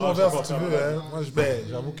On verra si tu veux, hein. Moi,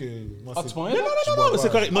 j'avoue que... Moi, Ah, tu prends Non,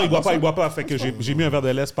 c'est correct. Non, il boit pas. Fait que j'ai mis un verre de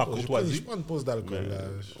lait par courtoisie. Je prends une pause d'alcool, là.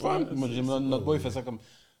 Moi, notre boy fait ça comme...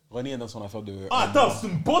 René est dans son affaire de... Ah, attends, c'est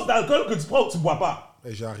une pause d'alcool que tu prends ou tu bois pas?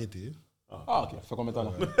 J'ai arrêté. Ah, ok. Ça fait combien de temps,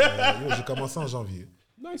 là? J'ai commencé en janvier.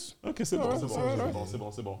 Nice. Ok, c'est bon.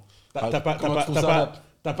 Comment tu trouves ça?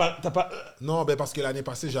 T'as pas... Non, parce que l'année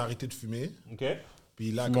passée, j'ai arrêté de fumer. Ok. Puis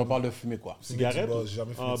là, On parle de fumer quoi? Cigarette? J'ai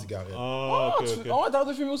jamais fumé de cigarette. Ah, ok. Oh, t'arrêtes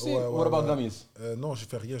de fumer aussi? What about gummies? Non, je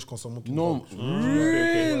fais rien, je consomme aucune Non. drogue.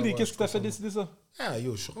 Really? Qu'est-ce qui t'a fait décider ça? Ah, je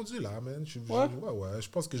suis rendu là, man. Je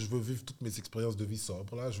pense que je veux vivre toutes mes expériences de vie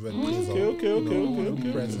sobre, là. Je veux être présent. Ok.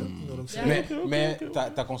 Present, you know what I'm saying? Mais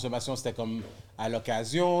ta consommation, c'était comme à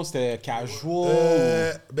l'occasion, c'était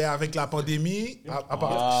casual? Avec la pandémie,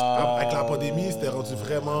 c'était rendu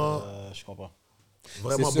vraiment... Je comprends.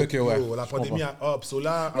 Vraiment c'est sûr que la pandémie a up. So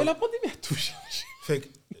là, mais la pandémie a tout changé. Fait que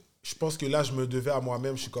je pense que là, je me devais à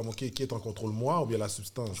moi-même. Je suis comme, OK, qui est en contrôle, moi ou bien la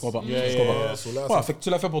substance? Je comprends. So là, Ouais, fait que tu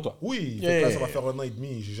l'as fait pour toi. Oui, fait que là, ça va faire 1 an et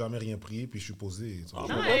demi. J'ai jamais rien pris, puis je suis posé.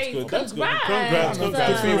 That's good. Congrats. For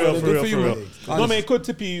real. Non, mais écoute,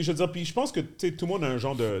 puis je veux dire, puis je pense que tout le monde a un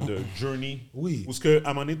genre de journey. Oui. Où ce que,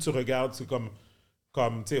 à un moment donné, tu regardes, c'est comme tu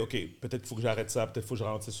sais, OK, peut-être qu'il faut que j'arrête ça, peut-être qu'il faut que je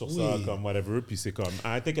ralentisse sur ça, comme whatever, puis c'est comme,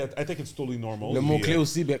 I think it's totally normal. Le mot-clé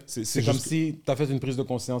aussi, c'est comme juste... si tu as fait une prise de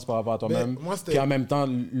conscience par rapport à toi-même. Puis en même temps,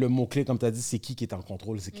 le mot-clé, comme tu as dit, c'est qui est en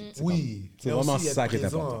contrôle. C'est c'est vraiment ça qui est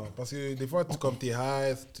important. Parce que des fois, comme t'es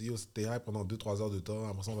high pendant 2-3 heures de temps,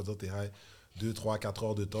 après ça, on va dire t'es high 2, 3, 4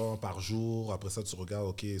 heures de temps par jour. Après ça, tu regardes,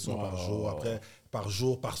 OK, soit par jour, après par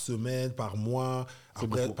jour, par semaine, par mois,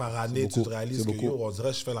 après par année, tu te réalises que on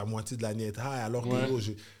dirait que je fais la moitié de l'année être high, alors que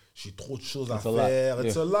j'ai trop de choses à faire.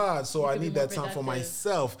 It's a lot. So I need that time for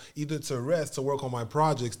myself, either to rest, to work on my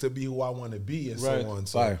projects, to be who I want to be, and so on.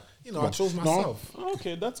 So, you know, I chose myself.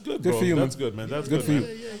 OK, that's good, bro. Good for you, That's good, man. That's good for you.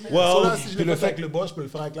 Well, so là, si je le fais avec le boss, je peux le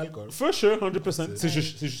faire avec l'alcool. For sure, 100%. C'est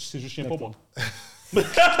juste chien pour moi. On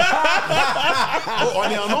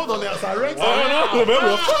est en onde, on est en silence.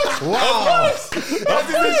 Wow!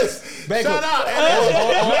 Shout out!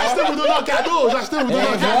 J'ai acheté vous donner en cadeau. Il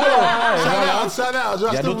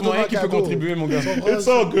y a d'autres moyens qui peuvent contribuer, mon gars. It's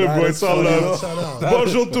all good, bro. It's all love.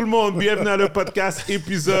 Bonjour tout le monde. Bienvenue à le podcast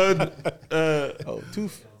épisode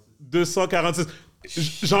 246.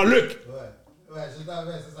 Jean-Luc. Ouais, c'est ça.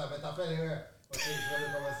 Mais t'as fait l'erreur. Ok, je vais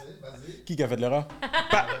recommencer. Vas-y. Qui a fait l'erreur?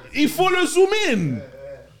 Il faut le zoom in.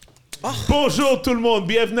 Bonjour tout le monde,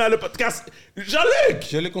 bienvenue à le podcast. Jean-Luc!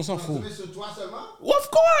 Jean-Luc, on s'en fout. Sur toi seulement? Of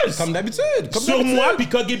course! Comme d'habitude. Sur moi, puis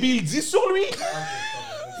Kogebi, il dit sur lui.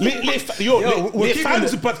 Les fans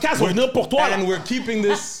du podcast vont venir pour toi. And we're keeping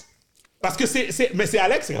this. Parce que mais c'est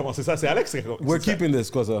Alex qui a commencé ça, c'est Alex qui a commencé ça. We're keeping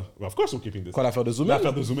this, quoi ça? Of course we're keeping this. Quoi, l'affaire de zoom in?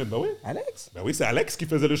 L'affaire de zoom in, ben oui. Alex? Ben oui, c'est Alex qui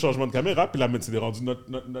faisait le changement de caméra, puis là, c'est rendu notre...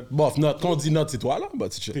 Bof, note. Quand on dit note, c'est toi, là? Bah,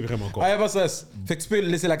 T'es vraiment con. Ah, pas ça. Fait que tu peux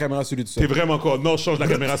laisser la caméra sur lui tout seul. T'es vraiment con. Non, je change la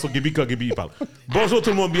caméra sur Gaby quand Gaby il parle. Bonjour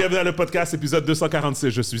tout le monde, bienvenue à le podcast, épisode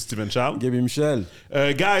 246. Je suis Steven Charles. Gaby Michel.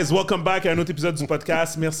 Guys, welcome back à un autre épisode du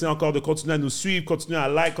podcast. Merci encore de continuer à nous suivre, continuer à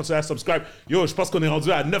like, continuer à subscribe. Yo, je pense qu'on est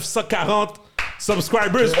rendu à 940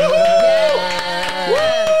 subscribers.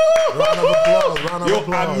 Round of Yo,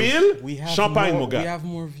 applause. à 1000, champagne, mon We gars. have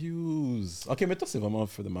more views. OK, mais toi, c'est vraiment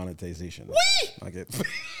for the monetization. Oui! OK.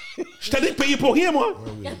 Je t'ai dit de payer pour rien, moi.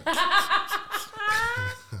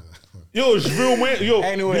 Yo, je veux au moins. Yo,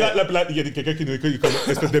 Anyway. là, il y a quelqu'un qui est comme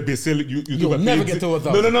espèce d'imbécile. YouTube You'll va payer never get 10 to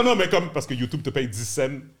 1,000. Non, mais comme. Parce que YouTube te paye 10 cents.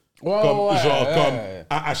 Ouais, Comme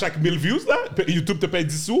à chaque 1000 views, là, YouTube te paye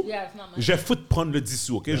 10 sous. Yeah, it's not much. Je vais foutre prendre le 10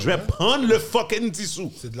 sous, OK? Je vais prendre le fucking 10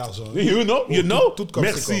 sous. C'est de l'argent. You know? Tout comme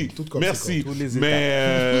Merci. c'est comme. Tout comme Merci. c'est comme. Tous les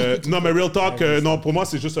Mais, non, mais real talk, non, pour moi,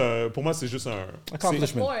 c'est juste un.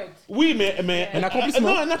 Accomplishment. Sport. Oui, mais Un accomplissement.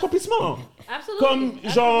 non, un accomplissement. Absolutely. Comme,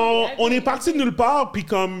 genre, Absolutely. on est parti de nulle part, puis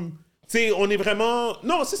comme, tu sais, on est vraiment...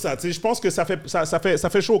 Non, c'est ça, tu sais, je pense que ça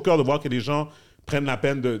fait chaud au cœur de voir que les gens prennent la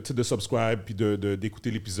peine de subscribe, puis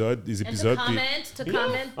d'écouter des épisodes, To comment,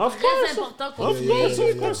 Of très course. important qu'on Of course. T'as-tu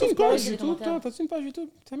une page YouTube,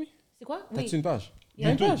 Tammy? C'est quoi? T'as-tu une page?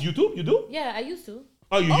 YouTube, you do? Yeah, I used to.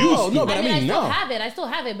 Oh, you Oh, used to? no, but I I still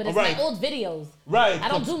mean, have it, but it's Right. my old videos. Right. I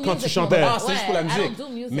don't do music. Quand tu no chantais. more. Ah, c'est juste pour la Ouais, musique. I don't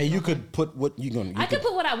do music. Mais you could put what you gonna... I could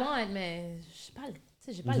put what I want, mais j'ai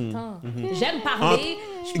pas le temps. J'aime parler.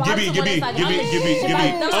 Je parle sur mon Instagram, mais j'ai pas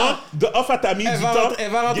le temps. De off à Tammy, du temps.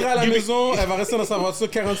 Elle va rentrer à la Give me- maison, elle va rester dans sa voiture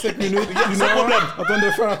 45 minutes, Sans problème. en train de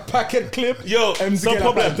faire un paquet de clips. Yo, Elle me dit sans qu'elle a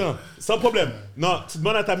pas problème. le temps. Sans problème. Non, tu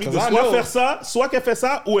demandes à Tammy de Cause I soit know. faire ça, soit qu'elle fait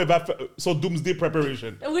ça, ou elle va faire son Doomsday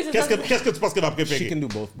Preparation. Oui, c'est Qu'est-ce ça. que tu penses qu'elle va préférer? She can do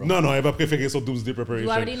both, bro. Non, elle va préférer son Doomsday You Preparation.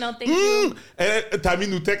 already know, thank you. Tammy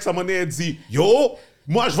nous texte à un moment donné, elle dit « Yo,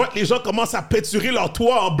 Moi, je vois que les gens commencent à peinturer leur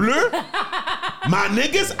toit en bleu. My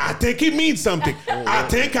niggas, I think it means something. I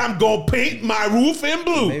think I'm gonna paint my roof in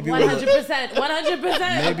blue. 100%.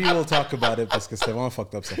 100%. Maybe we'll talk about it parce que c'était vraiment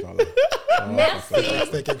fucked up cette affaire-là. Merci.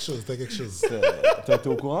 C'était quelque chose. T'es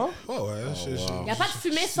au courant? Ouais. Il n'y a pas de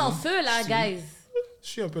fumée sans feu, là, guys. Je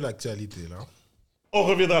suis un peu l'actualité, là. On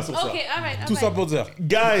reviendra sur ça. OK, all right. Tout ça pour dire.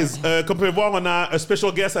 Guys, comme vous pouvez voir, on a un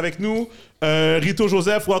special guest avec nous. Rito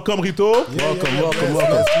Joseph. Welcome, Rito. Welcome. Merci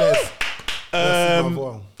de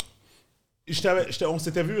m'avoir. On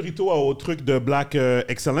s'était vu, Rito, au truc de Black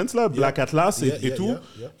Excellence, là, Black Atlas et tout.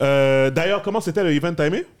 D'ailleurs, comment c'était le event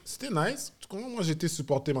timé? C'était nice. Moi, j'étais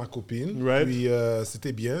supporter ma copine. Right. Puis,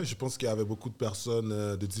 c'était bien. Je pense qu'il y avait beaucoup de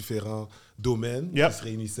personnes de différents domaines qui se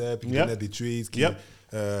réunissaient, puis qui donnaient des tweets,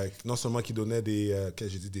 non seulement qui donnaient des...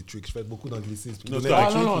 j'ai dit des tricks, je fais beaucoup d'anglicisme. Non,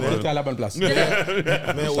 t'es à la bonne place.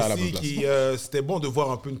 Mais aussi, c'était bon de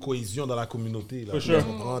voir un peu une cohésion dans la communauté. Là. Sure.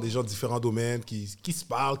 Des gens de différents domaines qui se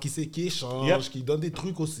parlent, qui échangent, qui donnent des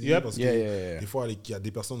trucs aussi. Parce que des fois, il y a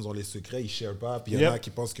des personnes qui ont les secrets, ils ne share pas. Puis il y en a qui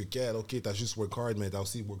pensent que, OK, t'as juste work hard, mais t'as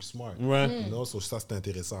aussi work smart. Ça, c'était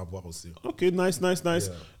intéressant à voir aussi. OK, nice. Moi,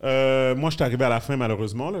 je suis arrivé à la fin,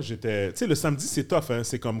 malheureusement. Tu sais, le samedi, c'est tough. Hein?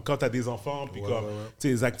 C'est comme quand t'as des enfants, puis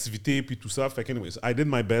les activités, puis tout ça. Fait que, anyways, I did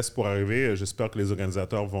my best pour arriver. J'espère que les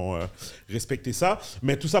organisateurs vont respecter ça.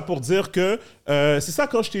 Mais tout ça pour dire que c'est ça,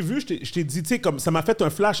 quand je t'ai vu, je t'ai dit, tu sais, comme ça m'a fait un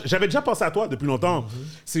flash. J'avais déjà pensé à toi depuis longtemps.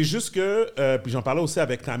 C'est juste que, puis j'en parlais aussi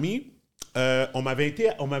avec Camille, on m'avait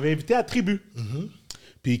invité à Tribu.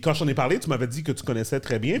 Puis quand j'en ai parlé, tu m'avais dit que tu connaissais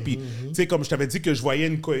très bien. Puis, tu sais, comme je t'avais dit que je voyais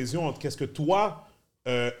une cohésion entre qu'est-ce que toi,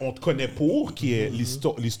 on te connaît pour, qui est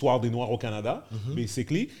l'histoire des Noirs au Canada,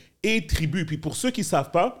 basically, et Tribu. Puis pour ceux qui ne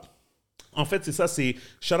savent pas, en fait, c'est ça, c'est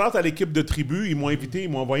shout-out à l'équipe de Tribu. Ils m'ont invité, ils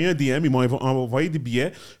m'ont envoyé un DM, ils m'ont envoyé des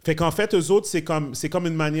billets. Fait qu'en fait, eux autres, c'est comme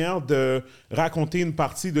une manière de raconter une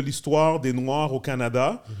partie de l'histoire des Noirs au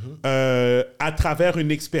Canada à travers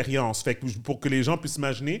une expérience. Fait que pour que les gens puissent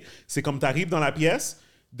imaginer, c'est comme tu arrives dans la pièce,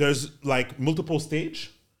 there's like multiple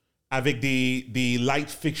stages avec des light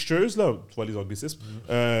fixtures, là, tu vois les anglicismes,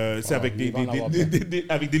 c'est avec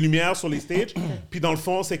avec des lumières sur les stages. Puis dans le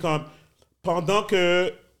fond, c'est comme, pendant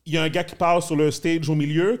qu'il y a un gars qui parle sur le stage au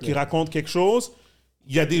milieu, qui raconte quelque chose,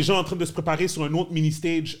 il y a des gens en train de se préparer sur un autre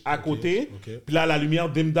mini-stage à côté. Puis là, la lumière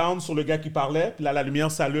dim down sur le gars qui parlait. Puis là, la lumière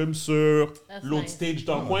s'allume sur l'autre stage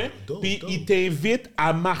dans le coin. Puis il t'invite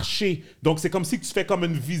à marcher. Donc, c'est comme si tu fais comme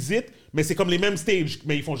une visite, mais c'est comme les mêmes stages.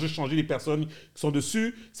 Mais ils font juste changer les personnes qui sont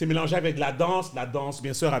dessus. C'est mélangé avec la danse. La danse,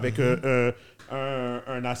 bien sûr, avec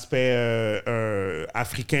un aspect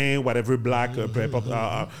africain, whatever, black, peu importe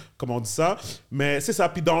comment on dit ça. Mais c'est ça.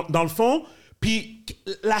 Puis dans le fond... Puis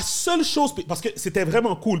la seule chose, parce que c'était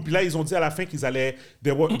vraiment cool, puis là, ils ont dit à la fin qu'ils allaient,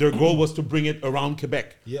 their goal was to bring it around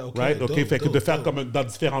Québec. Right? Fait que de faire comme dans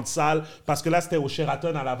différentes salles, parce que là, c'était au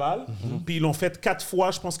Sheraton à Laval. Puis ils l'ont fait 4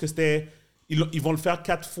 fois, je pense que c'était, ils vont le faire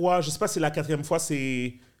 4 fois, je sais pas si la 4e fois,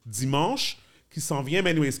 c'est dimanche qui s'en vient,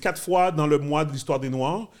 mais anyways, 4 fois dans le mois de l'histoire des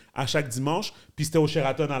Noirs, à chaque dimanche, puis c'était au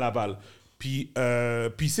Sheraton à Laval. Puis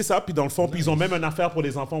c'est ça, puis dans le fond, puis ils ont même une affaire pour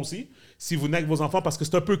les enfants aussi, si vous venez avec vos enfants, parce que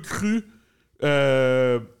c'est un peu cru,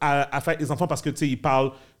 à faire les enfants parce que tu sais ils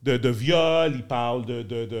parlent de viol, ils parlent de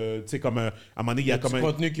tu sais comme à un moment donné il y a comme un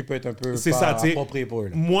contenu qui peut être un peu c'est ça, approprié pour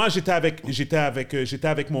eux. Moi j'étais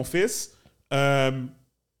avec mon fils.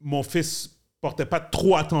 Mon fils portait pas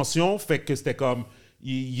trop attention, fait que c'était comme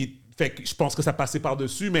fait que je pense que ça passait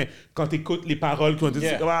par-dessus, mais quand tu écoutes les paroles qu'on dit,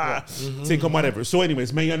 c'est comme whatever. So anyways,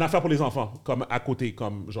 mais il y a une affaire pour les enfants, comme à côté,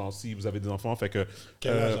 comme genre si vous avez des enfants, fait que...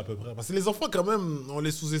 Quel âge à peu près? Parce que les enfants, quand même, on les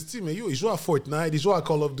sous-estime, mais ils jouent à Fortnite, ils jouent à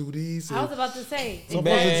Call of Duty. I was about to say.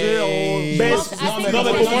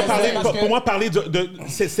 Pour moi, parler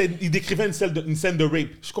il décrivait une scène de rape.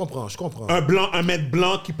 Je comprends. Un maître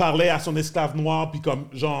blanc qui parlait à son esclave noir, puis comme,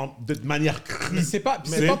 genre, de manière crue. Mais c'est pas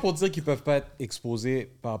pour dire qu'ils peuvent pas être exposés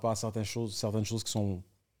par rapport à certaines choses qui sont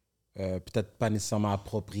peut-être pas nécessairement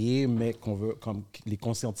appropriées, mais qu'on veut comme les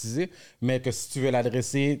conscientiser, mais que si tu veux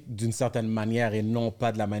l'adresser d'une certaine manière et non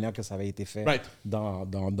pas de la manière que ça avait été fait dans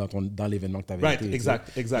l'événement que tu avais été.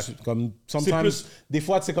 Exact. Comme sometimes, des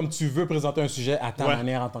fois, c'est comme tu veux présenter un sujet à ta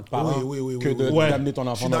manière en tant que parent que d'amener ton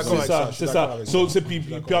enfant dans ça. C'est ça.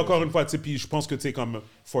 Puis encore une fois, puis je pense que tu sais comme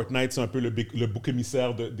Fortnite, c'est un peu le bouc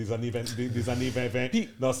émissaire des années 2020,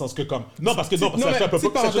 dans le sens que comme parce que c'est un peu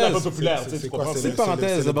populaire. C'est quoi, c'est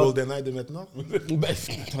le GoldenEye de maintenant? Oh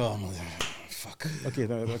mon Dieu. Fuck. OK.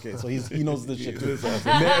 So he knows the shit too.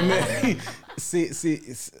 Mais c'est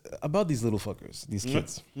about these little fuckers, these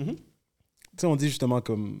kids. Tu sais, on dit justement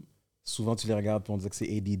comme souvent tu les regardes et on dit que c'est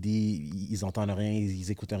ADD, ils entendent rien,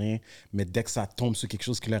 ils écoutent rien, mais dès que ça tombe sur quelque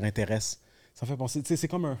chose qui leur intéresse, Ça fait penser, tu sais, c'est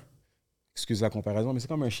comme un... Excuse la comparaison, mais c'est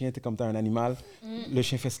comme un chien, t'es comme t'as un animal, le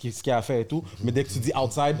chien fait ce qu'il a à faire et tout, mais dès que tu dis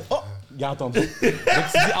outside, oh, il a entendu. Dès que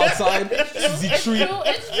tu dis outside, tu dis treat.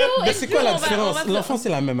 Mais c'est quoi la différence? L'enfant, c'est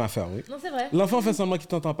la même affaire, oui. Non, c'est vrai. L'enfant fait seulement qu'il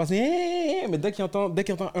t'entend pas, mais dès qu'il entend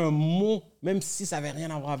un mot, même si ça n'avait rien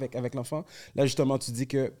à voir avec l'enfant, là, justement, tu dis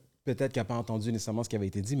que peut-être qu'il n'a pas entendu nécessairement ce qui avait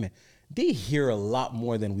été dit, mais they hear a lot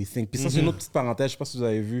more than we think. Puis ça, c'est une autre petite parenthèse, je ne sais pas si vous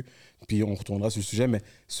avez vu, puis on retournera sur le sujet, mais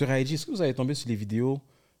sur IG, est-ce que vous avez tombé sur les vidéos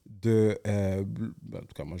de... en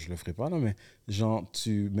tout cas, moi, je le ferai pas, là, mais genre,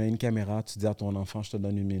 tu mets une caméra, tu dis à ton enfant, je te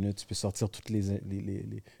donne 1 minute, tu peux sortir tous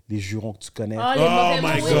les jurons que tu connais. Oh, les mauvais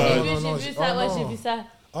my mots, God. j'ai vu ça, ouais, j'ai vu ça.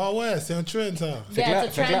 Ah ouais, c'est un trend, ça.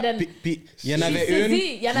 Puis il y en avait une...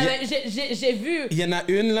 J'ai vu. Il y en a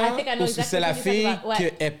une, là, où c'est la fille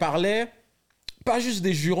ouais. qu'elle parlait... Pas juste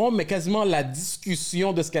des jurons, mais quasiment la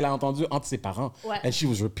discussion de ce qu'elle a entendu entre ses parents. Ouais. And she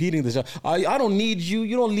was repeating déjà. I don't need you.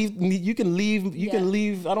 You don't leave. You can leave. You can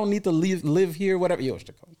leave. I don't need to live here. Whatever. Yo,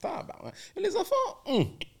 j'étais comme tabarnak. Les enfants. Moi,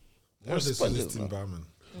 je les sous-estime pas, man.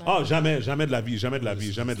 Oh, jamais de la vie. Jamais.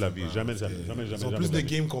 Ils sont plus des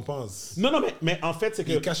games qu'on pense. Non, mais en fait, c'est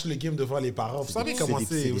que... Ils cachent les games devant les parents. Vous savez comment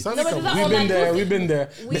c'est. Vous savez Non, mais comment c'est ça, We've been there.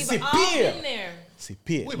 Oui, Mais c'est but all pire. been there. C'est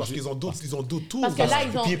pire. Oui, parce qu'ils ont d'autres tours. Parce que là,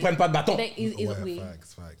 ils ont... Puis ils prennent pas de bâton. Ben, oui.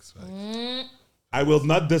 Facts. I will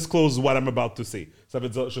not disclose what I'm about to say. Ça veut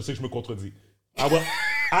dire, je sais que je me contredis. I'm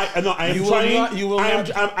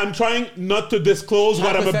trying not to disclose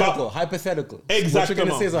what I'm about. Hypothetical. Exactly. What you're going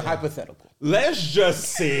to say is a hypothetical. Let's just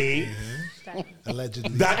say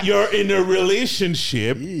Allegedly. that you're in a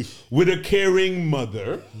relationship with a caring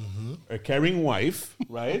mother, a caring wife,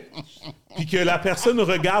 right? Puis que la personne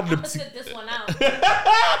regarde le petit... Sit this one out.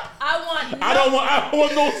 I don't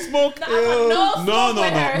want no smoke.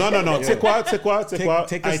 No. Tu sais quoi?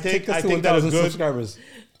 Take us to 1,000 subscribers.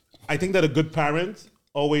 I think that a good parent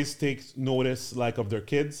always takes notice, like, of their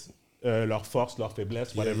kids, leurs forces, leurs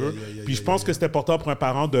faiblesses, whatever. Puis je pense que c'est important pour un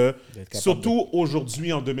parent de, surtout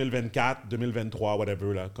aujourd'hui en 2024, 2023,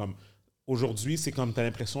 whatever, là, comme aujourd'hui, c'est comme t'as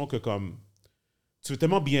l'impression que comme tu veux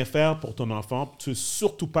tellement bien faire pour ton enfant, tu veux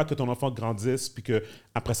surtout pas que ton enfant grandisse, puis que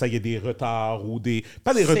après ça il y ait des retards ou des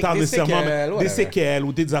pas des retards nécessairement, mais des séquelles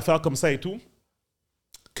ou des affaires comme ça et tout.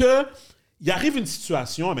 Que il arrive une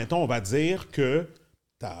situation, mettons, on va dire que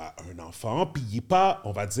t'as un enfant, puis il n'est pas,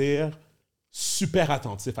 on va dire, super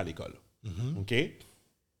attentif à l'école. OK?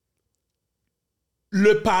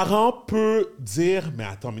 Le parent peut dire, mais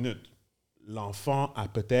attends une minute, l'enfant a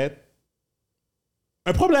peut-être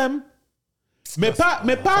un problème. Mais pas.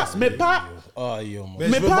 Oh, yo, mais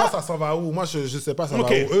je veux pas, ça s'en va où? Moi, je sais pas, ça va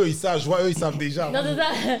où. Eux, ils savent, je vois, eux, ils savent déjà. Non, c'est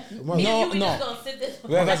ça. Moi, non.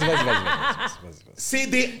 Ouais, vas-y. C'est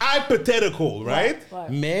des hypothetical, right? Ouais.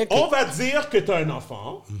 Mais on va dire que tu as un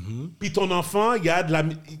enfant, puis ton enfant, il y a de la...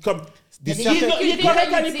 Comme, il est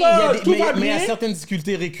correct à l'école, tout va bien. Mais il y a certaines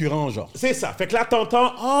difficultés récurrentes, genre. C'est ça. Fait que là,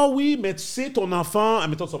 t'entends, ah oui, mais tu sais, ton enfant,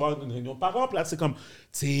 admettons, tu vas avoir une réunion de parents, puis là, c'est comme, tu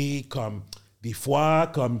sais, comme... Des fois,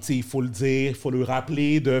 comme, tu sais, il faut le dire, il faut le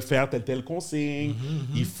rappeler de faire telle consigne.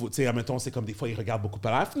 Il faut, tu sais, admettons, c'est comme des fois, il regarde beaucoup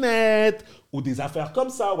par la fenêtre ou des affaires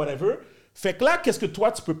comme ça, whatever. Fait que là, qu'est-ce que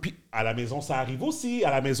toi, tu peux... Puis à la maison, ça arrive aussi.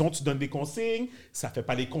 À la maison, tu donnes des consignes. Ça fait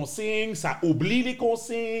pas les consignes. Ça oublie les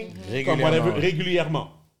consignes.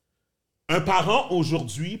 Régulièrement. Un parent,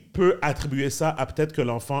 aujourd'hui, peut attribuer ça à peut-être que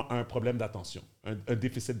l'enfant a un problème d'attention. Un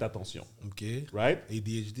déficit d'attention. OK. Right?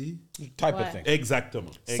 ADHD? Type of thing. Exactement.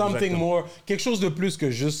 Something more. Quelque chose de plus que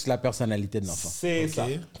juste la personnalité de l'enfant. C'est ça.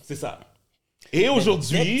 C'est ça. Et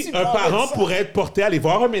aujourd'hui, un parent pourrait être porté à aller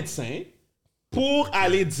voir un médecin pour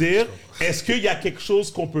aller dire, est-ce qu'il y a quelque chose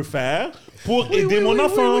qu'on peut faire pour aider mon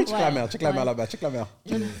enfant? Check la mère, check la mère là-bas, check la mère.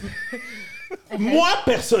 Moi,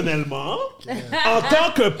 personnellement, en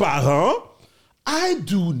tant que parent, I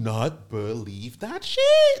do not believe that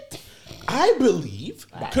shit. I believe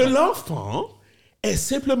que l'enfant est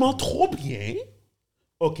simplement trop bien,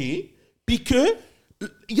 OK, puis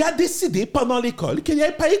qu'il a décidé pendant l'école qu'il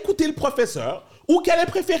n'allait pas écouter le professeur ou qu'elle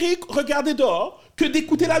allait préférer regarder dehors que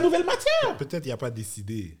d'écouter la nouvelle matière. Peut-être il n'y a pas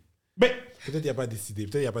décidé. Mais, Peut-être il n'y a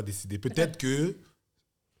pas décidé. Peut-être que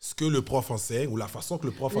ce que le prof enseigne ou la façon que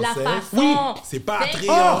le prof enseigne, c'est pas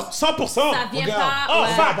attrayant. 100%. Ça vient Regarde.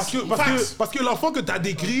 pas... Parce que l'enfant que tu as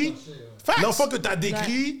décrit, je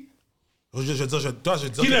veux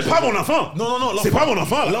dire... Qui n'est pas mon enfant. Non. C'est pas mon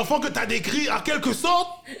enfant. L'enfant que tu as décrit, en quelque sorte,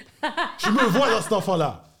 je me vois dans cet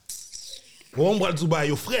enfant-là.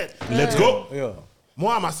 Let's go.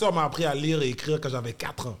 Moi, ma soeur m'a appris à lire et écrire quand j'avais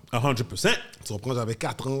 4 ans. 100%. Tu comprends, j'avais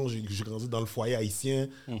 4 ans, j'ai grandi dans le foyer haïtien.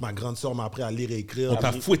 Ma grande soeur m'a appris à lire et écrire. On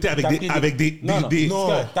t'a fouetté avec des... Non, Non.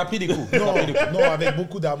 t'as pris des coups. Non, avec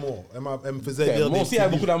beaucoup d'amour. Elle me faisait lire Moi aussi, il y a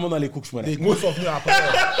beaucoup d'amour dans les coups que je Les connais. cours sont venus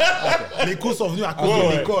après. Les cours sont venus à cause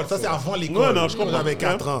de l'école. Ça, c'est avant l'école. Non, je comprends. J'avais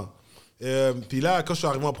 4 ans. Puis là, quand je suis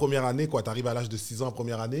arrivé en première année, t'arrives à l'âge de 6 ans en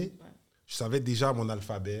première année, je savais déjà mon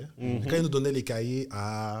alphabet. Quand ils nous donnaient les cahiers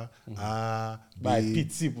A, B,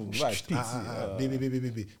 Piti pour B.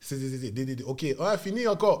 D. OK, fini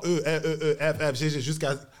encore. E, F, G, G,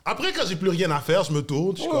 jusqu'à... Après, quand j'ai plus rien à faire, je me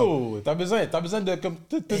tourne. Je suis comme, Oh, t'as besoin de... comme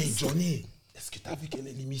hey, Johnny, est-ce que t'as vu quelle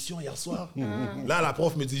est l'émission hier soir? Là, la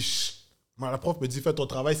prof me dit, chut. La prof me dit, fais ton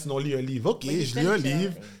travail, sinon lis un livre. OK, je lis un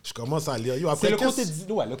livre. Je commence à lire. Après,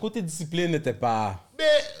 le côté discipline n'était pas... Mais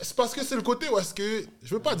c'est parce que c'est le côté où est-ce que...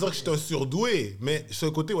 Je veux pas dire que je suis un surdoué, mais c'est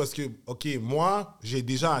le côté où est-ce que... OK, moi, j'ai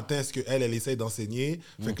déjà atteint ce qu'elle essaie d'enseigner.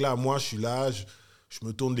 Fait que là, moi, je suis là, je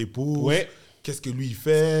me tourne les pouces. Ouais. Qu'est-ce que lui, il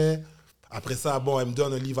fait? Après ça, bon, elle me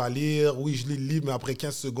donne un livre à lire. Oui, je lis le livre, mais après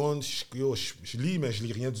 15 secondes, je lis, mais je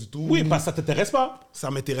lis rien du tout. Oui, parce que ça t'intéresse pas. Ça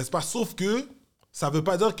m'intéresse pas, sauf que ça veut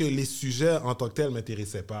pas dire que les sujets en tant que tels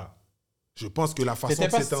m'intéressaient pas. Je pense que la façon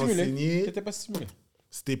que c'était enseigné... T'étais pas stimulé.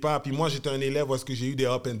 C'était pas... Puis moi, j'étais un élève où est-ce que j'ai eu des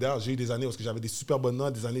up and down. J'ai eu des années où est-ce que j'avais des super bonnes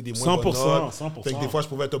notes, des années des moins bonnes notes. 100%. Fait que des fois, je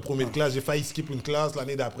pouvais être au premier de classe. J'ai failli skip une classe.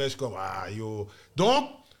 L'année d'après, je suis comme... Ah, yo. Donc,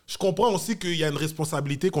 je comprends aussi qu'il y a une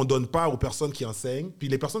responsabilité qu'on donne pas aux personnes qui enseignent. Puis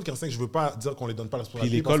les personnes qui enseignent, je veux pas dire qu'on les donne pas la Puis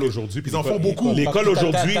responsabilité. l'école aujourd'hui... Ils en font beaucoup. L'école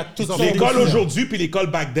aujourd'hui, puis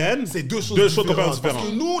l'école back then... C'est deux choses différentes. Parce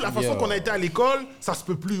que nous, la façon qu'on a été à l'école, ça se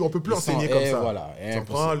peut plus. On peut plus enseigner comme ça. Voilà. Tu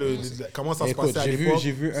comprends comment ça se passait à l'époque?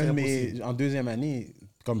 J'ai vu un de mes... En deuxième année,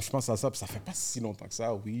 comme je pense à ça, puis ça fait pas si longtemps que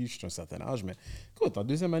ça. Oui, je suis un certain âge, mais écoute, en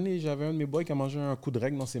deuxième année, j'avais un de mes boys qui a mangé un coup de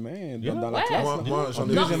règle dans ses mains dans la classe. Moi, j'en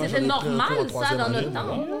ai C'était normal, ça, dans notre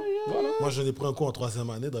temps. Moi, j'en ai pris un cours en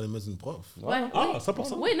 3e année dans les mains d'une prof. Ouais. Ah,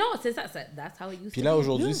 100%. Oui, non, c'est ça. That's how it used to be. Puis là,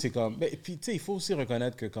 aujourd'hui, c'est comme... Puis, tu sais, il faut aussi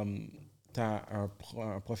reconnaître que comme t'as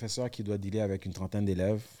un professeur qui doit dealer avec une trentaine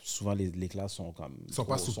d'élèves, souvent les classes sont comme... Ils sont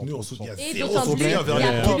pas soutenus, on soutient. Et Zéro d'autant plus, soutien il y envers a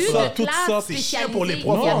les plus profs. de classes c'est chiant pour les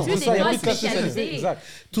profs. spécialisées. Il y a Non, plus c'est ça, il y a plus de d'écoles classes spécialisées. spécialisées. Exact.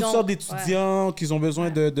 Toutes Donc, sortes d'étudiants qui ont besoin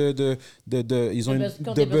ils ont qui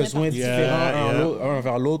ont de des besoins besoins différents Yeah. un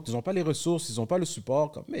vers l'autre. Ils n'ont pas les ressources, ils n'ont pas le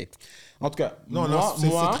support. Mais en tout cas, Non,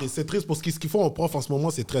 c'est triste parce que ce qu'ils font aux profs en ce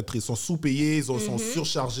moment, c'est très triste. Ils sont sous-payés, ils sont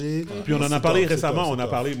surchargés. Puis on en a C'est parlé tough, c'est récemment, tough, on a c'est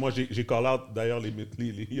parlé, moi j'ai call out d'ailleurs,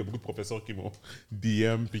 il y a beaucoup de professeurs qui m'ont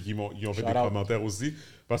DM puis ils ont fait des commentaires aussi.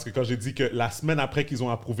 Parce que quand j'ai dit que la semaine après qu'ils ont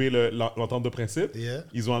approuvé l'entente de principe,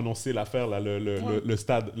 ils ont annoncé l'affaire, là, le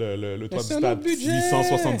stade, le toit du stade,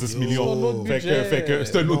 870 millions. Fait que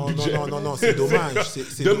c'est un autre budget. Non, c'est dommage.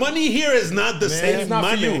 The money here is not the same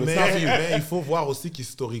money. Mais il faut voir aussi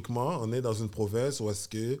qu'historiquement, on est dans une province où est-ce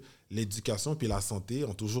que l'éducation puis la santé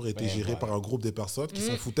ont toujours été gérées par un groupe de personnes qui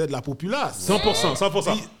s'en foutaient de la population.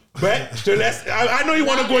 100%. Ben, je te laisse. I know you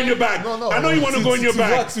want to go in your bag. I know you want to go in your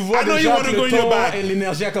bag. Tu vois I know you want to go in your bag. Et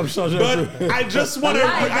l'énergie a comme changé un But peu. I just want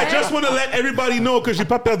to let everybody know que j'ai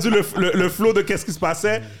pas perdu le flow de qu'est-ce qui se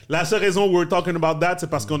passait. La seule raison we're talking about that, c'est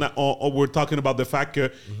parce we're talking about the fact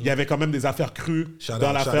qu'il y avait quand même des affaires crues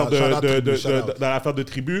dans l'affaire de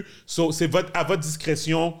tribu. So, c'est à votre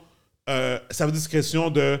discrétion. C'est à votre discrétion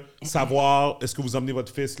de savoir est-ce que vous emmenez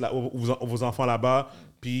votre fils là, vos enfants là-bas,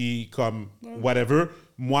 puis comme whatever.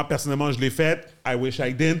 Moi, personnellement, je l'ai fait. I wish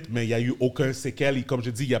I didn't, mais il n'y a eu aucun séquelle. Comme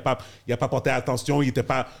je dis, il n'a pas porté attention, il n'était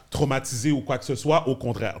pas traumatisé ou quoi que ce soit. Au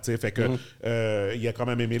contraire, tu sais, fait que il a quand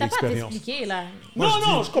même aimé l'expérience. T'as pas t'expliquer, là.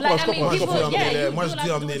 Non, je comprends. Moi,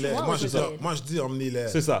 je dis emmenez-les.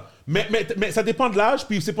 C'est ça. Mais ça dépend de l'âge,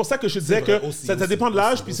 puis c'est pour ça que je disais que ça dépend de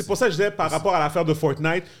l'âge, puis c'est pour ça que je disais par rapport à l'affaire de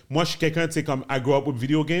Fortnite, moi, je suis quelqu'un, tu sais, comme I grew up with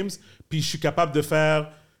video games, puis je suis capable de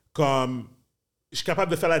faire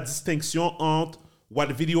la distinction entre what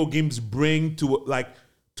video games bring to a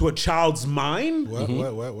child's mind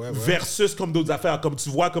versus comme d'autres affaires. Comme tu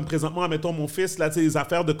vois, comme présentement, mettons mon fils, là, tu sais, des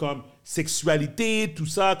affaires de comme sexualité, tout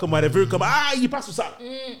ça, comme whatever, comme il est pas sur ça.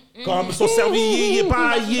 Comme son cerveau, il est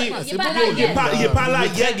pas là.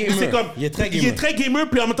 Il est très gamer,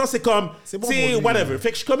 puis en même temps, c'est comme, tu sais, whatever. Fait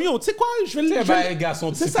que je suis comme, yo, tu sais quoi, je vais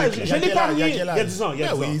le... C'est ça, je l'ai épargné. Il y a 10 ans.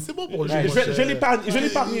 Oui, c'est bon pour lui. Je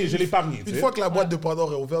l'ai épargné. Une fois que la boîte de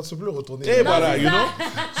Pandore est ouverte, tu peux le retourner. Et voilà, you know.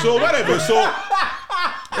 So, whatever.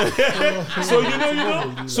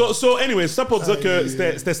 So anyway, ça pour dire que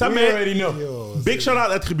c'était ça, mais big shout out à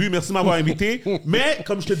la tribu, merci de m'avoir invité. Mais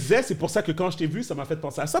comme je te disais, c'est pour ça que quand je t'ai vu, ça m'a fait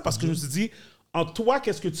penser à ça, parce que je me suis dit, en toi,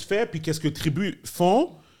 qu'est-ce que tu fais, puis qu'est-ce que tribu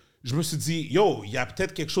font, je me suis dit, yo, il y a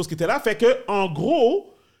peut-être quelque chose qui était là. Fait que, en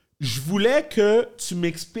gros, je voulais que tu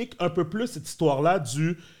m'expliques un peu plus cette histoire-là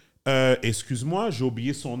du... excuse-moi, j'ai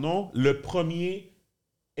oublié son nom. Le premier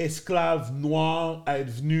esclave noir à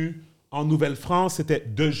être venu en Nouvelle-France, c'était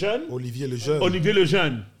Dejeune. Olivier Lejeune. Olivier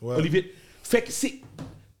Lejeune. Ouais. Olivier... Fait que c'est...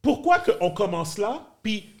 Pourquoi qu'on commence là?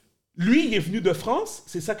 Puis lui, il est venu de France,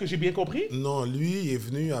 c'est ça que j'ai bien compris? Non, lui, il est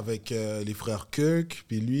venu avec les frères Kirk,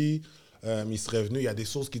 puis lui, il serait venu. Il y a des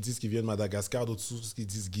sources qui disent qu'il vient de Madagascar, d'autres sources qui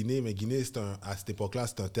disent Guinée, mais Guinée, à cette époque-là,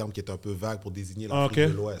 c'est un terme qui est un peu vague pour désigner l'Afrique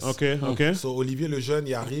de l'Ouest. OK. So, Olivier Lejeune,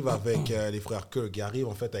 il arrive avec les frères Kirk, il arrive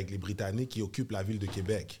en fait avec les Britanniques qui occupent la ville de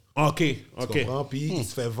Québec. OK. Tu comprends? Puis il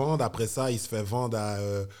se fait vendre, après ça, il se fait vendre à...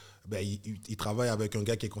 il travaille avec un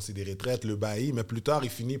gars qui est considéré traître, le bailli, mais plus tard,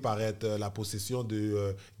 il finit par être la possession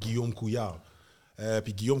de Guillaume Couillard.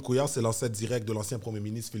 Puis Guillaume Couillard, c'est l'ancêtre direct de l'ancien premier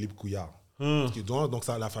ministre Philippe Couillard. Donc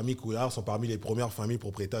la famille Couillard sont parmi les premières familles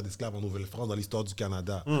propriétaires d'esclaves en Nouvelle-France dans l'histoire du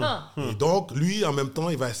Canada. Et donc, lui, en même temps,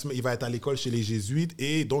 il va être à l'école chez les Jésuites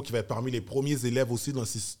et donc il va être parmi les premiers élèves aussi dans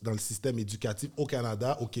le système éducatif au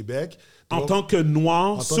Canada, au Québec. Donc, en tant que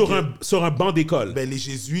noir sur un banc d'école. Les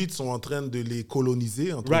Jésuites sont en train de les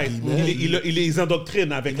coloniser, entre guillemets. Il les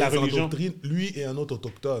endoctrine avec la religion. Lui et un autre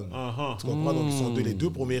autochtone. Tu comprends? Donc, ils sont les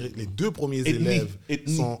deux premiers élèves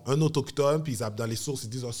sont un autochtone, puis dans les sources, ils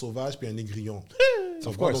disent un sauvage, puis un négrillon.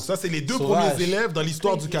 Donc ça, c'est les deux premiers élèves dans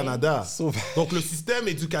l'histoire du Canada. Donc le système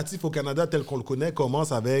éducatif au Canada tel qu'on le connaît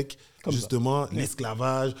commence avec justement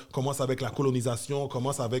l'esclavage, commence avec la colonisation,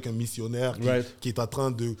 commence avec un missionnaire qui est en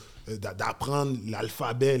train d'apprendre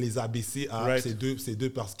l'alphabet, les ABC à ces deux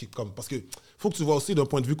parce que faut que tu vois aussi d'un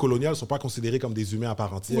point de vue colonial, ils ne sont pas considérés comme des humains à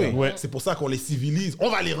part entière. C'est pour ça qu'on les civilise. On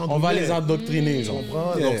va les rendre humains. On va les endoctriner. Donc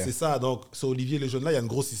c'est ça. Donc ce Olivier Lejeune là, il y a une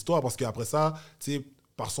grosse histoire parce qu'après ça, tu sais,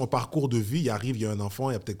 par son parcours de vie, il y a un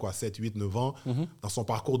enfant, il y a peut-être 7, 8, 9 ans. Dans son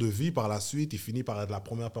parcours de vie, par la suite, il finit par être la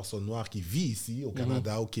première personne noire qui vit ici, au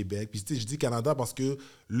Canada, au Québec. Puis je dis Canada parce que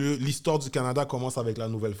l'histoire du Canada commence avec la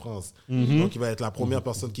Nouvelle-France. Donc, il va être la première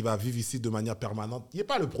personne qui va vivre ici de manière permanente. Il n'est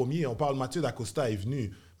pas le premier. On parle, Mathieu D'Acosta est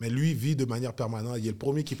venu, mais lui vit de manière permanente. Il est le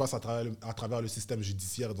premier qui passe à travers le système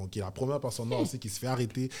judiciaire. Donc, il est la première personne noire aussi qui se fait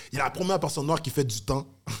arrêter. Il est la première personne noire qui fait du temps.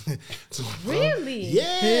 Really?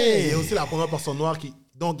 Yeah! Il est aussi la première personne noire qui...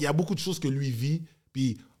 Donc, il y a beaucoup de choses que lui vit.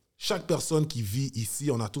 Puis, chaque personne qui vit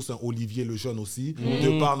ici, on a tous un Olivier Lejeune aussi,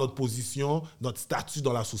 de par notre position, notre statut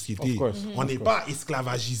dans la société. On n'est pas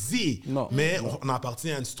esclavagisé, mais on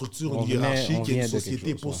appartient à une structure, une hiérarchie qui est une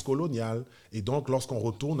société post-coloniale. Et donc, lorsqu'on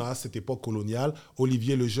retourne à cette époque coloniale,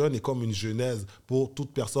 Olivier Lejeune est comme une genèse pour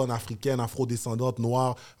toute personne africaine, afrodescendante,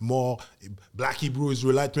 noire, mort, Black Hebrew,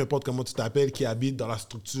 Israelite, peu importe comment tu t'appelles, qui habite dans la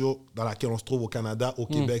structure dans laquelle on se trouve au Canada, au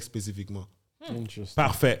Québec spécifiquement.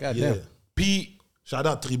 Parfait. Yeah. Puis... Shout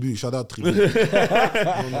out tribu.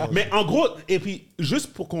 Mais en gros, et puis,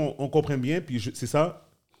 juste pour qu'on comprenne bien, puis c'est ça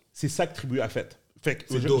que Tribu a fait.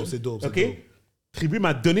 C'est dope. OK? Tribu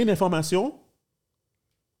m'a donné l'information,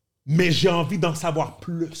 mais j'ai envie d'en savoir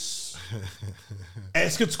plus.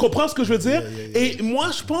 Est-ce que tu comprends ce que je veux dire? Et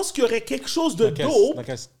moi, je pense qu'il y aurait quelque chose de dope. Dans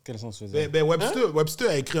quel sens tu veux dire? Webster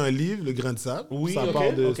a écrit un livre, Le Grain de sable. Oui,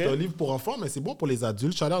 C'est un livre pour enfants, mais c'est bon pour les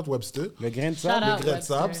adultes. Shout out Webster. Le grain de sable? Le Grain de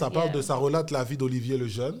sable, ça relate la vie d'Olivier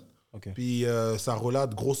Lejeune. Puis ça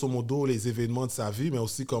relate grosso modo les événements de sa vie, mais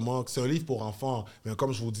aussi comment... C'est un livre pour enfants, mais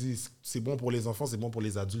comme je vous dis, c'est bon pour les enfants, c'est bon pour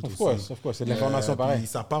les adultes aussi. Of course, c'est de l'information pareille.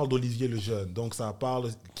 Ça parle d'Olivier Lejeune. Donc ça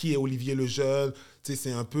parle... Qui est Olivier Lejeune? Tu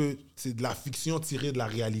sais, c'est de la fiction tirée de la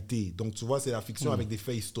réalité. Donc tu vois, c'est la fiction avec des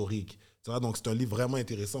faits historiques. Tu vois, donc c'est un livre vraiment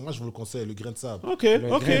intéressant. Moi, je vous le conseille, Le Grain de sable. OK,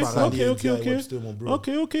 nice.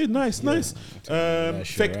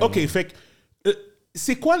 Fait que...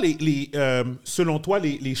 C'est quoi, selon toi,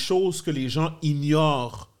 les choses que les gens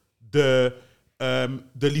ignorent de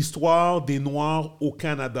l'histoire des Noirs au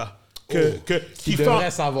Canada? Qui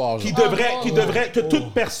devraient savoir. Que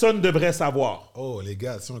toute personne devrait savoir. Oh, les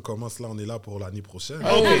gars, si on commence là, on est là pour l'année prochaine. OK.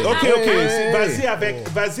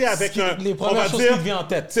 Vas-y avec un... Les premières choses qui viennent en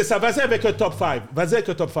tête. C'est ça, vas-y avec un top 5. Vas-y avec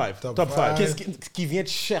un top 5. Qu'est-ce qui vient te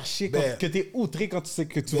chercher, que tu es outré quand tu sais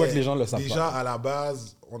que tu vois que les gens le savent déjà, pas? à la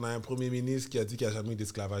base, on a un premier ministre qui a dit qu'il n'y a jamais eu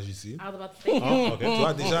d'esclavage ici. Okay. Tu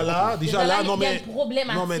vois, déjà là, non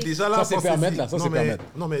mais déjà là, ça c'est permettre là,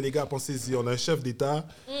 non mais les gars, pensez-y, on a un chef d'État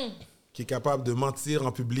qui est capable de mentir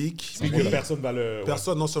en public. Puis que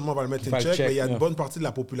personne non seulement va le mettre en check, mais il y a une bonne partie de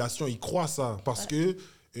la population, ils croient ça parce que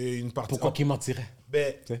une partie. Pourquoi qu'il mentirait?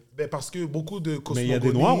 Parce que beaucoup de cosmogonie... Mais il y a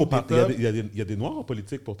des Noirs il y a des Noirs en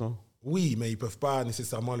politique pourtant. Oui, mais ils ne peuvent pas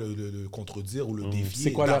nécessairement le contredire ou le défier.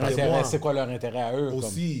 C'est quoi leur D'après intérêt? moi, C'est quoi leur intérêt à eux?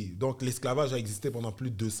 aussi, donc l'esclavage a existé pendant plus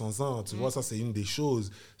de 200 ans. Tu vois, ça, c'est une des choses.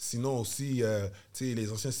 Sinon aussi, tu sais,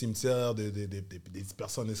 les anciens cimetières des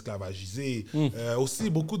personnes esclavagisées. Aussi,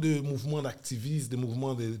 beaucoup de mouvements d'activistes, des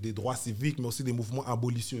mouvements des droits civiques, mais aussi des mouvements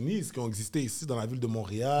abolitionnistes qui ont existé ici dans la ville de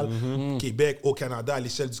Montréal, Québec, au Canada, à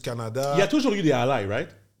l'échelle du Canada. Il y a toujours eu des allies, right?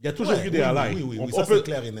 Il y a toujours eu des allies. Oui, On ça, peut, c'est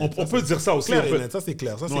clair et net. on peut dire ça aussi. Clair et net, ça c'est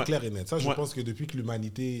clair. Ça, c'est Ouais. clair et net. Ça, je Ouais. pense que depuis que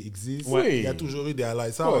l'humanité existe, Oui. il y a toujours eu des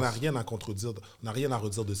allies. Ça, Of on course. n'a rien à contredire. On n'a rien à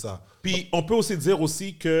redire de ça. Puis on peut aussi dire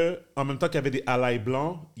aussi que en même temps qu'il y avait des allies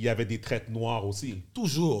blancs, il y avait des traites noires aussi.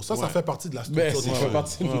 Toujours. Ça, ça Ouais. fait partie de la structure Ben, des ça choses. fait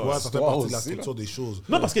partie de Tu vois, ça fait l'histoire partie de la aussi, structure des choses.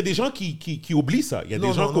 Non, parce qu'il y a des gens qui oublient ça. Il y a Non,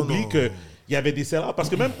 des gens non, qui non, oublient non. qu'il y avait des sell-outs. Parce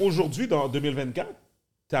que même aujourd'hui, dans 2024,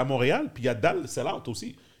 tu es à Montréal, puis il y a dalle sell-out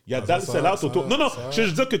aussi. Il y a Ah, dalle ça, sell-out ça, autour. Non, non, ça. je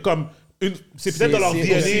veux dire que comme... c'est peut-être dans leur c'est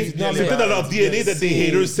DNA, aussi- non, c'est mais- peut-être dans leur DNA d'être des c'est-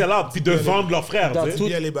 haters sell-out, puis de vendre leurs frères. Dans tu sais. tout-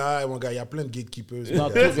 Bien les bails, mon gars, il y a plein de gatekeepers. Dans,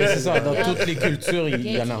 c'est ça, dans toutes les cultures,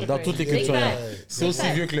 il y en a. Dans toutes les Big cultures, il y en a. fact. C'est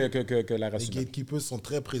aussi vieux que la Les race humaine. gatekeepers sont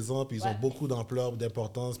très présents, puis ils ont beaucoup d'ampleur,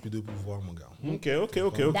 d'importance, puis de pouvoir, mon gars. OK.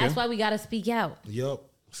 That's why we gotta speak out. Yup.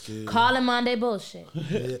 Parce que... Call them on their bullshit.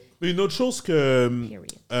 Une autre chose que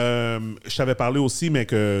Period. je t'avais parlé aussi, mais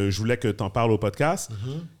que je voulais que tu en parles au podcast,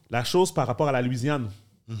 la chose par rapport à la Louisiane.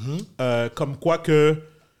 Comme quoi que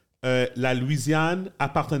la Louisiane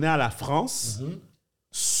appartenait à la France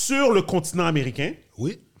sur le continent américain,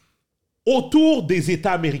 Oui, autour des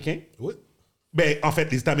États américains. oui. Ben, en fait,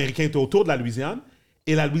 les États américains étaient autour de la Louisiane.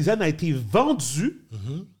 Et la Louisiane a été vendue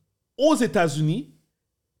aux États-Unis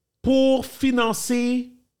pour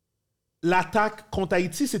financer l'attaque contre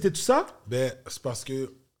Haïti. C'était tout ça? Ben, c'est parce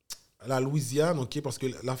que la Louisiane, OK, parce que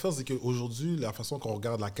l'affaire, c'est qu'aujourd'hui, la façon qu'on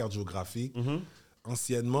regarde la carte géographique,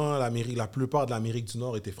 anciennement, la plupart de l'Amérique du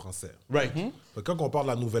Nord était français. Right. Fait que quand on parle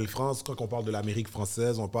de la Nouvelle-France, quand on parle de l'Amérique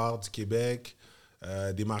française, on parle du Québec,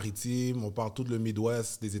 des Maritimes, on parle tout le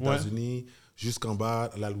Midwest des États-Unis, jusqu'en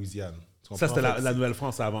bas, la Louisiane. Tu Ça, comprends? c'était En fait, la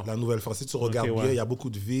Nouvelle-France avant. la Nouvelle-France. Si tu regardes ouais. bien, il y a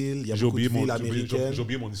beaucoup de villes, il y a J'ai beaucoup de oublié, villes américaines. j'ai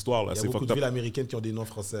oublié mon histoire. Là. Il y a C'est beaucoup fucked de up. villes américaines qui ont des noms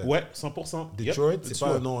français. Ouais, 100%. Detroit, Yep, c'est it's pas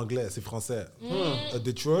true. un nom anglais, c'est français.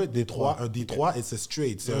 Detroit, un Détroit, et c'est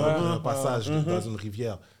straight. C'est un passage dans une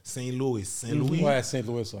rivière. Saint-Louis, Saint-Louis. Ouais,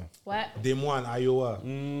 Saint-Louis, ça. Ouais. Des Moines, Iowa.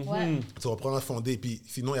 Ouais. Tu reprends fondé. Puis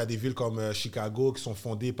sinon, il y a des villes comme Chicago qui sont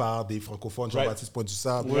fondées par des francophones, Jean-Baptiste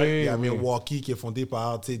Pointe-du-Sable. Oui, Il y a oui. Milwaukee qui est fondé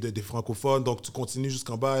par des francophones. Donc, tu continues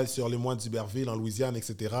jusqu'en bas sur les Moines d'Iberville, en Louisiane,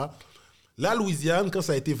 etc. La Louisiane, quand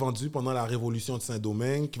ça a été vendu pendant la révolution de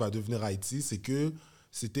Saint-Domingue, qui va devenir Haïti, c'est que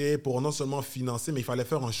c'était pour non seulement financer, mais il fallait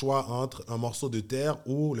faire un choix entre un morceau de terre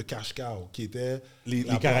ou le cash cow, qui était Les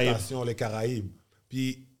la Caraïbes. plantation, les Caraïbes.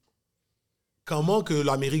 Puis, comment que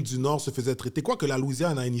l'Amérique du Nord se faisait traiter? Quoique la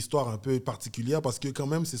Louisiane a une histoire un peu particulière, parce que quand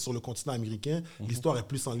même, c'est sur le continent américain, l'histoire est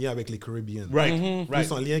plus en lien avec les Caribbean. Right, right.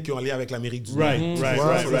 Plus en lien qu'en lien avec l'Amérique du Right, Nord. Tu right, vois,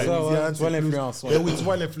 right, sur la right. Louisiane, Tu vois c'est plus- l'influence, ouais. Ben oui, tu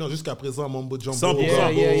vois l'influence jusqu'à présent, Mambo Jumbo. 100%.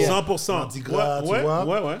 Yeah. 100%. Mardi Gras, tu ouais,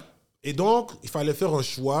 vois. ouais. Et donc, il fallait faire un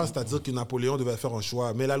choix, c'est-à-dire que Napoléon devait faire un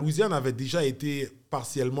choix. Mais la Louisiane avait déjà été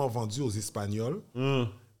partiellement vendue aux Espagnols.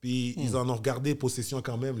 Puis ils en ont gardé possession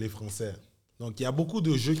quand même, les Français. Donc, il y a beaucoup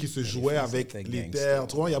de jeux qui se jouaient Français avec étaient les gangsters. terres.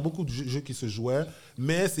 Tu vois, il y a beaucoup de jeux qui se jouaient.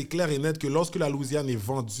 Mais c'est clair et net que lorsque la Louisiane est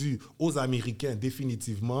vendue aux Américains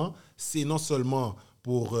définitivement, c'est non seulement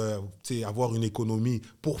pour avoir une économie,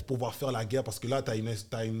 pour pouvoir faire la guerre, parce que là, tu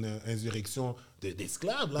as une insurrection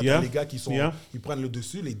d'esclaves. Là, Yeah. t'as les gars qui sont, Yeah. ils prennent le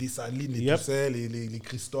dessus, les Dessalines, les Yep. Toussaint, les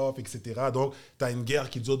Christophe, etc. Donc, tu as une guerre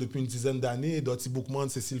qui dure depuis une dizaine d'années. Dottie Boukman,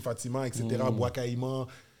 Cécile Fatima, etc. Bois-Caïman.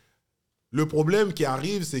 Le problème qui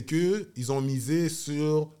arrive, c'est qu'ils ont misé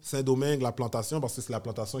sur Saint-Domingue, la plantation, parce que c'est la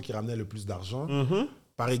plantation qui ramenait le plus d'argent.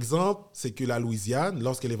 Par exemple, c'est que la Louisiane,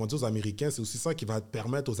 lorsqu'elle est vendue aux Américains, c'est aussi ça qui va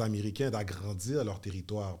permettre aux Américains d'agrandir leur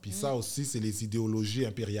territoire. Puis ça aussi, c'est les idéologies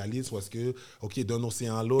impérialistes, où est-ce que, OK, d'un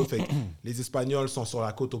océan à l'autre, fait que les Espagnols sont sur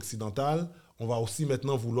la côte occidentale, on va aussi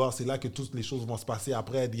maintenant vouloir, c'est là que toutes les choses vont se passer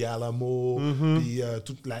après, des Alamo, puis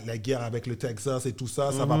toute la guerre avec le Texas et tout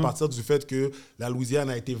ça, ça va partir du fait que la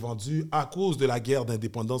Louisiane a été vendue à cause de la guerre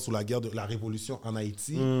d'indépendance ou la guerre de la révolution en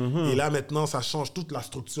Haïti. Et là, maintenant, ça change toute la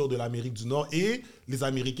structure de l'Amérique du Nord et les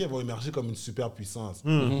Américains vont émerger comme une superpuissance.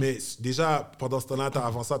 Mais déjà, pendant ce temps-là,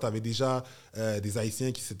 avant ça, tu avais déjà des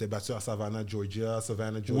Haïtiens qui s'étaient battus à Savannah, Georgia.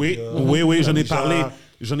 Oui, T'as j'en ai déjà- parlé.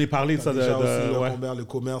 J'en ai parlé de t'as ça. déjà aussi ouais. le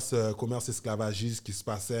commerce esclavagiste esclavagistes qui se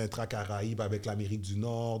passaient intra-Caraïbes avec l'Amérique du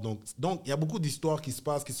Nord. Donc, il y a beaucoup d'histoires qui se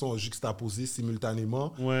passent, qui sont juxtaposées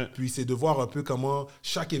simultanément. Ouais. Puis c'est de voir un peu comment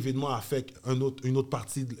chaque événement affecte une autre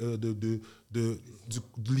partie de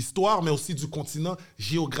l'histoire, mais aussi du continent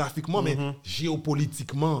géographiquement, mais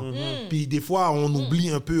géopolitiquement. Puis des fois, on oublie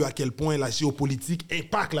un peu à quel point la géopolitique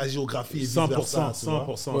impacte la géographie et vice-versa.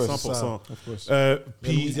 100%.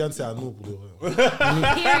 Puis Louisiane, c'est à nous pour de vrai.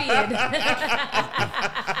 Period.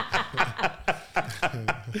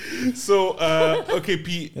 So, OK,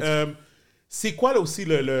 puis c'est quoi là aussi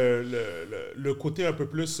le côté un peu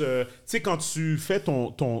plus... tu sais, quand tu fais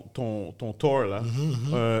ton tour, là,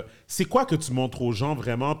 c'est quoi que tu montres aux gens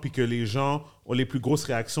vraiment, puis que les gens ont les plus grosses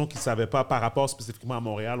réactions qu'ils ne savaient pas par rapport spécifiquement à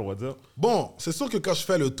Montréal, on va dire? Bon, c'est sûr que quand je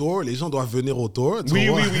fais le tour, les gens doivent venir au tour. Oui.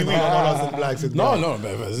 Non, c'est une blague, c'est une blague. Non,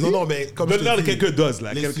 ben vas-y. Non, mais comme je Donne-leur te dis, quelques doses,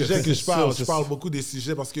 là. les sujets que je parle beaucoup des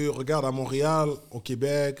sujets parce que, regarde, à Montréal, au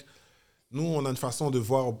Québec, nous, on a une façon de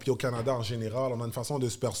voir, puis au Canada en général, on a une façon de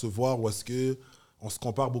se percevoir où est-ce que on se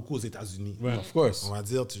compare beaucoup aux États-Unis. Ouais. Of course. On va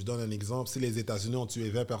dire, je donne un exemple, si les États-Unis ont tué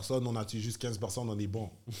 20 personnes, on a tué juste 15 personnes, on est bon.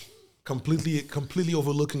 Completely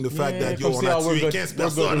overlooking the fact that, yo, on a tué 15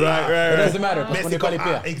 personnes. It doesn't matter, parce Mais qu'on c'est n'est pas comme, les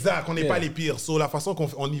pires. exact, on n'est pas les pires. So, la façon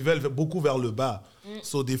qu'on nivelle beaucoup vers le bas.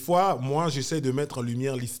 So, des fois, moi, j'essaie de mettre en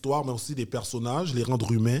lumière l'histoire, mais aussi des personnages, les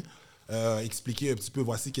rendre humains. Expliquer un petit peu,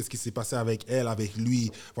 voici qu'est-ce qui s'est passé avec elle, avec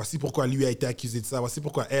lui, voici pourquoi lui a été accusé de ça, voici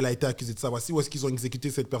pourquoi elle a été accusée de ça, voici où est-ce qu'ils ont exécuté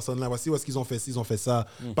cette personne-là, voici où est-ce qu'ils ont fait ci, ils ont fait ça.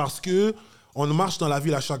 Parce que on marche dans la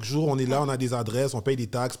ville à chaque jour, on est là, on a des adresses, on paye des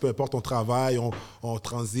taxes, peu importe, on travaille, on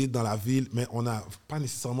transite dans la ville, mais on n'a pas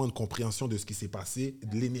nécessairement une compréhension de ce qui s'est passé,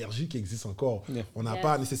 de l'énergie qui existe encore. Yeah. On n'a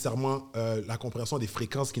pas nécessairement la compréhension des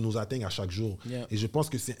fréquences qui nous atteignent à chaque jour. Yeah. Et je pense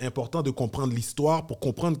que c'est important de comprendre l'histoire pour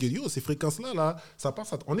comprendre que, yo, ces fréquences-là, là, ça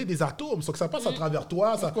passe on est des atomes, sauf que ça passe à travers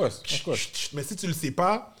toi. Ça... Of course. Mais si tu le sais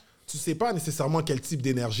pas, tu sais pas nécessairement quel type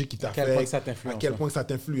d'énergie qui t'a fait. À quel point que ça t'influence. À quel point que ça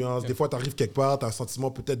t'influence. Des fois, tu arrives quelque part, tu as un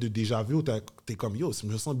sentiment peut-être de déjà-vu ou tu es comme, yo, je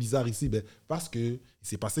me sens bizarre ici. Ben, parce que il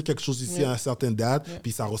s'est passé quelque chose ici à une certaine date,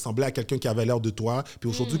 puis ça ressemblait à quelqu'un qui avait l'air de toi. Puis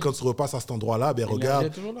aujourd'hui, quand tu repasses à cet endroit-là, ben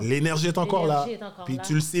regarde, l'énergie est encore là. Puis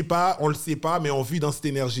tu le sais pas, on le sait pas, mais on vit dans cette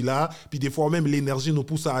énergie-là. Puis des fois même, l'énergie nous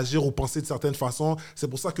pousse à agir ou penser de certaines façons. C'est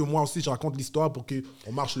pour ça que moi aussi, je raconte l'histoire pour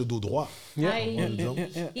qu'on marche le dos droit. That's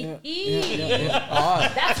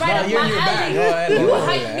That's right up my alley. You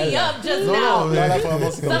hyped me up just now. mais- Là, vraiment,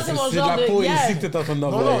 c'est comme Ça, c'est mon c'est de genre la de- poésie yeah. que tu es en train Non,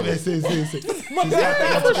 d'envoyer. mais c'est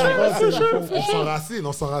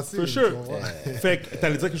on s'enracine. For sure. tu vois. Fait que,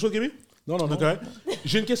 t'allais dire quelque chose, Gaby? Non. Ok.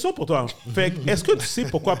 J'ai une question pour toi. Fait que, est-ce que tu sais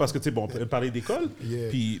pourquoi? Parce que, tu sais, bon, on peut parler d'école. Yeah.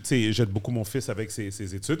 Puis, tu sais, j'aide beaucoup mon fils avec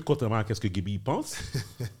ses études, contrairement à ce que Gaby pense.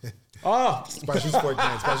 Ah! C'est pas juste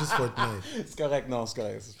Fortnite. C'est correct, non, c'est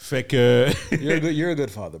correct. Fait que... You're a good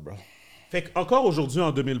father, bro. Fait qu'encore aujourd'hui,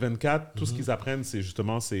 en 2024, tout ce qu'ils apprennent, c'est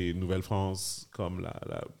justement ces Nouvelle-France, comme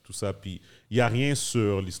tout ça. Puis il n'y a rien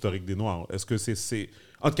sur l'historique des Noirs. Est-ce que c'est...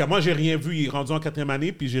 En tout cas, moi, j'ai rien vu. Il est rendu en 4e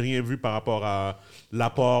année, puis j'ai rien vu par rapport à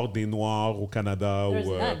l'apport des Noirs au Canada. There's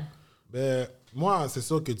Ou, none. Ben, moi, c'est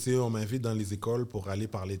sûr que, tu sais, on m'invite dans les écoles pour aller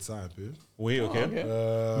parler de ça un peu. Oui, OK.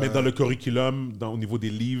 Euh, Mais dans le curriculum, au niveau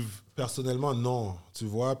des livres... Personnellement, non. Tu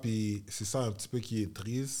vois, puis c'est ça un petit peu qui est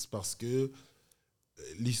triste parce que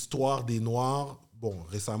l'histoire des Noirs, bon,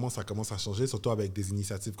 récemment, ça commence à changer, surtout avec des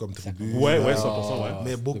initiatives comme Tribu. Ouais, là. 100%, ouais.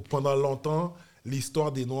 Mais pendant longtemps,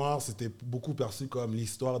 l'histoire des Noirs, c'était beaucoup perçu comme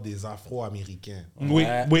l'histoire des Afro-Américains. Oui,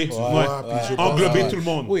 Ouais. oui. Ouais. ouais. Puis je pense Englober que- tout le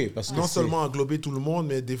monde. Oui, parce que Non c'est- seulement englober tout le monde,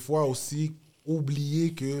 mais des fois aussi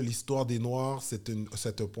oublier que l'histoire des Noirs, c'est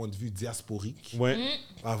un point de vue diasporique Ouais.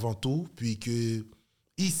 avant tout, puis que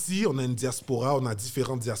ici, on a une diaspora, on a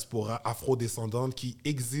différentes diasporas afro-descendantes qui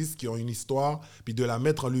existent, qui ont une histoire, puis de la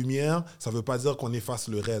mettre en lumière, ça ne veut pas dire qu'on efface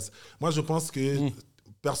le reste. Moi, je pense que,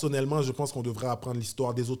 personnellement, je pense qu'on devrait apprendre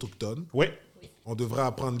l'histoire des Autochtones. Oui. On devrait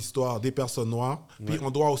apprendre l'histoire des personnes noires. Puis on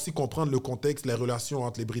doit aussi comprendre le contexte, les relations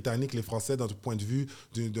entre les Britanniques et les Français d'un point de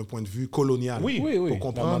vue colonial. Oui. Oui, oui. Pour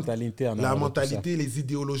comprendre la mentalité, en la arrière de tout mentalité, les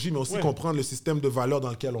idéologies, mais aussi Ouais. comprendre le système de valeurs dans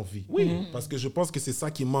lequel on vit. Oui. Parce que je pense que c'est ça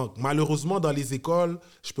qui manque. Malheureusement, dans les écoles,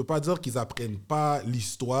 je ne peux pas dire qu'ils n'apprennent pas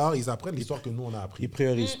l'histoire. Ils apprennent l'histoire que nous, on a ça. appris. Ils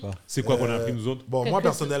priorisent pas. C'est quoi qu'on a appris, nous autres? Bon, moi,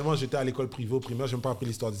 personnellement, j'étais à l'école privée au primaire. Je n'ai pas appris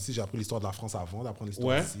l'histoire d'ici. J'ai appris l'histoire de la France avant d'apprendre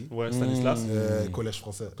l'histoire Ouais. d'ici. Ouais, Stanislas. Collège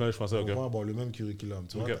français. Collège français, OK. Moi, bon, le même curriculum.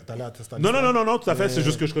 Tu vois, Ok. t'allais à Stanislas? Non, tout à fait. C'est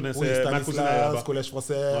juste que je connaissais Oui, ma cousine allait Stanislas, là-bas. Collège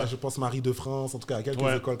français, je pense Marie de France, en tout cas, quelques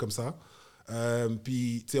Ouais. écoles comme ça.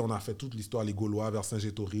 Puis, tu sais, on a fait toute l'histoire, les Gaulois, vers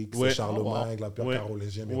Saint-Gétorique, Ouais. Saint-Charlemagne, la Pierre Ouais.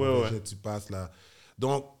 carolingienne, mais Ouais, Mérovingien, tu passes là.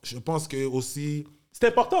 Donc, je pense que aussi, C'est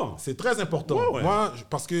important. c'est très important. Ouais, ouais. Moi,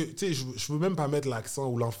 parce que, tu sais, je ne veux même pas mettre l'accent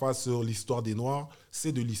ou l'emphase sur l'histoire des Noirs,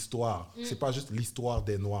 c'est de l'histoire. C'est pas juste l'histoire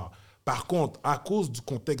des Noirs. Par contre, à cause du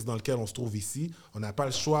contexte dans lequel on se trouve ici, on n'a pas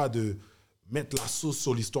le choix de mettre la sauce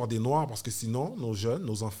sur l'histoire des Noirs parce que sinon, nos jeunes,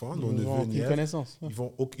 nos enfants, nos neveux, nièces, connaissance. ils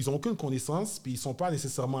n'ont aucune connaissance, puis ils ne sont pas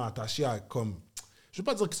nécessairement attachés à comme... Je ne veux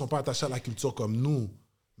pas dire qu'ils ne sont pas attachés à la culture comme nous,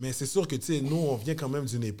 mais c'est sûr que, tu sais, nous, on vient quand même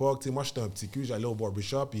d'une époque, tu sais, moi, j'étais un petit cul, j'allais au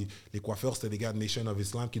barbershop, puis les coiffeurs, c'était des gars de Nation of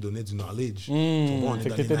Islam qui donnaient du knowledge. Fait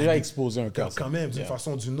que t'étais déjà exposé un cas. Quand même, d'une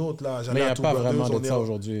façon ou d'une autre, là. Mais il n'y a pas vraiment de ça Brothers,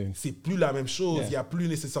 aujourd'hui. c'est plus la même chose. Il n'y a plus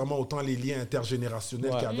nécessairement autant les liens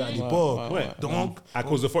intergénérationnels qu'il y avait à l'époque. Donc, À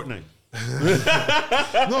cause de Fortnite.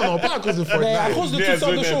 non, pas à cause de Fortnite. Mais à cause de toutes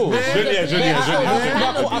sortes de choses.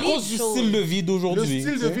 À cause du style de vie Le d'aujourd'hui.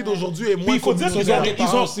 style de vie d'aujourd'hui est moins Puis il faut dire communautaire. qu'ils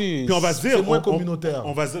ont... Puis on va se dire... C'est moins communautaire.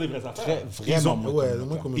 On va se dire les vraies affaires. Vraiment moins Ouais, communautaire.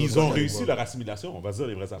 moins communautaire. Ils ont réussi leur assimilation, on va se dire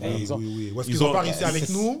les vraies affaires. Oui, oui. Est-ce Ils qu'ils ont- n'ont pas réussi avec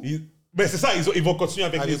nous? Ben c'est ça, ils vont continuer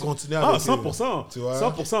avec Allez, les... continuer Ah, avec 100%. Tu vois?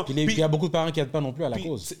 100%. Puis il y a beaucoup de parents qui n'aident pas non plus à la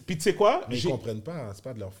cause. Puis tu sais quoi? Mais ils ne comprennent pas, c'est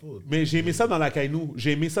pas de leur faute. Mais j'ai aimé ça dans la Kainu.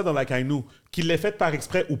 J'ai aimé ça dans la Kainu. Qu'il l'ait fait par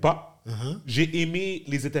exprès ou pas. J'ai aimé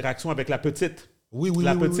les interactions avec la petite. Oui,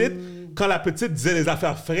 La oui, petite, oui. quand la petite disait les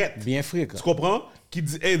affaires frettes. Bien frais, quoi. Tu comprends?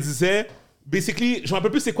 Elle disait... Basically, je me rappelle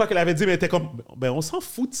plus c'est quoi qu'elle avait dit, mais elle était comme, ben on s'en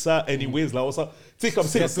fout de ça, anyways, là, on s'en... Tu sais, comme,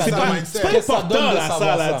 c'est ça, pas le mindset. c'est pas Qu'est-ce que ça important, donne de là, ça,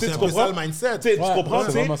 savoir là, ça? tu sais, C'est tu un peu ça comprends? le mindset. Tu sais, tu Ouais, comprends, c'est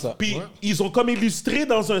tu sais? vraiment ça. Puis Ouais. ils ont comme illustré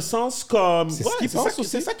dans un sens comme... C'est ce ouais, qu'ils pensent aussi.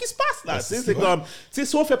 C'est ça qui se passe, là, tu sais, c'est c'est vrai. comme... Tu sais,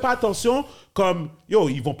 si on fait pas attention, comme, yo,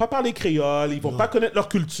 ils vont pas parler créole, ils vont pas connaître leur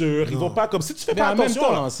culture, ils vont pas, comme, si tu fais Mais pas en même attention...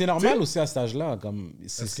 temps, là, c'est tu normal sais, aussi à cet âge-là. Comme,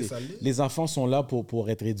 Est-ce que ça l'est? les enfants sont là pour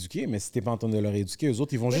être éduqués, mais si tu n'es pas en train de leur éduquer, eux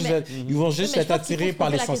autres, ils vont juste mais- être, ils vont juste Mais je être pense qu'il faut attirés se par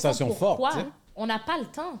poser les la question, sensations fortes. pourquoi? tu sais. On n'a pas le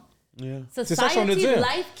temps. C'est ça que je viens de Society, dire.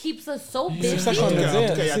 life keeps us so busy. C'est ça que je En viens de tout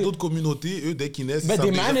dire. cas, il y a C'est- d'autres communautés, eux, dès qu'ils naissent, Ben,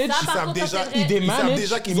 des managers. ils Ça, par savent contre, déjà, ça, c'est vrai. Ils ils savent démanagent,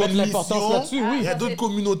 déjà qu'ils ils ont mettent une l'importance mission. là-dessus, oui. Il y a Ça, d'autres c'est-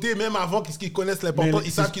 communautés, même avant qu'ils connaissent l'importance, Mais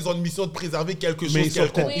ils savent qu'ils ont une mission de préserver quelque Mais chose ils sont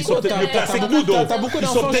peut-être quelconque. ils sont peut-être Oui, mieux t'as- placés t'as que nous, beaucoup- d'eau. t'as beaucoup Ils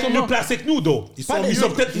sont d'enfants, peut-être mieux justement. placés que nous, d'eau. Ils Ils sont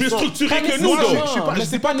peut-être mieux structurés que nous, nécessairement. d'eau. Je Mais dis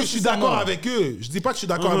c'est pas pas que je suis nécessairement. d'accord avec eux. Je dis pas que je suis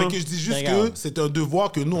d'accord avec eux. Je dis juste que Regarde. c'est un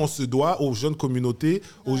devoir que nous, on se doit aux jeunes communautés,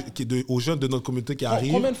 aux jeunes de notre communauté qui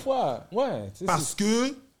arrivent. Combien de fois? Ouais. tu sais, Parce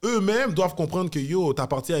que eux-mêmes doivent comprendre que yo,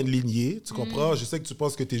 t'appartiens à une lignée, tu comprends? Je sais que tu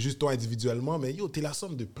penses que t'es juste toi individuellement, mais yo, t'es la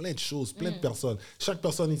somme de plein de choses, plein de personnes. Chaque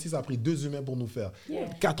personne ici, ça a pris 2 humains pour nous faire.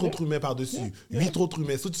 4 autres humains par-dessus, 8 autres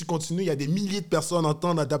humains. Si tu continues, il y a des milliers de personnes en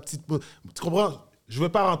temps à ta petite... Tu comprends? Je veux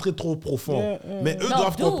pas rentrer trop profond, mais eux Non,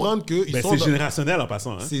 doivent d'où? comprendre qu'ils Ben, sont... c'est dans- générationnel en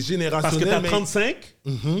passant. Hein. C'est Parce générationnel, que t'as mais- 35,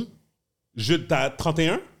 Mhm. t'as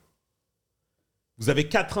 31, vous avez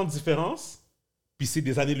 4 ans de différence, puis c'est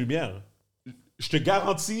des années-lumière. Je te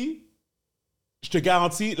garantis,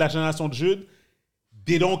 la génération de Jude,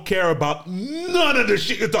 they don't care about none of the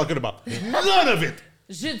shit you're talking about. None of it.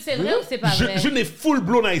 Jude, c'est vrai ou c'est pas vrai? Jude est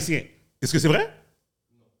full-blown haïtien. Est-ce que c'est vrai?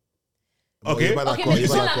 Bon, Ok. il est pas Ok, d'accord, mais il est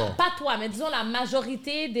disons, pas d'accord. pas toi, mais disons la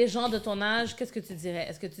majorité des gens de ton âge, qu'est-ce que tu dirais?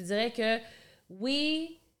 Est-ce que tu dirais que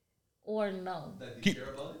oui or no? Qui-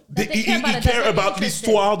 That they Ils care about it, that care they're about interested.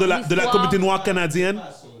 l'histoire de la L'histoire. communauté noire canadienne.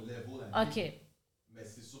 À son level à lui. OK. Mais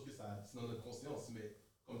c'est sûr que ça, c'est dans notre conscience. Mais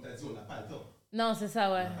comme tu as dit, on n'a pas le temps. Non, c'est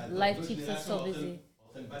ça, ouais. On n'a pas le temps. Life Notre keeps us génération so est en train- busy. en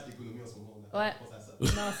train de battre l'économie en ce moment. On n'a Ouais. pas pensé à ça.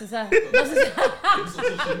 Non, c'est ça. Non, c'est ça. Même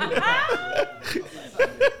sortir chez nous, on n'a pas pensé à ça,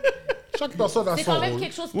 mais- Chaque personne a C'est son quand même rôle.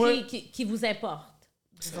 quelque chose Ouais. qui vous importe.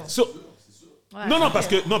 disons. So- Ouais. non, non, parce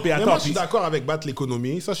que... Non, puis Mais attends. moi, je suis puis- d'accord avec battre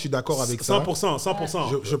l'économie. Ça, je suis d'accord avec ça. 100%,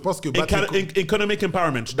 100%. Je pense que battre Economic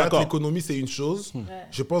empowerment, je suis battre d'accord. l'économie, c'est une chose.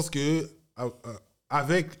 Je pense que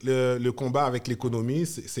avec le combat avec l'économie,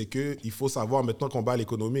 c'est qu'il faut savoir maintenant qu'on bat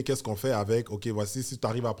l'économie, qu'est-ce qu'on fait avec, OK, voici, si tu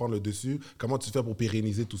arrives à prendre le dessus, comment tu fais pour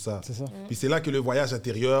pérenniser tout ça? C'est ça. Puis c'est là que le voyage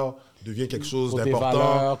intérieur devient quelque chose Côté d'important.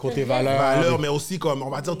 valeur, côté valeur. Valeur, mais aussi comme, on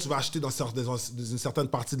va dire, tu vas acheter dans une certaine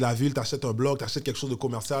partie de la ville, tu achètes un bloc, tu achètes quelque chose de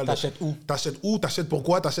commercial. T'achètes où? T'achètes où? T'achètes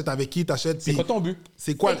pourquoi? T'achètes avec qui? T'achètes... C'est quoi ton but?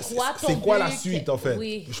 C'est quoi, C'est quoi ton c'est quoi la but? suite, en fait?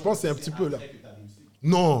 Oui. Je pense que c'est un petit peu là.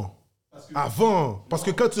 Non. Avant. Parce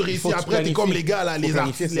que quand tu réussis faut que tu après, t'es planifies. comme les gars, là, Faut les planifier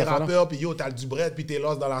artistes, les cette affaire-là. rappeurs, puis yo, t'as du bread, puis t'es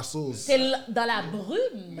lost dans la sauce. T'es dans la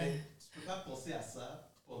brume. Mais tu peux pas penser à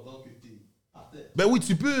ça pendant que tu es par terre. Ben oui,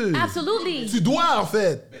 tu peux. Absolutely. Tu dois, en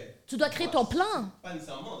fait. Ben, Tu dois créer ton plan. pas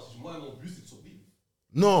nécessairement. Moi, mon but, c'est de survivre.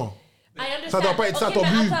 Non. I understand. Ça doit pas être ça, Ok, ton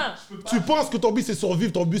mais but. attends. Tu penses que ton but, c'est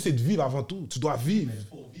survivre. Ton but, c'est de vivre avant tout. Tu dois vivre.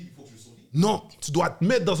 Pour vivre, il faut que je survive. Non. Tu dois te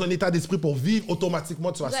mettre dans un état d'esprit pour vivre.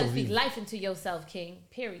 Automatiquement, tu vas You gotta speak survivre. life into yourself, King.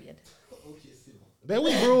 Period. Ok, c'est bon. Ben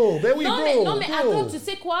oui, bro. Ben oui, bro. Non, mais Bro. attends, tu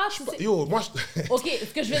sais quoi? Yo, moi, je... OK,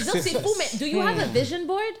 ce que je veux dire, c'est fou, mais do you have a vision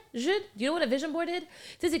board, Jude? Do you know what a vision board is?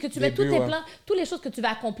 Tu sais, c'est que tu mets tous tes ouais. plans, toutes les choses que tu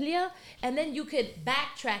vas accomplir, and then you could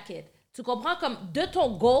backtrack it. Tu comprends? Comme de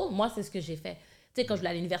ton goal, moi, c'est ce que j'ai fait. Tu sais, quand je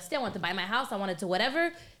voulais à l'université, I wanted to buy my house, I wanted to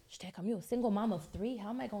whatever. J'étais comme, yo, single mom of 3, how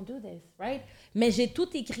am I going to do this, right? Mais j'ai tout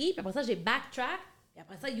écrit, puis après ça, j'ai backtrack, et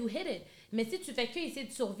après ça, you hit it. Mais si tu fais que essayer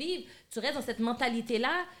de survivre, tu restes dans cette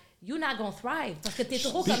mentalité-là, you're not going to thrive, parce que t'es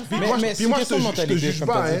trop comme ça. Puis moi, mais puis moi, c'est je une te mentalité, juge comme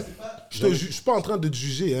pas, t'as hein. Je suis pas en train de te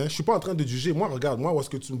juger, hein. Je suis pas en train de te juger. Moi, regarde, moi, où est-ce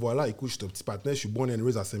que tu me vois là? Écoute, je suis un petit partenaire, je suis born and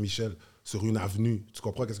raised à Saint-Michel, sur une avenue. Tu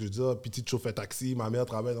comprends qu'est-ce que je dis? Petite chauffeur taxi, ma mère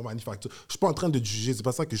travaille dans la manufacture. Je suis pas en train de te juger, c'est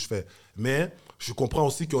pas ça que je fais. Mais je comprends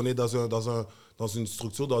aussi qu'on est dans une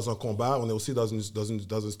structure, dans un combat. On est aussi dans une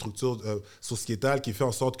structure sociétale qui fait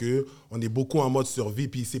en sorte qu'on est beaucoup en mode survie.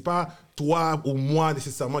 Puis c'est pas toi ou moi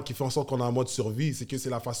nécessairement qui fait en sorte qu'on est en mode survie. C'est que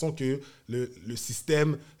c'est la façon que le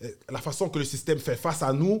système fait face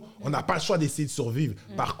à nous. On n'a pas le choix d'essayer de survivre.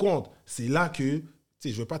 Par contre, c'est là que je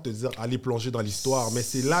ne vais pas te dire aller plonger dans l'histoire, mais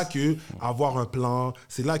c'est là que avoir un plan,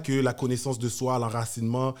 c'est là que la connaissance de soi,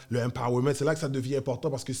 l'enracinement, le empowerment, c'est là que ça devient important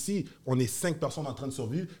parce que si on est 5 personnes en train de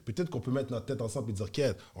survivre, peut-être qu'on peut mettre notre tête ensemble et dire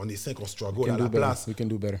qu'est-ce on est 5, on struggle à la place. We can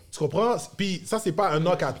do better. Tu comprends? Puis ça, c'est pas un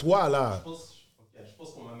knock à toi, là. Je pense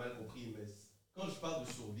qu'on m'a mal compris, mais quand je parle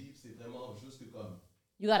de survivre, c'est vraiment juste que comme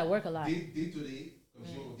You gotta work a lot. day to day, comme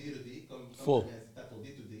j'ai mon day to day, comme Full. tu as ton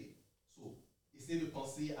day to day. So, essayer de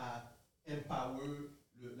penser à empower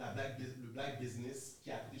le black business qui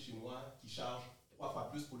est à côté chez moi, qui charge 3 fois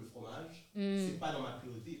plus pour le fromage. C'est pas dans ma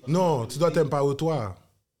priorité. Non, tu dois t'empower toi.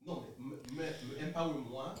 Non, mais me empower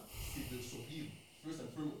moi, c'est de survivre first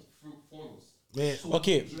and foremost. Mais, So, ok.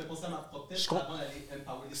 Je vais penser à ma propre tête avant d'aller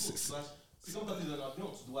empower les autres. C'est comme quand tu es dans un avion,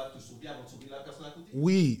 tu dois te sauver avant de sauver la personne à côté.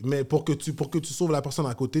 oui, mais pour que tu sauves la personne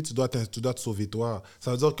à côté, tu dois te sauver toi. Ça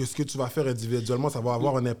veut dire que ce que tu vas faire individuellement, ça va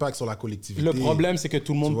avoir un impact sur la collectivité. Le problème, c'est que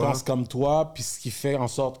tout le monde Tu vois? pense comme toi, puis ce qui fait en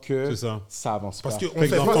sorte que C'est ça. avance Parce pas. qu'on Fait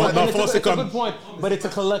fait que face à... dans le fond, c'est It's a comme... good point, but it's a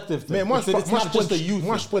collective thing. Mais moi, It's not just a youth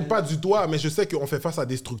moi, thing. je pointe pas du doigt, mais je sais qu'on fait face à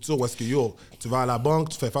des structures où est-ce que, tu vas à la banque,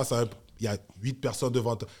 tu fais face à il y a 8 personnes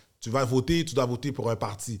devant toi. Tu vas voter, tu dois voter pour un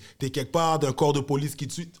parti. Tu es quelque part d'un corps de police qui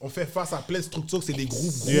tue. On fait face à plein de structures, c'est des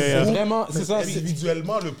groupes. Yeah. Vraiment, Mais c'est ça.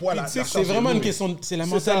 individuellement, le poids, la C'est charge vraiment est une lourde. question, c'est la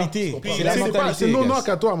C'est ça. mentalité. Puis C'est la mentalité. C'est non guys. knock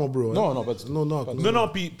à toi, mon bro. hein. Non, pas du tout. Non knock. Non,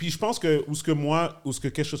 puis je pense que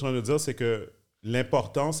qu'est-ce que je suis en train de dire, c'est que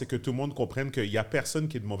l'important, c'est que tout le monde comprenne qu'il n'y a personne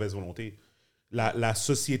qui est de mauvaise volonté. La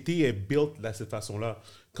société est built de cette façon-là.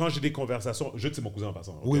 Quand j'ai des conversations, c'est mon cousin en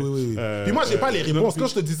passant. Oui, ok? oui. Puis moi, j'ai pas les réponses. non, Quand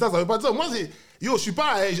je te dis ça, ça veut pas dire. Moi, je suis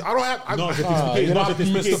pas. I don't have. Non, je vais Ah, t'expliquer. you're Non, not je vais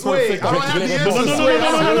t'expliquer. Mr. Perfect. I don't avec have les the réponses.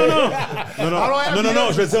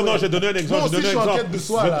 Non, je vais dire, non, je vais donner un exemple. Moi Je vais aussi, donner je suis en un quête de exemple.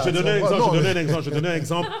 soi, là, Je vais donner un tu comprends? exemple. Non, Je vais donner un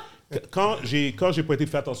exemple. Quand j'ai pointé,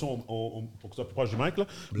 fais attention pour que tu sois plus proche du mic, là.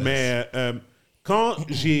 Mais quand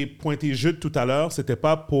j'ai pointé Jude tout à l'heure, c'était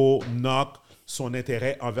pas pour knock son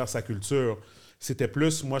intérêt envers sa culture. C'était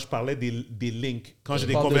plus, moi, je parlais des links. Quand j'ai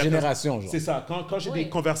des parles de conversations. génération, genre. C'est ça. Quand j'ai Oui. des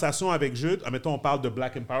conversations avec Jude, admettons, on parle de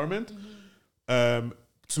Black Empowerment.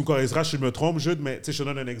 Tu me corrigeras si je me trompe, Jude, mais je te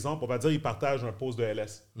donne un exemple. On va dire il partage un post de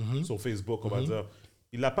LS sur Facebook. On va dire.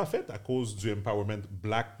 Il ne l'a pas fait à cause du empowerment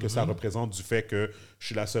black que ça représente, du fait que je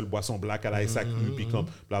suis la seule boisson black à la SAQ, puis comme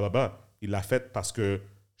blablabla. Il l'a fait parce que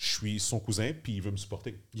je suis son cousin, puis il veut me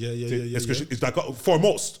supporter. Est-ce que je suis d'accord?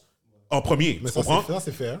 Foremost, en premier. Mais tu ça, comprends?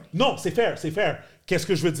 c'est fair. Non, c'est fair. Qu'est-ce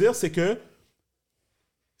que je veux dire, c'est que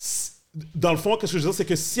dans le fond, qu'est-ce que je veux dire, c'est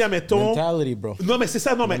que si, admettons... Mentality, bro. Non, mais c'est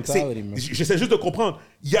ça, non, mais Mentality, man. j'essaie juste de comprendre.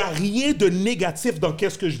 Il n'y a rien de négatif dans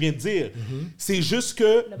qu'est-ce que je viens de dire. C'est juste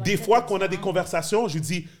que des fois qu'on a des conversations, je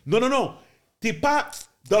dis, non, t'es pas...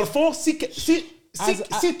 Dans le fond, si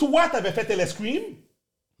toi, t'avais fait LS Cream,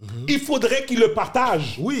 il faudrait qu'il le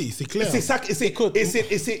partage. Oui, c'est clair. C'est ça,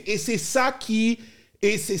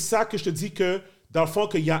 et c'est ça que je te dis que, dans le fond,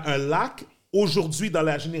 qu'il y a un lac aujourd'hui dans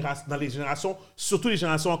les générations, surtout les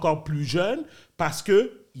générations encore plus jeunes, parce qu'il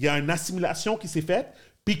y a une assimilation qui s'est faite,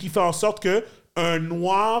 puis qui fait en sorte qu'un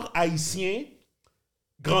noir haïtien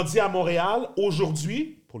grandi à Montréal,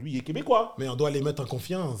 aujourd'hui, pour lui, il est québécois. Mais on doit les mettre en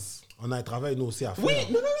confiance. On a un travail, nous aussi, à faire. Oui,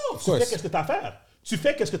 non. Tu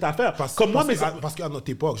fais qu'est-ce que tu as à faire. Comme moi, parce qu'à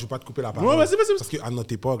notre époque, je ne vais pas te couper la parole. Ouais, vas-y. Parce qu'à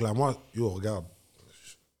notre époque, là, moi, regarde,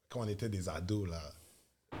 quand on était des ados, là,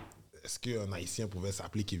 est-ce qu'un Haïtien pouvait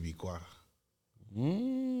s'appeler Québécois?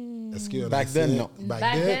 Est-ce qu'un Back Haïtien... then, no. Back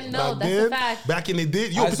then, no, that's a fact. Back in the day...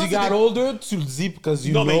 As you got older, tu le dis because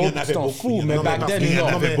you Non, mais il y know, en avait tu t'en beaucoup. fous. Mais Non, back mais then, il y en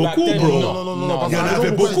no. avait Back beaucoup, then, bro. Non. Il y en La avait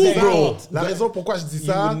raison pourquoi beaucoup, je dis ça- bro. La raison pourquoi je dis You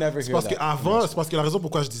ça, would never c'est hear parce that. qu'avant, c'est parce que la raison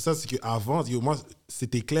pourquoi je dis ça, c'est qu'avant, moi,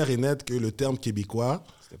 c'était clair et net que le terme québécois,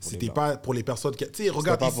 c'était pas pour les personnes qui... Tu sais,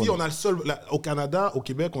 regarde, pas ici, pour on a le seul... Au Canada, au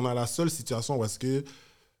Québec, on a la seule situation où est-ce que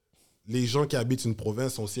les gens qui habitent une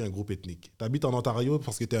province sont aussi un groupe ethnique. Tu habites en Ontario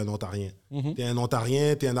parce que tu es un Ontarien. Tu es un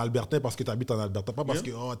Ontarien, tu es un Albertain parce que tu habites en Alberta. Pas parce que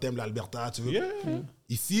tu aimes l'Alberta, tu veux. Yeah.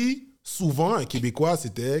 Ici, souvent, un Québécois,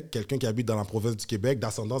 c'était quelqu'un qui habite dans la province du Québec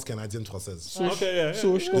d'ascendance canadienne-française.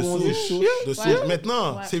 Souche, comme on dit. De souche.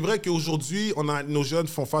 Maintenant, c'est vrai qu'aujourd'hui, nos jeunes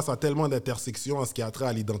font face à tellement d'intersections en ce qui a trait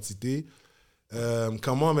à l'identité.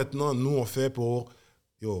 Comment maintenant, nous, on fait pour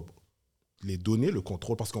les donner le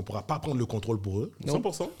contrôle, parce qu'on ne pourra pas prendre le contrôle pour eux.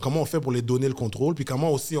 100%. Comment on fait pour les donner le contrôle, puis comment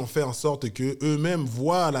aussi on fait en sorte qu'eux-mêmes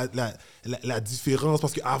voient la différence,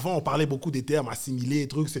 parce qu'avant, on parlait beaucoup des termes assimilés,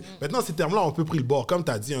 trucs. Maintenant, ces termes-là ont un peu pris le bord. Comme tu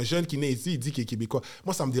as dit, un jeune qui naît ici, il dit qu'il est québécois.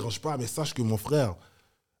 Moi, ça ne me dérange pas, mais sache que mon frère,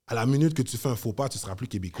 à la minute que tu fais un faux pas, tu ne seras plus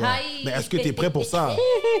québécois. Aïe. Mais est-ce que tu es prêt pour ça?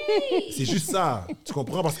 C'est juste ça. Tu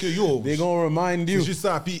comprends? Parce que, They gonna remind you. c'est juste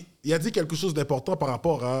ça. Puis, il a dit quelque chose d'important par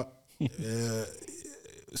rapport à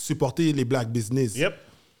supporter les black business. Yep.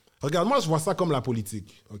 Regarde, moi, je vois ça comme la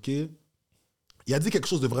politique, OK? Il a dit quelque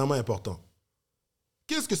chose de vraiment important.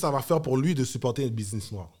 Qu'est-ce que ça va faire pour lui de supporter le business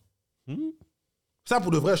noir? Ça,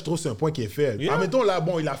 pour de vrai, je trouve que c'est un point qui est fait. Yeah. Admettons, là,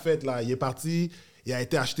 bon, il a fait, là, il est parti, il a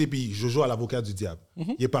été acheté, puis je joue à l'avocat du diable.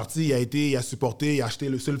 Il est parti, il a supporté, il a acheté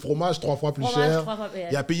c'est le fromage 3 fois plus cher.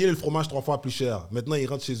 Il a payé le fromage 3 fois plus cher. Maintenant, il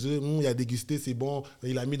rentre chez eux, il a dégusté, c'est bon.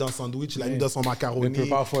 Il a mis dans le sandwich, il a mis dans son macaroni.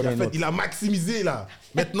 Il a maximisé, là.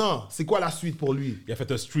 Maintenant, c'est quoi la suite pour lui? Il a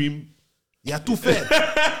fait un stream. Il a tout fait.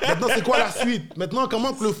 Maintenant, c'est quoi la suite? Maintenant,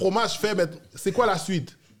 comment que le fromage fait? C'est quoi la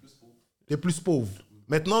suite? Les plus pauvres.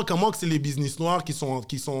 Maintenant, comment que c'est les business noirs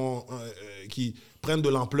qui prennent de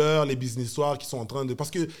l'ampleur, les business noirs qui sont en train de...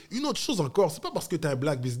 Parce que une autre chose encore, c'est pas parce que tu as un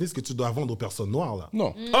black business que tu dois vendre aux personnes noires, là.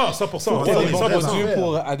 Non. Ah, 100%. T'as des bons 100%. produits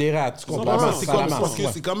pour adhérer à tu comprends? Vraiment, Ça, c'est ça la comme, marche. parce que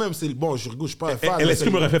c'est quand même... Bon, je suis pas un fan.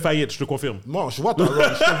 LSQ m'aurait fait faillite, je te confirme. Moi, je vois,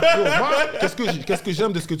 qu'est-ce que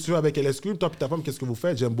j'aime de ce que tu fais avec LSQ, toi et ta femme, qu'est-ce que vous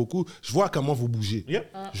faites? J'aime beaucoup. Je vois comment vous bougez.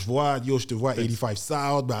 Yep. Je vois, je te vois 85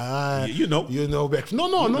 South, You know.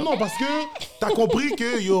 Non, parce que t'as compris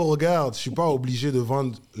que, regarde, je suis pas obligé de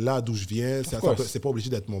vendre là d'où je viens, c'est pas obligé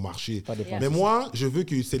d'être mon marché. Mais moi, je veux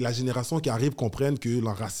que c'est la génération qui arrive comprenne que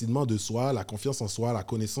l'enracinement de soi, la confiance en soi, la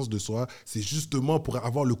connaissance de soi, c'est justement pour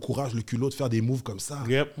avoir le courage, le culot de faire des moves comme ça.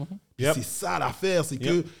 Yep. C'est ça l'affaire, c'est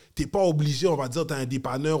que t'es pas obligé, on va dire, t'es un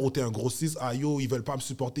dépanneur ou t'es un grossiste, ils veulent pas me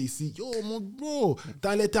supporter ici. Mon bro,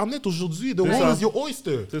 t'as l'internet aujourd'hui, the world is your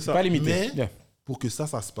oyster. C'est ça. Pas limité. Mais pour que ça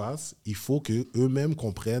se passe, il faut qu'eux-mêmes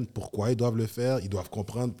comprennent pourquoi ils doivent le faire, ils doivent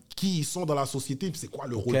comprendre qui ils sont dans la société, puis c'est quoi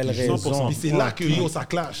le rôle Quelle qu'ils jouent. raison. Puis c'est là que ça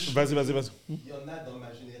clash. Vas-y. Il y en a dans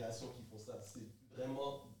ma génération qui font ça. C'est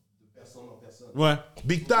vraiment de personne en personne. Ouais.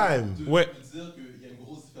 Big time. De Ouais. dire qu'il y a une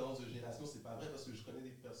grosse différence de génération, c'est pas vrai parce que je connais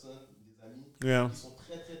des personnes, des amis, Yeah. qui sont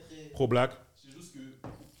très, très, très... Pro-black. C'est juste que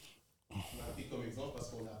tu m'as pris comme exemple parce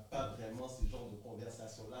qu'on n'a pas vraiment ces genres de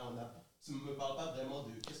conversations-là. Tu ne me parles pas vraiment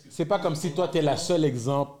de qu'est-ce que... C'est pas comme si toi, t'es la seule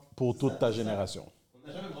exemple pour toute ta génération. On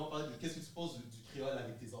n'a jamais vraiment parlé de qu'est-ce que tu penses du créole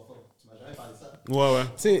avec tes enfants. Tu m'as jamais parlé de ça. Ouais.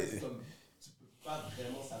 C'est comme, tu peux pas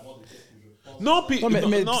vraiment savoir de qu'est-ce que je pense. Non, puis... Non,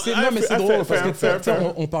 mais c'est drôle parce que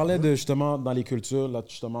fair. on parlait de justement dans les cultures, là,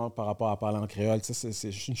 justement par rapport à parler en créole.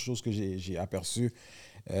 C'est une chose que j'ai aperçue.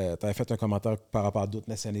 Tu avais fait un commentaire par rapport à d'autres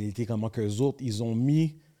nationalités, comment qu'eux autres, ils ont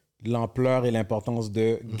mis l'ampleur et l'importance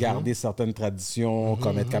de garder certaines traditions,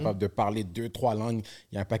 comme être capable de parler 2-3 langues.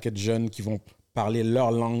 Il y a un paquet de jeunes qui vont parler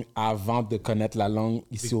leur langue avant de connaître la langue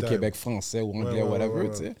ici au Québec, français ou anglais,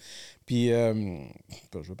 whatever, tu sais. Puis, je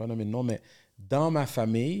ne veux pas nommer de nom, mais dans ma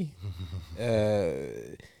famille, tu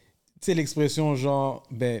sais, l'expression genre,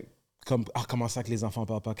 comment ça que les enfants ne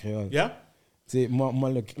parlent pas créole? Yeah? Tu sais,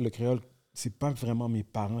 moi le créole, c'est pas vraiment mes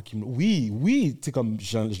parents qui me... Oui, tu sais, comme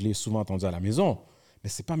je l'ai souvent entendu à la maison. Mais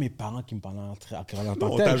c'est pas mes parents qui me parlent en créole en tant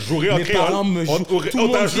que tel. On t'a juré en mes créole. Parents me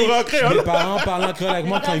On t'a juré en créole. Mes parents parlent en créole avec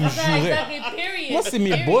moi quand ils me juraient. Moi, c'est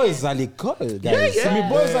mes boys à l'école, guys. C'est mes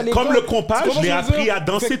boys à l'école. Comme le compas, je l'ai appris à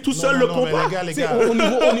danser tout seul, le compas. Les gars. Au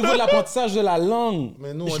niveau de l'apprentissage de la langue,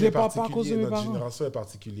 Mais nous, je on l'ai est pas à cause de particulier. mes Notre parents. génération est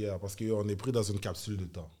particulière parce qu'on est pris dans une capsule de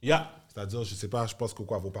temps. Yeah. C'est-à-dire, je sais pas, je pense que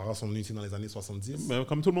vos parents sont venus ici dans les années 70. Ben,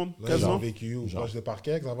 comme tout le monde, Là, ils quasiment. ont vécu au proche de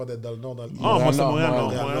Parquet, avant d'être dans le Nord. Ah, moi, c'est Montréal,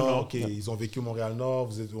 Montréal-Nord. OK, Montréal-Nord. ils ont vécu Montréal-Nord,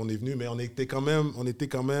 on est venus, mais on était quand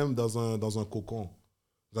même dans un cocon.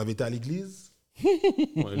 Vous avez été à l'église?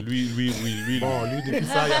 Ouais, lui. Bon, lui, depuis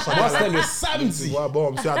ça, il y a chaque Moi, fois- c'était le samedi. Tu vois,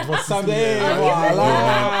 bon, monsieur Adventiste. Samedi, Voilà.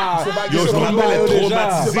 voilà. Monsieur Yo, je me rappelle être Baguette,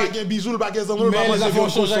 traumatisé. c'est pas un bijou, le baguette, ça, Mais les affaires ont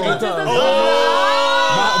changé avec le temps.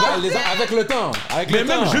 Avec le temps. Mais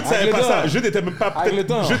même Jude savait pas ça. Jude était même pas Avec le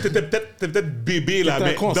temps. Jude était peut-être bébé là, T'étais un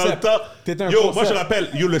mais dans le concept. temps. T'étais un Yo, moi concept. je rappelle,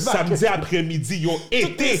 le samedi après-midi, les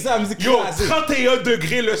été. samedis Yo, classiques. 31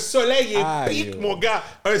 degrés, le soleil est Aïe, pique, yo. mon gars.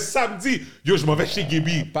 Un samedi. Yo, je m'en vais chez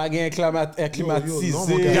Gaby. Pas gain acclimatisé. non,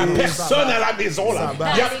 mon Il y a gars. personne à la maison là. Ça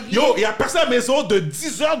bat. Il y a personne à la maison de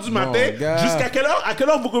 10h du matin gars. jusqu'à quelle heure? À quelle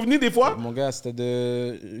heure vous revenez des fois? Mon gars, c'était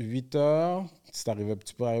de 8h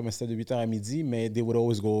tu peux arriver, mais c'était de 8h à midi, mais they would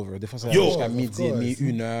always go over. Des fois, ça Yo, allait jusqu'à midi et demi,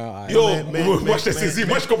 1h. Yo, moi, je t'ai saisi.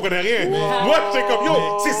 Moi, je comprenais rien. Moi, j'étais comme, yo,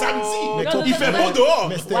 c'est samedi. Il fait beau dehors.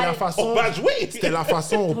 Mais c'était la façon. On va jouer. C'était la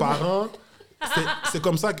façon aux parents. C'est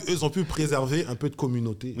comme ça qu'eux ont pu préserver un peu de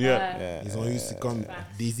communauté. Yeah. Ils ont eu, c'est comme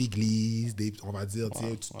des églises, on va dire,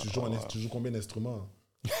 tu joues combien d'instruments?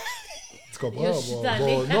 Tu comprends? Yo, je suis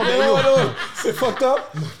tannée. Non, mais yo, C'est fucked up.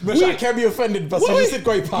 Mais I can't be offended parce que je sais de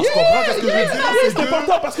quoi il parle. tu comprends ce que je veux dire? C'est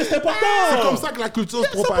important parce que c'est important. C'est comme ça que la culture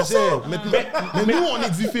se propageait. Mais nous, on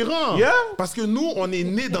est différents. Yeah. Parce que nous, on est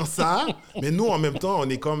nés dans ça, mais nous, en même temps, on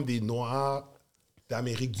est comme des Noirs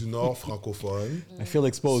d'Amérique du Nord francophones. I feel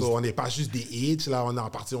exposed. So, on n'est pas juste des H, là, on est en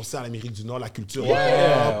partie, on sait à l'Amérique du Nord, la culture.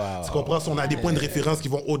 Tu comprends? On a des points de référence qui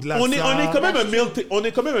vont au-delà de On est ça. quand même un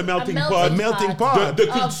melting pot. Un melting pot. De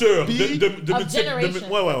culture. Puis- Of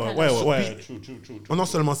generation. Ouais. True. Non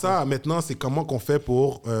seulement ça, maintenant, c'est comment on fait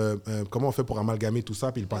pour amalgamer tout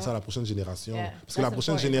ça puis le passer à la prochaine génération. Yeah. Parce que la That's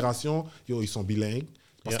prochaine important. génération, ils sont bilingues.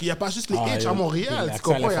 Parce Yeah. qu'il n'y a pas juste les H à L'accès Montréal. Tu à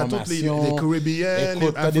comprends? Il y a toutes les Caribéennes,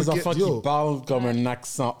 Écoute, t'as des Africaines. enfants qui parlent comme un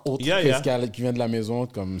accent autre qui vient de la maison,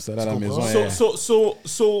 comme celle à la maison.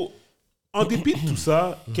 So, en dépit de tout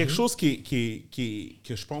ça, quelque chose que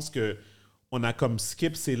je pense que on a comme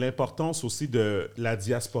skip, c'est l'importance aussi de la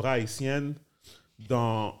diaspora haïtienne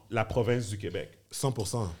dans la province du Québec.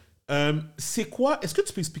 100%. C'est quoi? Est-ce que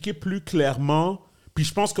tu peux expliquer plus clairement? Puis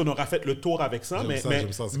je pense qu'on aura fait le tour avec ça.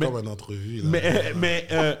 J'aime ça. C'est comme une entrevue.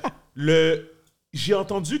 Là. J'ai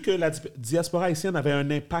entendu que la diaspora haïtienne avait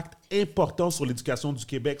un impact important sur l'éducation du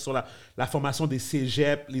Québec, sur la formation des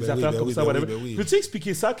cégeps, les affaires comme ça. Peux-tu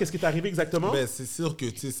expliquer ça? Qu'est-ce qui est arrivé exactement? C'est sûr que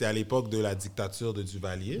c'est à l'époque de la dictature de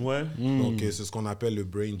Duvalier. Ouais. Donc, c'est ce qu'on appelle le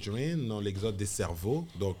brain drain, l'exode des cerveaux.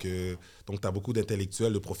 Donc tu as beaucoup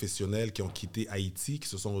d'intellectuels, de professionnels qui ont quitté Haïti, qui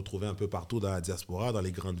se sont retrouvés un peu partout dans la diaspora, dans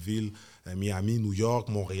les grandes villes, Miami, New York,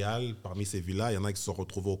 Montréal. Parmi ces villes-là, il y en a qui se sont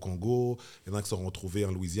retrouvés au Congo, il y en a qui se sont retrouvés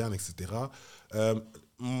en Louisiane, etc.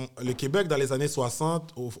 Le Québec, dans les années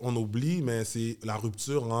 60, on oublie, mais c'est la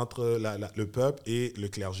rupture entre le peuple et le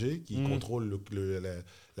clergé qui contrôle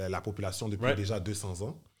la population depuis déjà 200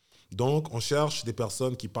 ans. Donc, on cherche des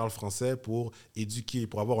personnes qui parlent français pour éduquer,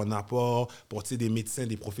 pour avoir un apport, pour des médecins,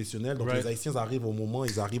 des professionnels. Donc, les Haïtiens arrivent au moment,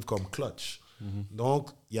 ils arrivent comme clutch.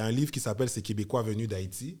 Donc, il y a un livre qui s'appelle « Ces Québécois venus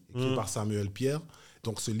d'Haïti », écrit par Samuel Pierre.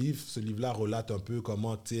 Donc, ce livre-là relate un peu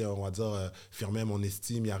comment, on va dire, Firmin Mon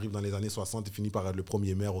Estime, il arrive dans les années 60, il finit par être le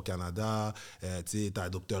premier maire au Canada. Tu as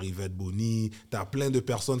Dr Yvette Bonny, tu as plein de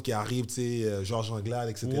personnes qui arrivent, Georges Anglade,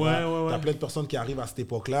 etc. Tu as plein de personnes qui arrivent à cette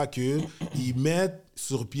époque-là qu'ils mettent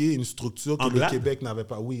sur pied une structure que Anglade? le Québec n'avait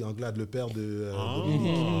pas. Oui, Anglade, le père de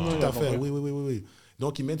Dominique. Tout à fait, oui.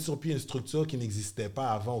 Donc, ils mettent sur pied une structure qui n'existait pas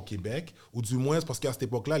avant au Québec, ou du moins, parce qu'à cette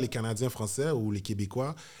époque-là, les Canadiens français ou les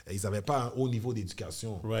Québécois, ils n'avaient pas un haut niveau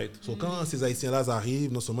d'éducation. So, quand ces Haïtiens-là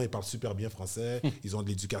arrivent, non seulement ils parlent super bien français, ils ont de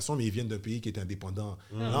l'éducation, mais ils viennent d'un pays qui est indépendant.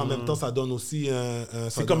 Là, en même temps, ça donne aussi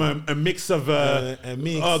c'est comme un mix of... un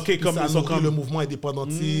mix. Comme ça ils sont nourrit comme... le mouvement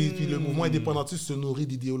indépendantiste, puis le mouvement indépendantiste se nourrit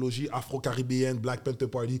d'idéologie afro-caribéenne, Black Panther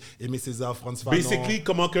Party, Aimé Césaire, Franz Fanon. Basically,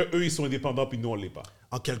 comment que eux ils sont indépendants puis nous on l'est pas.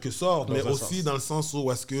 En quelque sorte, mais aussi sens. dans le sens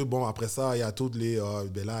où est-ce que, bon, après ça, il y a toutes les...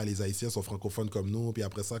 là, les Haïtiens sont francophones comme nous, puis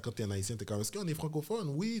après ça, quand tu es un Haïtien, tu es comme, est-ce qu'on est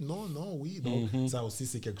francophone? Oui, non, oui. Donc, ça aussi,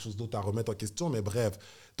 c'est quelque chose d'autre à remettre en question, mais bref.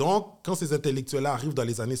 Donc, quand ces intellectuels-là arrivent dans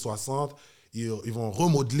les années 60, ils vont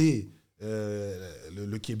remodeler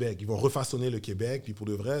le Québec, ils vont refaçonner le Québec, puis pour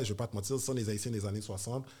de vrai, je ne vais pas te mentir, sans les Haïtiens des années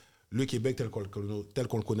 60, le Québec tel qu'on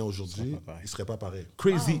le connaît aujourd'hui, il ne serait pas pareil.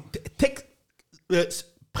 Crazy.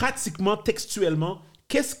 Pratiquement, textuellement,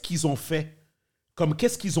 qu'est-ce qu'ils ont fait? Comme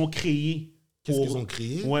qu'est-ce qu'ils ont créé? Qu'est-ce qu'ils ont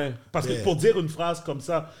créé? Ouais. Parce que pour dire une phrase comme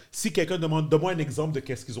ça, si quelqu'un demande, donne-moi un exemple de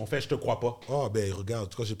qu'est-ce qu'ils ont fait, je te crois pas.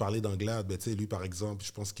 Regarde, quand j'ai parlé d'Anglade, lui, par exemple,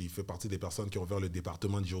 je pense qu'il fait partie des personnes qui ont ouvert le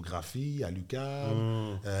département de géographie à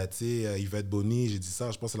l'UQAM. Yvette Bonny, j'ai dit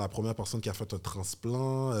ça, je pense que c'est la première personne qui a fait un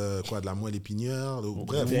transplant, de la moelle épinière.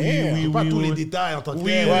 Bref, pas tous les détails en tant que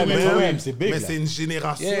tel. c'est big. Mais c'est une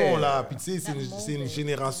génération, là. Puis, c'est une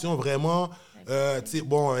génération vraiment...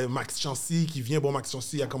 Max Chancy qui vient, Max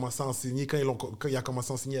Chancy il a commencé à enseigner, quand il a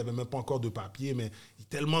commencé à enseigner, il n'y avait même pas encore de papier, mais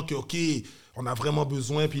tellement que, on a vraiment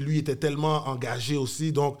besoin, puis lui, il était tellement engagé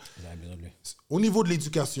aussi, donc, au niveau de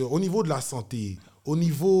l'éducation, au niveau de la santé, au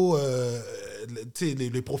niveau,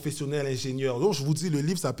 les professionnels, ingénieurs, donc je vous dis, le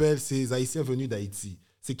livre s'appelle « Ces Haïtiens venus d'Haïti ».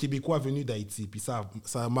 Ces Québécois venus d'Haïti, puis ça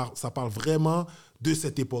parle vraiment de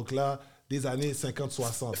cette époque-là, des années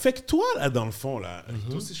 50-60. Fait que toi, là, dans le fond, là,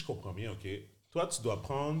 toi, si je comprends bien, OK, toi, tu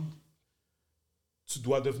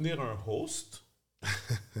dois devenir un host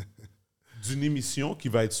d'une émission qui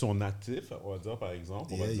va être sur natif, on va dire, par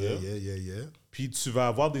exemple. Yeah. Puis tu vas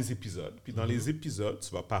avoir des épisodes. Puis dans les épisodes, tu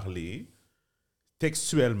vas parler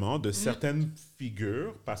textuellement de certaines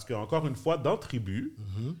figures. Parce qu'encore une fois, dans Tribu,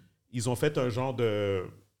 ils ont fait un genre de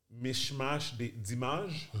mishmash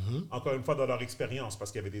d'images, encore une fois, dans leur expérience.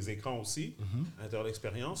 Parce qu'il y avait des écrans aussi à l'intérieur de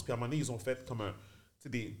l'expérience. Puis à un moment donné, ils ont fait comme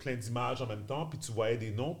plein d'images en même temps. Puis tu voyais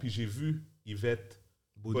des noms. Puis j'ai vu Yvette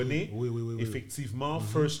Bonnet, oui. effectivement,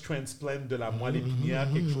 first transplant de la moelle épinière,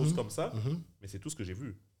 quelque chose comme ça. Mais c'est tout ce que j'ai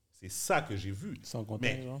vu. C'est ça que j'ai vu. Sans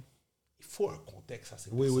contexte, Mais genre. il faut un contexte à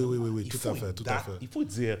ces Oui, personnes-là. tout à fait, tout à fait. Il faut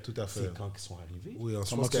dire Tout à fait. c'est quand ils sont arrivés. Oui, je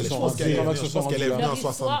Comment pense qu'elle que est ce venue sont rendus là? en Leur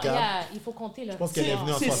histoire, 64. il faut compter leur Je pense qu'elle est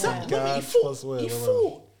venue en C'est ça. 64. Ouais, je pense, ouais,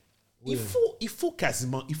 ouais. il faut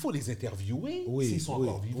quasiment, il faut les interviewer s'ils sont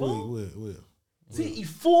encore vivants. Oui. Tu sais, il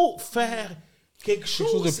faut faire quelque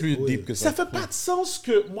chose de plus deep que ça. Ça fait pas de sens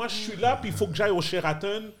que moi je suis là puis il faut que j'aille au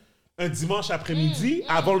Sheraton un dimanche après-midi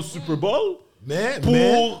avant le Super Bowl pour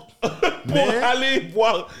aller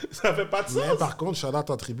voir. Ça fait pas de sens. Mais par contre, shout out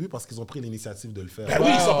en tribu parce qu'ils ont pris l'initiative de le faire. Ben oui,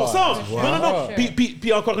 100%. Wow. Non.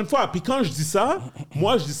 Puis encore une fois, puis quand je dis ça,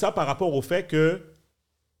 moi je dis ça par rapport au fait que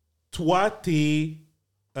toi, t'es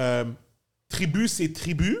tribu, c'est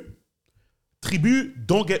tribu. Tribu,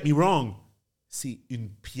 don't get me wrong, c'est une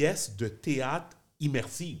pièce de théâtre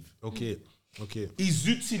immersive. OK. Ils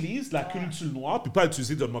utilisent la culture noire, puis pas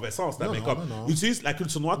utiliser dans le mauvais sens, là, Non, mais non, comme non. ils utilisent la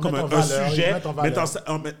culture noire comme Mettre un en valeur, sujet, mettre en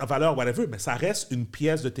valeur. mettre en valeur, whatever, mais ça reste une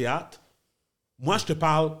pièce de théâtre. Moi, je te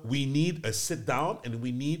parle, we need a sit down and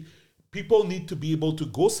people need to be able to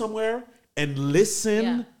go somewhere and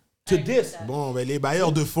listen to this. Bon, ben les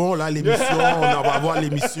bailleurs de fonds, là, l'émission, on va voir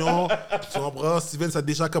l'émission. Tu comprends? Steven, ça a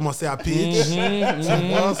déjà commencé à pitch. Tu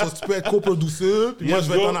comprends? Ça, tu peux être coproduceur. Puis moi, Let's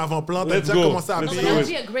je vais être go. en avant-plan. Tu as Let's déjà go. commencé à Let's pitch. go. That would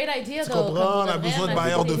be a great idea, Tu though. comprends? On a Comme besoin de vraiment,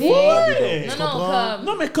 bailleurs de des- fonds. Ouais. Tu Non, non, comprends? comme...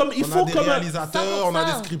 Non, mais comme il On faut a des comme réalisateurs, on a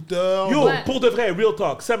des 100%. scripteurs. Yo, Ouais. pour de vrai, real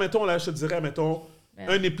talk. Ça, mettons, là, je te dirais, mettons,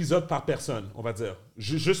 un épisode par personne, on va dire.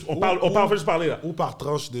 Juste, on parle juste parler là. Ou par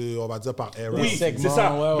tranche de, on va dire par era. Oui, c'est segments,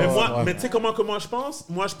 ça. ouais, mais moi, ouais. mais tu sais comment je pense?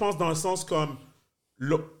 Moi, je pense dans le sens comme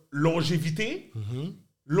longévité.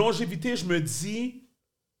 Longévité, je me dis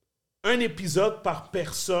un épisode par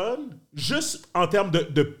personne, juste en termes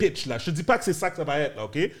de pitch, là. Je te dis pas que c'est ça que ça va être, là,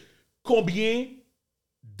 OK? Combien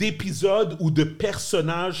d'épisodes ou de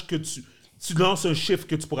personnages que tu lances un chiffre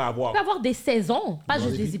que tu pourrais avoir? Tu peux avoir des saisons, pas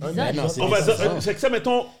juste des épisodes. non, c'est On va des dire, saisons. c'est que ça,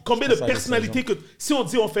 mettons, combien de Ça, personnalités que... Si on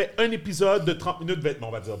dit on fait un épisode de 30 minutes, on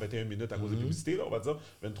va dire 21 minutes à cause de publicité, là, on va dire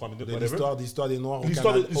 23 minutes, De whatever. l'histoire des Noirs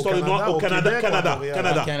L'histoire des Noirs au Canada, Canada. Au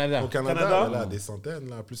Canada. Canada, là, des centaines,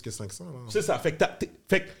 là, plus que 500. Là. C'est ça. Fait que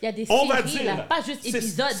Il y a des on va séries, dire, là, pas juste c'est-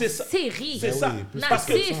 épisodes, c'est ça. séries. C'est Ben ça. oui, plus Parce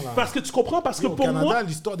que que, 500, là. parce que tu comprends, parce que Au pour Canada, moi...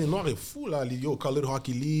 l'histoire des Noirs est fou, là. Les Colored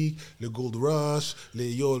Hockey League, le Gold Rush,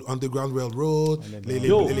 les Underground Railroad,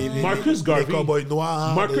 les Marcus Garvey. les Cowboys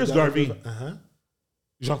Noirs. Marcus les- Garvey. Uh-huh.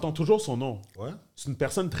 J'entends toujours son nom. Ouais. C'est une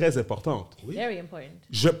personne très importante. Very important.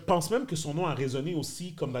 Je pense même que son nom a résonné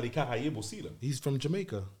aussi comme dans les Caraïbes aussi. Là. He's from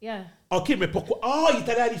Jamaica. Yeah. OK, mais pourquoi? Ah, il est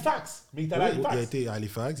allé à Halifax. Mais il est allé à Oui, il Halifax. a été à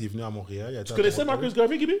Halifax, il est venu à Montréal. il a été Tu à connaissais Toronto. Marcus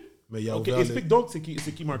Garvey, Gibi? Mais il a OK, ouvert le- explique donc c'est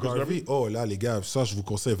qui Marcus Garvey. Garvey. Oh là, les gars, ça, je vous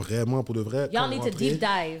conseille vraiment pour de vrai. Y'all quand need vous to rentrez, deep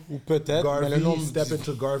dive. Ou peut-être, mais le Garvey, nom... step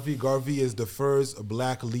into Garvey. Garvey is the first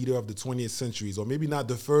black leader of the 20th century. Or maybe not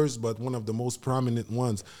the first, but one of the most prominent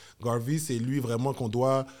ones. Garvey, c'est lui vraiment qu'on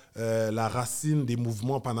doit la racine des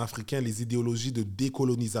mouvements panafricains, les idéologies de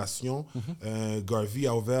décolonisation. Garvey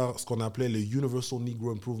a ouvert ce qu'on appelait le Universal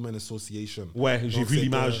Negro Improvement Association. Ouais, j'ai Donc, vu c'est,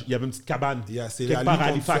 l'image. Il y avait une petite cabane. C'est quelque part à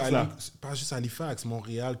Halifax, là. Pas juste Halifax,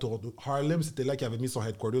 Montréal, Toronto. Harlem, c'était là qu'il avait mis son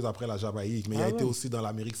headquarters après la Jamaïque. Mais il a été aussi dans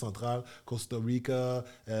l'Amérique centrale, Costa Rica,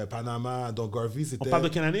 Panama. Donc Garvey, c'était... On parle de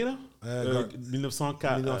quelle année, là?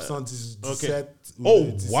 1917. 1917. Oh,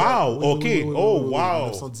 wow! OK. Oh, wow!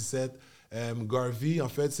 1917. Garvey, en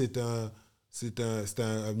fait, c'est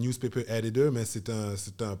un newspaper editor, mais c'est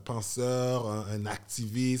un penseur, un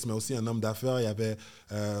activiste, mais aussi un homme d'affaires. Il y avait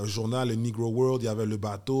un journal, le Negro World, il y avait le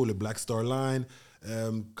bateau, le Black Star Line.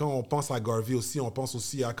 Quand on pense à Garvey aussi, on pense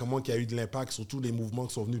aussi à comment il y a eu de l'impact sur tous les mouvements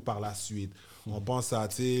qui sont venus par la suite. On pense à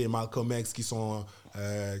Malcolm X qui sont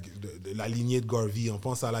de la lignée de Garvey. On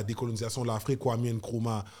pense à la décolonisation de l'Afrique, Kwame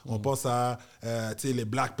Nkrumah. On pense à les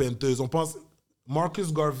Black Panthers. On pense...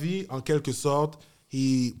 Marcus Garvey, en quelque sorte,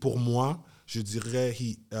 pour moi, je dirais,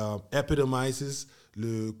 he epitomizes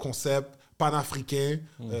le concept panafricain,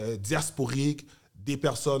 diasporique, des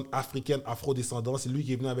personnes africaines, afrodescendantes. C'est lui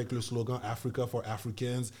qui est venu avec le slogan Africa for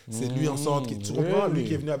Africans. C'est lui en sorte que tu comprends, lui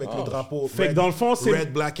qui est venu avec le drapeau Fait que dans le fond, c'est...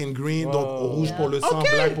 red, black and green. Donc rouge pour le sang,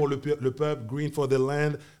 black pour le peuple, green for the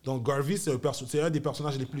land. Donc Garvey, c'est un des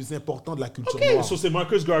personnages les plus importants de la culture noire. So c'est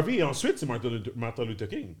Marcus Garvey et ensuite c'est Martin Luther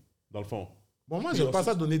King, dans le fond. Bon, moi, j'aime pas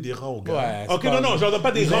ça donner des rangs aux gars. Ouais, Ok, non, j'en donne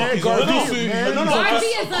pas des rangs. Non,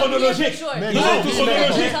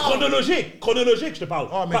 chronologique, je te parle.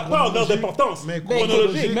 Pas en ordre d'importance.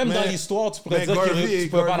 Chronologique. Même dans l'histoire, tu pourrais dire que tu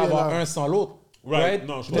peux pas en avoir un sans l'autre. Right.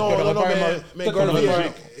 Non, mais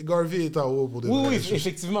Garvey est en haut pour de vrai. Oui,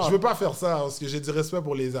 effectivement. Je veux pas faire ça parce que j'ai du respect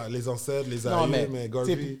pour les ancêtres, les aïeux, mais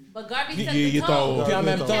Garvey... Il est en haut. Puis en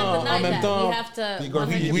même temps,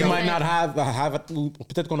 we might not have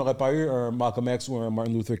peut-être qu'on n'aurait pas eu un Malcolm X ou un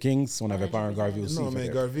Martin Luther King si on n'avait pas un Garvey aussi. Non, mais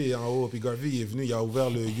Garvey est en haut. Puis Garvey est venu, il a ouvert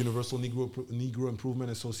le Universal Negro Improvement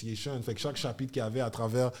Association. Fait que chaque chapitre qu'il y avait à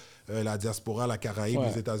travers la diaspora, la Caraïbe,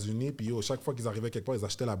 les États-Unis, puis chaque fois qu'ils arrivaient quelque part, ils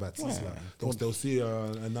achetaient la bâtisse. Là. Donc c'était aussi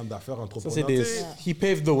un homme d'affaires entrepreneur. He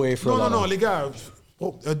paved the way for Non, les gars.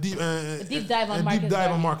 Un deep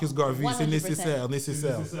dive en Marcus Garvey, c'est nécessaire.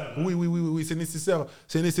 Oui, c'est nécessaire.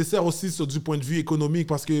 C'est nécessaire aussi du point de vue économique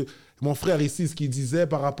parce que mon frère ici, ce qu'il disait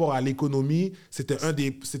par rapport à l'économie, c'était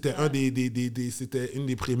une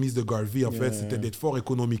des prémices de Garvey en fait, c'était d'être fort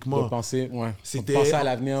économiquement. De penser à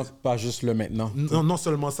l'avenir, pas juste le maintenant. Non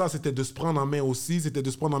seulement ça, c'était de se prendre en main aussi, c'était de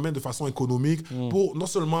se prendre en main de façon économique pour non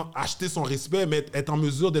seulement acheter son respect, mais être en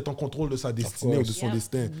mesure d'être en contrôle de sa destinée ou de son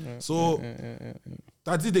destin. So,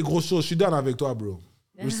 t'as dit des grosses choses, je suis down avec toi, bro.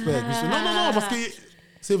 Respect. Non, parce que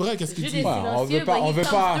c'est vrai, qu'est-ce qu'il dit? On veut pas. Non,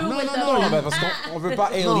 parce qu'on veut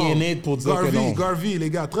pas alienate pour dire que non. Garvey,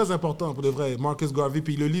 les gars, très important pour de vrai. Marcus Garvey,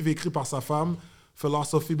 puis le livre écrit par sa femme,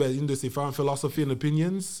 Philosophy, une de ses femmes, Philosophy and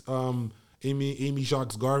Opinions, Amy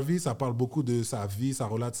Jacques Garvey, ça parle beaucoup de sa vie, ça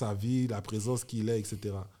relate sa vie, la présence qu'il est,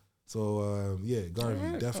 etc. So,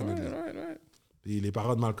 Garvey, definitely. Et les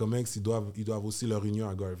parents de Malcolm X, ils doivent aussi leur union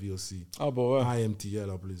à Garvey aussi. Ah bon, ouais. À MTL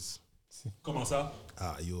en plus. Comment ça?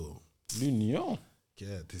 Ah, yo. L'union?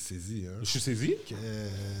 T'es saisi, hein? Je suis saisi?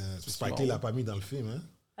 Spike Lee l'a pas mis dans le film, hein?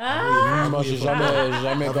 Moi, j'ai jamais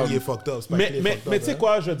il est fucked up. Mais tu sais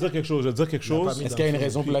quoi, je vais te dire quelque chose. Est-ce qu'il y a une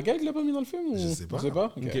raison pour laquelle il l'a pas mis dans le film? Je sais pas.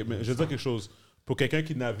 Okay, mais je vais te dire quelque chose. Pour quelqu'un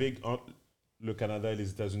qui navigue entre le Canada et les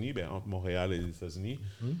États-Unis, entre Montréal et les États-Unis,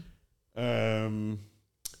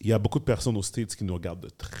 il y a beaucoup de personnes aux States qui nous regardent de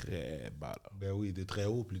très bas. Là. Ben oui, de très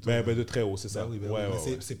haut plutôt. De très haut, c'est ça. Oui,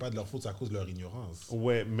 c'est pas de leur faute, c'est à cause de leur ignorance.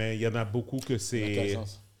 Ouais, mais il y en a beaucoup que c'est...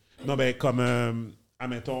 Non, mais comme,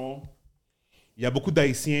 admettons, il y a beaucoup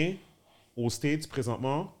d'Haïtiens aux States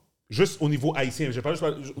présentement, juste au niveau haïtien. Je ne vais pas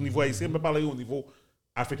juste au niveau haïtien, je vais parler au niveau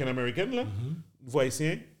African-American, là. Au niveau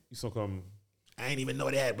haïtien, ils sont comme... I didn't even know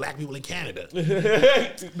they had black people in Canada.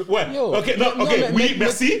 Ouais. Yo, oui,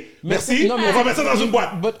 merci. On va mettre ça dans une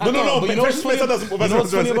boîte. Non, mais juste mettre ça dans une boîte. You know what's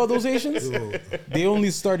funny about those Haitians? They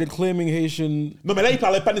only started claiming Haitian. Non, mais là, il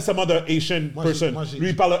parlait pas nécessairement d'un Asian person. Lui,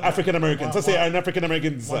 il parle African American. Ça, c'est un African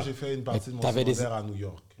American. Moi, j'ai fait une partie de mon secondaire à New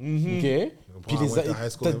York. OK. Puis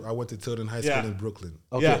I went to Tilden High School in Brooklyn.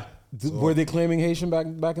 Okay. Were they claiming Haitian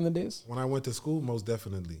back in the days? When I went to school, most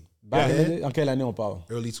definitely. En quelle année on parle?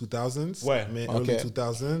 Early 2000s. Ouais. Mais Early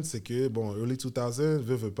 2000s, c'est que, Early 2000s,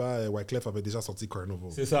 veut pas, Wyclef avait déjà sorti Carnival.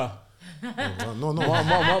 C'est ça. Non.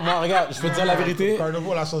 Moi, regarde, je peux te dire la vérité.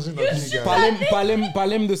 Carnival a changé notre vie,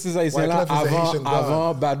 Parlem de ces Haïtiens-là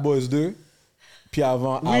avant Bad Boys 2. Puis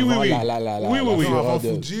avant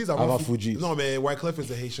Fugees. Non, mais Wyclef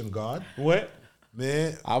is a Haitian god. Ouais.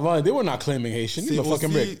 Mais avant, they were not claiming Haitian.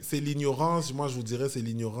 C'est l'ignorance, moi je vous dirais, c'est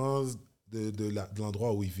l'ignorance de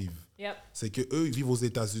l'endroit où ils vivent. Yep. C'est qu'eux, ils vivent aux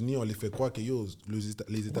États-Unis, on les fait croire que les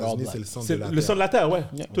États-Unis, c'est le centre de la Terre. Le centre de la Terre, ouais.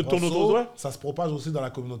 Tout tourne autour de toi. Ça se propage aussi dans la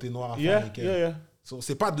communauté noire afro-américaine.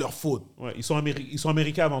 C'est pas de leur faute. Ouais, ils sont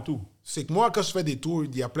américains avant tout. C'est que moi, quand je fais des tours,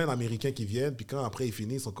 il y a plein d'Américains qui viennent, puis quand après ils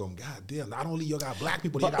finissent, ils sont comme, God damn, not only you got black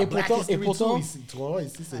people, you got black history too. Ici, tu vois,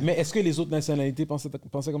 ici, mais est-ce que les autres nationalités pensaient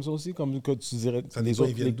comme ça aussi? Comme que tu dirais, ça dépend,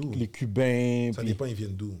 ils viennent d'où? Les Cubains. Ça dépend, ils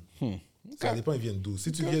viennent d'où. Ça dépend, ils viennent d'où.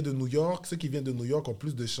 Si tu viens de New York, ceux qui viennent de New York ont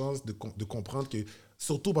plus de chances de comprendre que,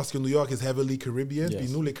 surtout parce que New York is heavily Caribbean, puis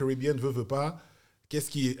nous, les Caribbeans, veut pas. Qu'est-ce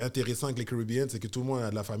qui est intéressant avec les Caribbeans, c'est que tout le monde a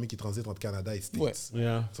de la famille qui transite entre Canada et States.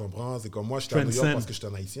 Ouais. Tu comprends? C'est comme moi, j'étais à New York parce que j'étais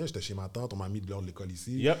un Haïtien, j'étais chez ma tante, on m'a mis dehors de l'école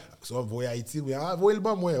ici. Soit vous voyez Haïti, oui, voyez le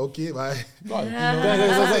bas, moi, ok, bye.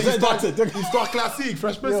 Histoire classique,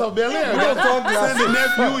 Fresh Prince of Bel-Air. Send the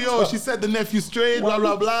nephew, yo, she said the nephew straight, bla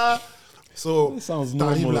bla bla. So,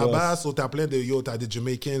 t'arrives là-bas, so t'as plein de, t'as des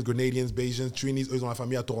Jamaicans, Grenadians, Bajans, Trinis, eux ils ont la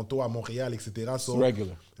famille à Toronto, à Montréal, etc. So,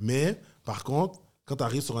 regular. Mais, par contre, quand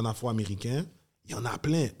t'arrives sur un Afro-Américain, il y en a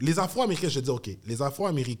plein. Les Afro-Américains, je dis, OK, les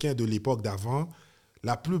Afro-Américains de l'époque d'avant,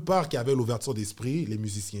 la plupart qui avaient l'ouverture d'esprit, les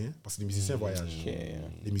musiciens, parce que les musiciens voyagent.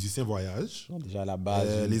 Les musiciens voyagent. Déjà à la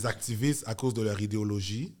base. Les activistes à cause de leur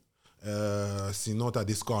idéologie. Sinon, tu as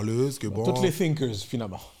des scholars que bon... Toutes les thinkers,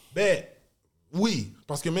 finalement. Ben, oui,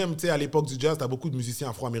 parce que même, tu sais, à l'époque du jazz, tu as beaucoup de musiciens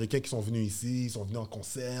afro-américains qui sont venus ici, ils sont venus en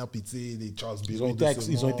concert, puis tu sais, des Charles Berry.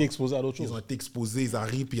 Ils ont été exposés à d'autres choses. Ils ont été exposés, ils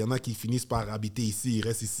arrivent, puis il y en a qui finissent par habiter ici, ils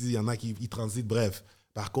restent ici, il y en a qui ils transitent, bref.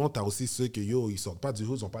 Par contre, tu as aussi ceux que, ils sortent pas du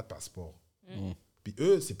hood, ils n'ont pas de passeport. Puis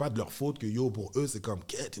eux, c'est pas de leur faute que, pour eux, c'est comme,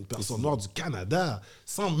 quête, une personne noire du Canada,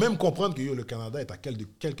 sans même comprendre que, le Canada est à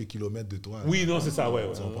quelques kilomètres de toi. Oui, non, c'est ça, ouais.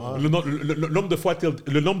 Le nombre de fois,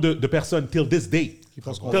 le nombre de personnes, till this day,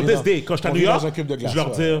 quand je suis à New York,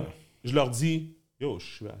 je leur dis, yo, je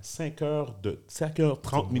suis à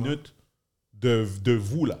 5h30 minutes de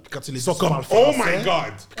vous, là. Quand tu les dis sont que tu comme, parles oh français, my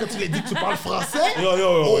God! Quand tu les dis que tu parles français,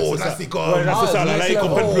 oh, là, c'est comme... Ouais, là, c'est ça. Là, ils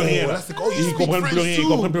comprennent plus rien. Là, Là. c'est comme, Ils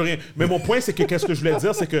comprennent plus rien. Mais mon point, c'est que qu'est-ce que je voulais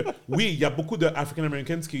dire, c'est que oui, il y a beaucoup d'African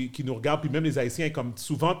Americans qui nous regardent, puis même les Haïtiens, comme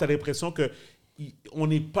souvent, tu as l'impression que on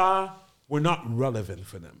n'est pas, we're not relevant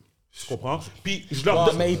for them. Tu comprends? Puis je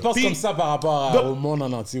leur mais ils pensent comme ça par rapport au monde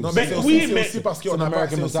en entier. Non, aussi. mais mais aussi parce qu'on c'est a pas...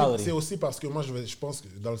 American mentality. C'est aussi parce que moi, je pense que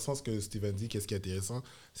dans le sens que Steven dit, qu'est-ce qui est intéressant,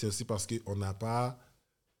 c'est aussi parce qu'on n'a pas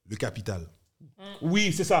le capital.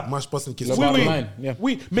 Oui, c'est ça. Moi, je pense que c'est une Oui, question...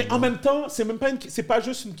 oui, mais en même temps, c'est même pas c'est pas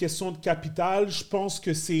juste une question de capital. Je pense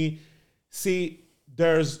que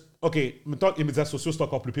OK, maintenant, les médias sociaux, c'est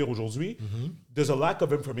encore plus pire aujourd'hui. There's a lack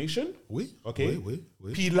of information. Oui, OK? oui.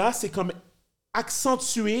 Puis là, c'est comme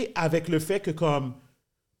accentué avec le fait que comme,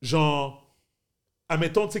 genre,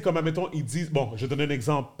 admettons, ils disent, bon, je donne un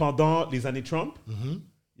exemple, pendant les années Trump, il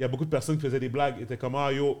y a beaucoup de personnes qui faisaient des blagues, étaient comme, ah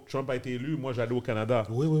yo, Trump a été élu, moi j'allais au Canada.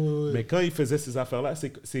 Oui. Mais quand ils faisaient ces affaires-là,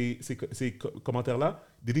 ces commentaires-là,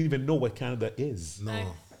 they didn't even know what Canada is. Non.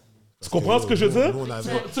 Tu comprends ce que je veux dire?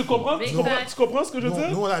 Tu comprends ce que je veux dire?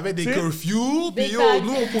 Nous, on avait des curfews, puis Big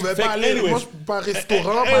nous, on pouvait Fait pas que aller. anyways. Moi, je peux pas au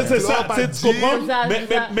restaurant, pas de C'est club, ça, pas de tu comprends?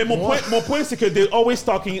 gym. Mais mon point, c'est que they're always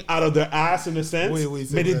talking out of their ass, in a sense. Oui,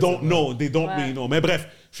 c'est mais vrai, they don't c'est know. They don't really know. Mais bref,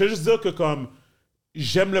 je veux juste dire que comme,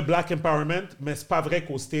 j'aime le Black Empowerment, mais c'est pas vrai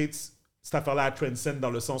qu'aux States, cette affaire-là transcende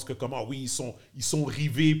dans le sens que comment, oui, ils sont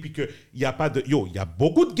rivés, puis qu'il n'y a pas de... Yo, il y a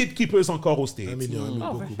beaucoup de gatekeepers encore aux States. 1 million,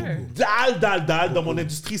 beaucoup. Dalle. Dans mon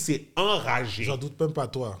industrie, c'est enragé. J'en doute même pas,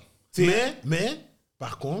 toi. Mais,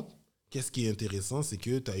 par contre, qu'est-ce qui est intéressant, c'est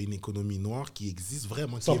que tu as une économie noire qui existe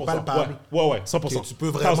vraiment, qui 100%. est palpable. Ouais, 100%. Que tu peux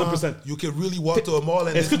vraiment... 1000%. You can really walk to a mall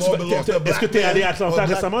and Est-ce que tu es allé à Atlanta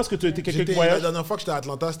récemment? Est-ce que tu étais quelqu'un qui voyage? La dernière fois que j'étais à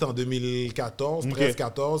Atlanta, c'était en 2014,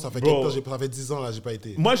 13-14. Ça fait quelques temps, ça fait 10 ans, là, j'ai pas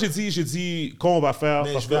été. Moi, j'ai dit, quand on va faire...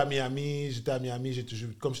 Mais je vais à Miami, j'étais à Miami,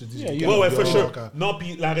 comme je te dis, j'étais Ouais, for sure. Non,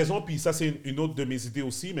 puis la raison, puis ça, c'est une autre de mes idées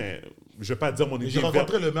aussi, mais je vais pas dire mon idée. J'ai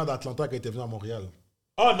rencontré le maire d'Atlanta qui était venu à Montréal.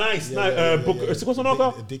 Oh, nice. C'est quoi son nom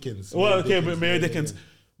encore? Dickens. Ouais, OK, Mayor Dickens.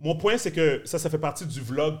 Mon point, c'est que ça fait partie du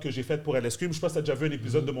vlog que j'ai fait pour LScream. Je sais pas si tu as déjà vu un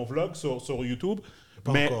épisode de mon vlog sur YouTube.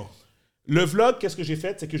 Pas mais encore. Le vlog, qu'est-ce que j'ai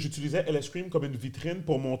fait? C'est que j'utilisais LScream comme une vitrine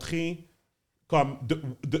pour montrer comme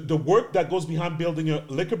the work that goes behind building a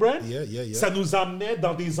liquor brand. Yeah. Ça nous amenait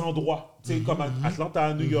dans des endroits, tu sais, comme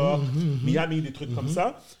Atlanta, New York, Miami, des trucs comme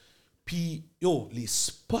ça. Puis, yo, les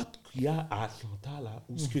spots qu'il y a à Atlanta, là,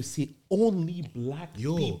 où c'est only black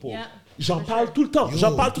people. Yeah. J'en parle tout le temps.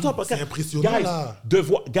 C'est impressionnant, là.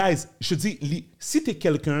 Guys, je te dis, si t'es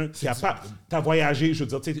quelqu'un qui a pas... T'as voyagé, je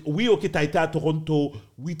veux dire, oui, OK, t'as été à Toronto,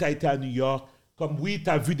 oui, t'as été à New York, comme oui,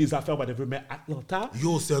 t'as vu des affaires, whatever, mais Atlanta...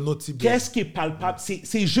 Yo, c'est un autre type de... Qu'est-ce qui est palpable?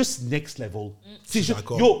 C'est juste next level. C'est juste...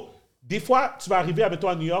 D'accord. Yo, des fois, tu vas arriver avec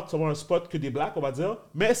toi à New York, tu vas voir un spot que des blacks, on va dire,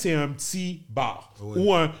 mais c'est un petit bar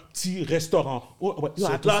ou un petit restaurant. Yo,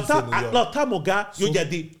 Atlanta, mon gars, il y a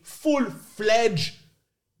des full-fledged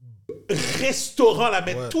restaurants là,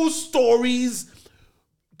 mais two stories,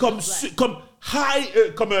 comme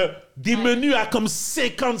des menus à comme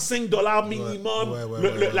 $55 minimum,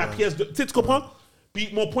 la pièce de... Tu comprends? Puis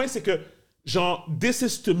mon point, c'est que genre, this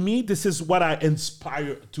is what I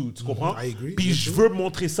inspire to. Tu comprends? I agree. Puis je veux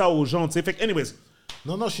montrer ça aux gens, tu sais. Fait que, anyways.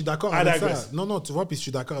 Non, je suis d'accord avec ça. Non, tu vois, puis je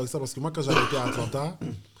suis d'accord avec ça parce que moi, quand j'avais été à Atlanta,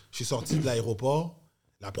 je suis sorti de l'aéroport.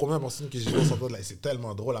 La première personne que j'ai vu sortir de l'aéroport, c'est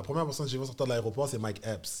tellement drôle. La première personne que j'ai vu sortir de l'aéroport, c'est Mike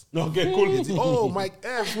Epps. OK, cool. Il dit, oh, Mike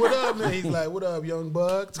Epps, what up, man? He's like, what up, young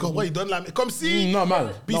buck? Tu comprends? Il donne la... Comme si...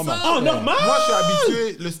 Normal. Puis normal. ça, normal! Moi, je suis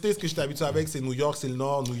habitué... Le States que je suis habitué avec, c'est New York, c'est le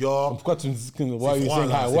Nord, New York. Pourquoi tu me dis que... C'est froid,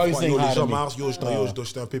 là, les gens marchent. Yo,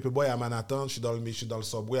 J'étais un paperboy à Manhattan. Je suis dans le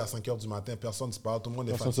subway à 5h du matin. Personne ne se parle. Tout le monde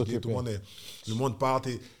est fatigué. Le monde part.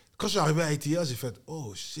 Quand je suis arrivé à ITL, j'ai fait,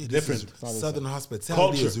 oh shit, this is Southern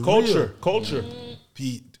hospitality. Culture.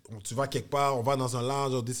 Puis tu vas quelque part, on va dans un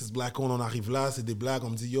lounge, oh, this is black owned, on arrive là, c'est des blacks, on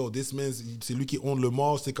me dit, yo, this man, c'est lui qui own le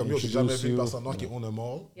mall. C'est comme, yo, j'ai jamais vu une personne noire qui own un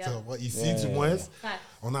mall. Ici, du moins.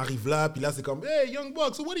 On arrive là, puis là, c'est comme, hey, Young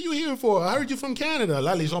Buck, so what are you here for? I heard you from Canada.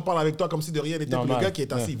 Là, les gens parlent avec toi comme si de rien n'était. Le gars qui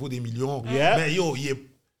est assis, il vaut des millions. Mais yo,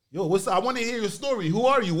 what's up? I want to hear your story. Who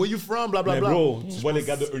are you? Where you from? Blah, blah, blah. Mais bro, tu vois les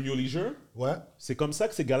gars de Earn Your Leisure? Ouais. C'est comme ça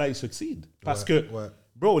que ces gars-là, ils succèdent. Parce que,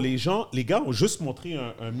 bro, les gars ont juste montré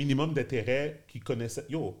un minimum d'intérêt qu'ils connaissaient.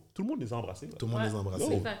 Yo, tout le monde les a embrassés. Là. Tout le monde les a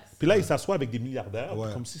embrassés. Puis là, ils s'assoient avec des milliardaires,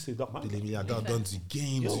 comme si c'est normal. Puis les milliardaires donnent du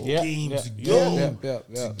game, I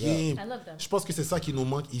love them. Je pense que c'est ça qui nous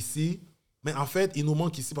manque ici. Mais en fait, il nous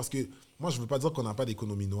manque ici parce que moi, je ne veux pas dire qu'on n'a pas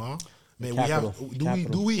d'économie noire. Mais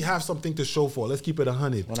do we have something to show for? Let's keep it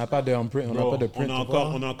 100. On n'a pas de print.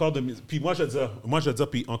 On a encore de... Puis moi, je veux dire,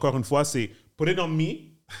 puis encore une fois, c'est put it on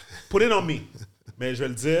me. Mais je vais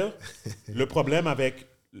le dire, le problème avec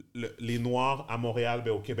les Noirs à Montréal,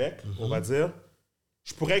 ben, au Québec, on va dire,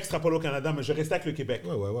 je pourrais extrapoler au Canada, mais je reste avec le Québec.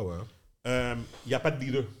 Il n'y a pas de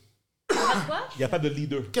leader. Il n'y a pas de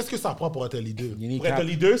leader. Qu'est-ce que ça prend pour être un leader? Pour être un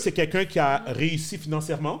leader, c'est quelqu'un qui a réussi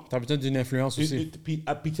financièrement. Tu as besoin d'une influence aussi. Puis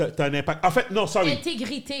tu as un impact. En fait, non, sorry.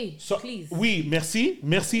 Intégrité, please. Oui, merci,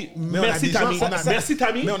 Tammy. Merci,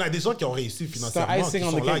 Tammy. Mais on a des gens qui ont réussi financièrement, qui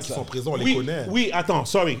sont là, qui sont présents, on les connaît. Oui, attends,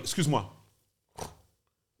 sorry, excuse-moi.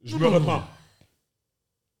 Je me reprends.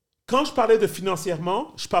 Quand je parlais de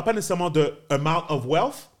financièrement, je ne parle pas nécessairement de amount of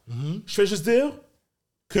wealth. Je vais juste dire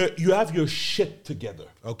que you have your shit together.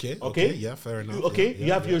 OK, yeah, fair enough. OK,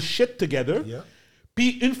 you have your shit together. Yeah.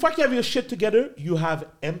 Puis une fois que you have your shit together, you have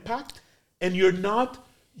impact and you're not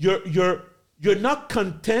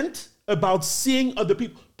content about seeing other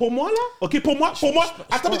people. Pour moi, là, OK, pour moi,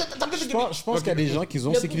 attends, je pense qu'il y a des gens qui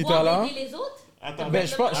ont ces critères-là. Les autres?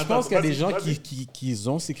 Je pense qu'il y a des gens qui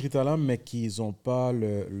ont ces critères-là, mais qui n'ont pas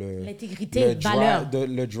l'intégrité, valeur.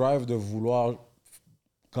 Le drive de vouloir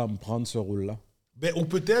comme prendre ce rôle-là. Ben, ou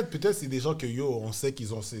peut-être c'est des gens que on sait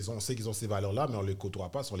qu'ils ont ces valeurs-là, mais on les côtoie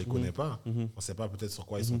pas, on les connaît pas. On sait pas peut-être sur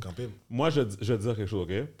quoi ils sont campés. Moi, je vais dire quelque chose,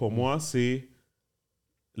 OK? Pour moi, c'est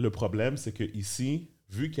le problème, c'est que ici,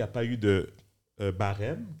 vu qu'il n'y a pas eu de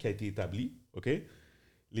barème qui a été établi, OK?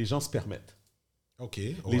 Les gens se permettent.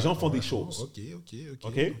 Les gens font des choses.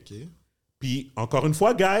 OK? Puis, encore une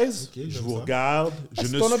fois, guys, je vous regarde. Je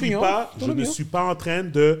ne suis pas en train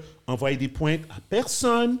d'envoyer des pointes à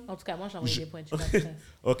personne. En tout cas, moi, j'envoie des pointes.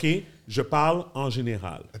 OK? Je parle en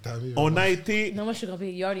général. On a été... Non, moi, je suis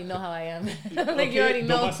grumpy. You already know how I am. Like, you already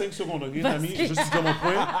know. Donne-moi 5 secondes, OK, Tammy? Juste dire mon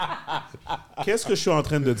point. Qu'est-ce que je suis en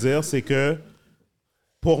train de dire? C'est que,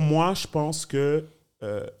 pour moi, je pense que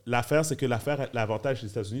l'avantage des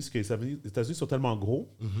États-Unis, c'est que les États-Unis sont tellement gros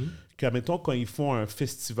qu'admettons, quand ils font un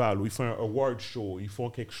festival ou ils font un award show, ils font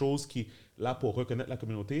quelque chose qui est là pour reconnaître la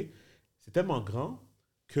communauté, c'est tellement grand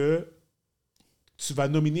que tu vas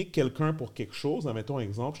nominer quelqu'un pour quelque chose. Admettons un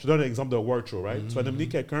exemple. Je te donne un exemple de award show, right? Tu vas nominer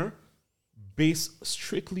quelqu'un based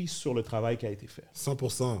strictly sur le travail qui a été fait.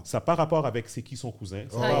 100%. Ça n'a pas rapport avec c'est qui son cousin.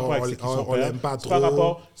 Ça n'a pas rapport avec c'est qui son père. On l'aime pas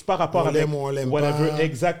trop. C'est pas rapport avec on l'aime whatever. pas.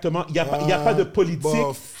 Exactement. Il n'y a pas de politique.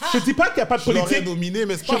 Bof. Je te dis pas qu'il n'y a pas de politique. Je l'aurais nominé,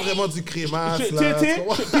 mais c'est pas vraiment du crémasse. Puis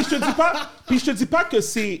je te dis pas que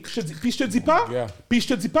c'est... Puis je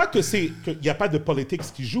te dis pas que c'est... qu'il n'y a pas de politique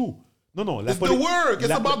qui joue. Non. It's the work.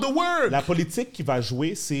 It's about the work. La politique qui va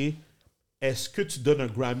jouer, c'est est-ce que tu donnes un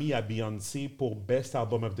Grammy à Beyoncé pour Best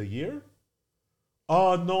Album of the Year?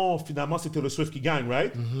 Oh non, finalement, c'était le Swift qui gagne,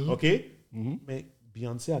 right? OK? Mais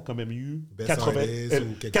Beyoncé a quand même eu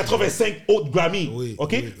 85 autres Grammy. Oui,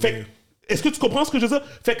 OK? Oui, fait est-ce que tu comprends ce que je veux dire?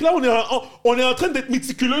 Fait que là, on est en train d'être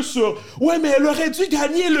méticuleux sur ouais, mais elle aurait dû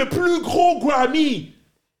gagner le plus gros Grammy.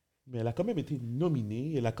 Mais elle a quand même été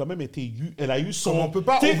nominée, elle a eu son... On peut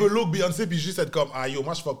pas overlook Beyoncé puis juste être comme ah yo,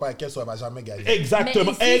 moi je fuck pas avec elle, ça elle va jamais gagner.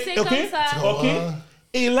 Exactement. Mais ici, c'est comme ça. OK?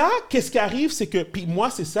 Et là, qu'est-ce qui arrive, c'est que... Puis moi,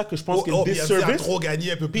 c'est ça que je pense que le disservice... Beyoncé a trop gagné,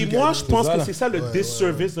 elle peut plus Puis moi, gagner. je pense que c'est ça le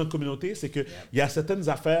disservice de notre communauté, c'est qu'il y a certaines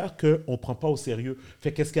affaires qu'on ne prend pas au sérieux.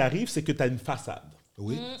 Fait qu'est-ce qui arrive, c'est que tu as une façade.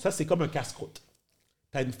 Oui. Ça, c'est comme un casse-croûte.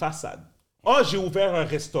 Tu as une façade. Oh, j'ai ouvert un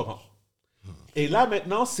restaurant. Et là,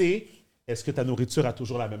 maintenant, c'est... Est-ce que ta nourriture a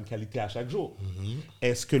toujours la même qualité à chaque jour?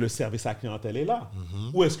 Est-ce que le service à la clientèle est là?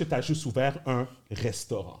 Ou est-ce que tu as juste ouvert un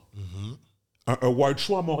restaurant? Un award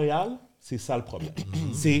show à Montréal, c'est ça le problème.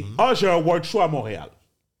 C'est j'ai un award show à Montréal.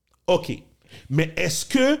 OK. Mais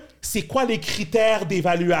c'est quoi les critères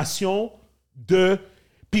d'évaluation de...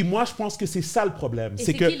 Puis moi, je pense que c'est ça le problème. Et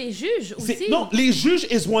c'est que qui les juges aussi? Non, les juges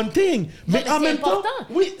is one thing. Mais en même temps,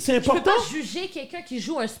 oui, c'est important. Je peux pas juger quelqu'un qui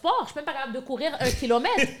joue un sport. Je suis même pas capable de courir 1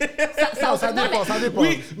 kilomètre. Ça dépend.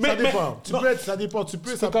 Oui, ça dépend. Ça dépend. Tu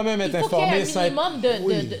peux quand même être il faut qu'il y ait informé. un minimum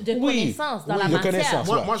de connaissances dans la de matière. connaissances.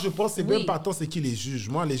 Moi, je pense que c'est même pas tant c'est qui les juges.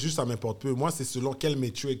 Moi, les juges, ça m'importe peu. Moi, c'est selon quel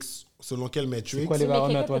metrics. C'est quoi les Mais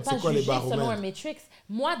baromètres, quelqu'un toi? peut pas C'est quoi les juger selon baromètres? un matrix.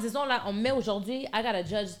 Moi, disons là, on met aujourd'hui, I gotta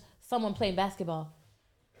judge someone playing basketball.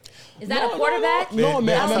 Is that a quarterback? Non,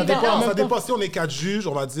 mais en même temps, ça dépend. Si on est 4 juges,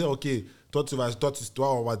 on va dire, OK, toi,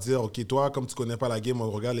 on va dire, OK, toi, comme tu connais pas la game, on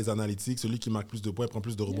regarde les analytics. Celui qui marque plus de points, prend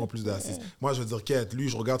plus de rebonds, plus d'assists. Moi, je veux dire, Kate, lui,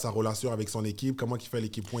 je regarde sa relation avec son équipe, comment il fait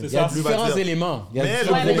l'équipe point. Il y a différents éléments. Mais Il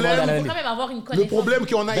faut quand même avoir une connaissance. le problème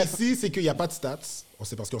qu'on a ici, c'est qu'il n'y a pas de stats.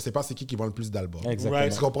 Parce qu'on ne sait pas c'est qui vend le plus d'albums. Exactement.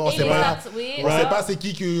 Tu comprends? On Et sait les pas. stats, oui. On sait pas c'est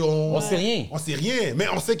qui que On sait rien. On sait rien. Mais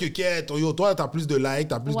on sait que Kate, toi, t'as plus de likes,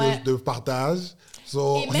 t'as plus Ouais. de partages.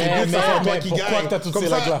 So, Et c'est même mieux que ça soit toi mais qui pourquoi gagne. que t'as toutes Comme ces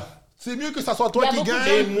ça, likes-là? c'est mieux que ça soit toi Il y a qui beaucoup de-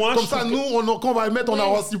 gagne. Et moi, Comme je ça, trouve nous, quand on va le mettre, on Oui. a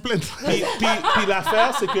reçu plein de Puis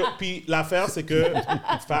l'affaire, c'est que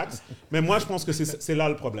facts. Mais moi, je pense que c'est là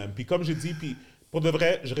le problème. Puis comme j'ai dit, puis pour de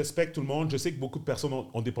vrai, je respecte tout le monde. Je sais que beaucoup de personnes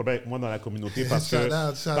ont des problèmes avec moi dans la communauté parce que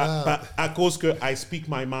Shout out. à cause que I speak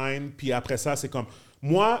my mind. Puis après ça, c'est comme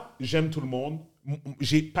moi, j'aime tout le monde.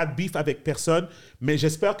 J'ai pas de beef avec personne, mais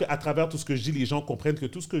j'espère qu'à travers tout ce que je dis, les gens comprennent que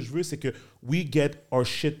tout ce que je veux, c'est que we get our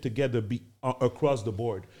shit together across the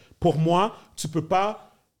board. Pour moi, tu peux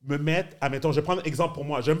pas me mettre, admettons, je vais prendre un exemple pour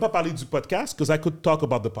moi. Je n'aime pas parler du podcast because I could talk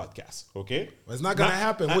about the podcast, OK? It's not gonna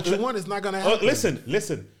happen. What you want is not gonna happen.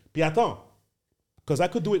 Listen. Puis attends, because I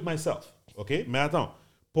could do it myself, OK? Mais attends,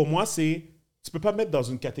 pour moi, tu peux pas me mettre dans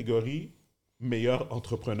une catégorie meilleur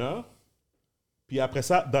entrepreneur. Puis après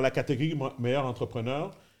ça, dans la catégorie meilleur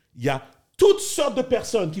entrepreneur, il y a toutes sortes de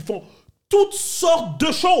personnes qui font toutes sortes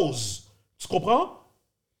de choses. Tu comprends?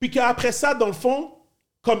 Puis qu'après ça, dans le fond,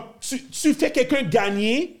 comme tu fais quelqu'un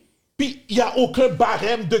gagner, puis il n'y a aucun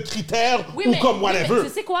barème de critères ou comme whatever. Mais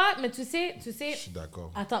tu sais quoi? Mais tu sais... Je suis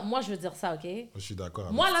d'accord. Attends, moi, je veux dire ça, OK? Je suis d'accord.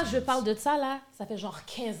 avec Moi, là, ça. je parle de ça, là. Ça fait genre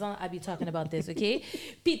 15 ans I be talking about this, OK?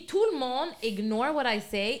 Puis tout le monde ignore what I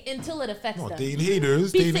say until it affects Non, them. t'es une haters.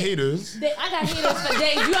 Puis T'es une c'est- haters. I got haters for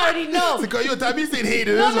days. You already know. C'est quand yo, t'as mis, c'est une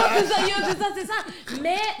haters. Non, non, hein. c'est ça.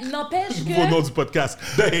 Mais n'empêche Nouveau nom que... du podcast,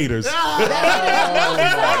 The Haters.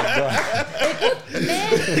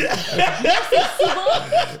 Mais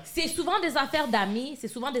c'est souvent des affaires d'amis, c'est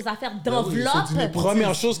souvent des affaires d'enveloppe.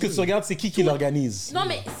 Première chose que tu regardes, c'est qui l'organise. Non,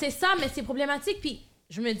 mais c'est ça, mais c'est problématique. Puis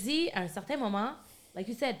je me dis, à un certain moment, like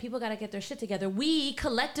you said, people gotta get their shit together. We,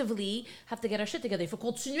 collectively, have to get our shit together. Il faut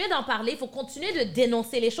continuer d'en parler, il faut continuer de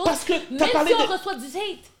dénoncer les choses. Parce que t'as même parlé si on de- reçoit du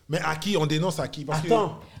hate. Mais à qui? On dénonce à qui? Parce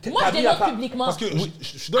Attends. Moi, je dénonce publiquement. Parce que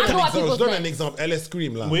je donne Ah, non, un à exemple. people Je donne say. un exemple. LS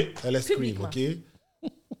Scream, là. Oui. LS Scream, Publiquement. OK?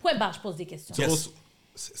 Point barre, je pose des questions.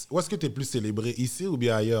 Où est-ce que tu es plus célébré? Ici ou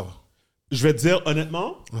bien ailleurs? Je vais te dire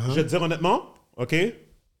honnêtement, OK?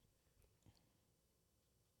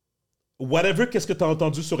 Whatever, qu'est-ce que tu as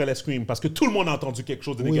entendu sur LS Scream? Parce que tout le monde a entendu quelque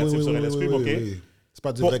chose de négatif sur LS Scream, OK? C'est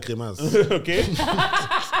pas du Bon. vrai crémasse. OK?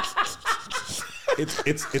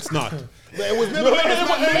 It's not. Et voilà.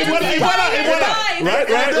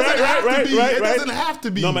 It doesn't have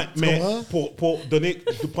to be. Non, mais Tu comprends?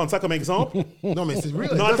 pour prendre ça comme exemple. Non, mais c'est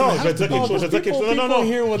real. Non, attends, je vais te dire quelque chose. Non.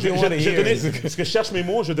 hear what they wanna hear. Parce que je cherche mes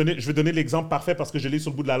mots, je vais donner l'exemple parfait parce que je l'ai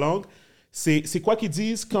sur le bout de la langue. C'est quoi qu'ils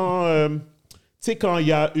disent quand, tu sais, quand il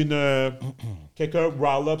y a quelqu'un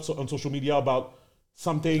rile up on social media about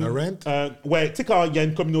something. Un rant? Ouais, tu sais, quand il y a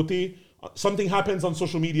une communauté, something happens on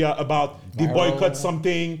social media about they boycott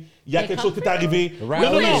something. Il y a quelque chose qui est arrivé.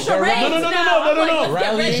 Rallying. Non.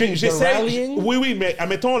 Rallying. J'essaie. Rallying. Oui, mais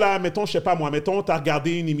admettons, je sais pas moi, admettons, t'as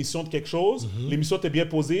regardé une émission de quelque chose, l'émission t'est bien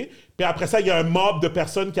posée, puis après ça, il y a un mob de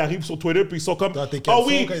personnes qui arrivent sur Twitter, puis ils sont comme, Dans tes ah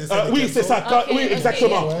oui, cancels, quand ils essaient de oui, c'est ça, cancel. oui, Ok,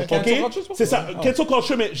 exactement, ouais. ok, Cancel culture, c'est ça, ouais. cancel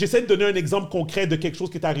culture, mais j'essaie de donner un exemple concret de quelque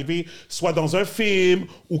chose qui est arrivé, soit dans un film,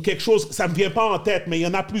 ou quelque chose, ça me vient pas en tête, mais il y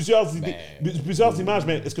en a plusieurs idées, plusieurs images,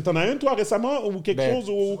 mais est-ce que t'en as une, toi, récemment, ou quelque chose,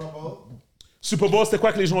 ou... Super Bowl, c'était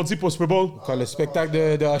quoi que les gens ont dit pour Super Bowl? Quoi, le spectacle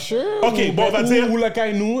de Usher? Ok, bon, on va dire- Ou le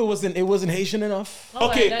Kainu, it wasn't Haitian enough. Oh,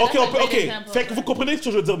 ouais, là, that's a great OK. example. Fait que vous comprenez ce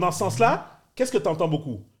que je veux dire dans ce sens-là? Qu'est-ce que tu entends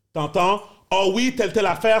beaucoup? Tu entends, oh oui, telle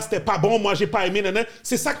affaire, c'était pas bon, moi j'ai pas aimé, nanana.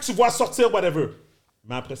 C'est ça que tu vois sortir, whatever.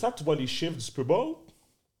 Mais après ça, tu vois les chiffres du Super Bowl,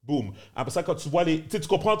 boom. Après ça, quand tu vois tu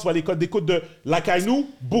comprends, tu vois les codes d'écoute de la Kainu,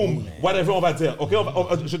 boom, whatever, on va dire. OK,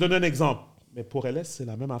 je donne un exemple. Mais pour LS, c'est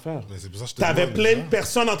la même affaire. Mais c'est pour ça que je te T'avais demande, plein de ça.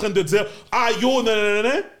 personnes en train de dire, ah yo,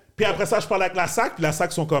 nanana. Puis après ça, je parle avec la SAC, puis la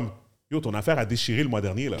SAC sont comme, Yo, ton affaire a déchiré le mois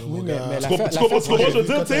dernier, là. Oui, mais Tu comprends ce que je veux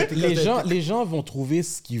dire, tu sais? les gens vont trouver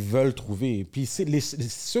ce qu'ils veulent trouver. Puis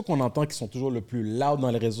ceux qu'on entend qui sont toujours le plus loud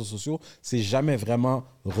dans les réseaux sociaux, c'est jamais vraiment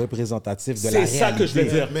représentatif de la réalité. C'est ça que je veux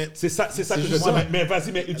dire. Mais C'est ça que je veux dire. Mais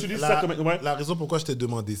vas-y, mais utilise ça comme... Ouais. La raison pourquoi je t'ai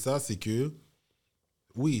demandé ça, c'est que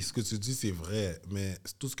oui, ce que tu dis, c'est vrai. Mais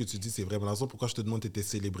tout ce que tu dis, c'est vrai. Mais la raison pourquoi je te demande t'étais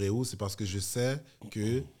célébré où, c'est parce que je sais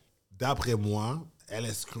que, d'après moi,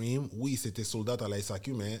 LS Scream, oui, c'était sold out à la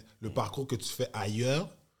SAQ, mais le parcours que tu fais ailleurs,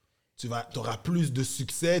 tu auras plus de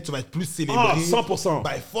succès, tu vas être plus célébré. Ah, 100%.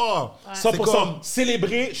 By far. 100%.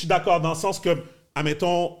 Célébrer, je suis d'accord, dans le sens que,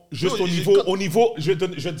 admettons, juste Non, au niveau, je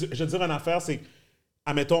vais dire une affaire, c'est,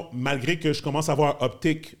 admettons, malgré que je commence à avoir un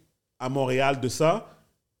uptick à Montréal de ça,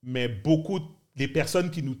 mais beaucoup des personnes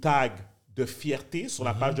qui nous taguent de fierté sur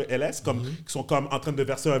la page de LS, comme, qui sont comme en train de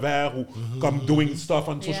verser un verre ou comme doing stuff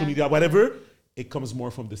on social media, whatever, it comes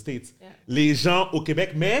more from the States. Yeah. Les gens au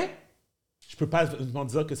Québec, mais je peux pas vraiment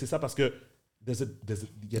dire que c'est ça parce que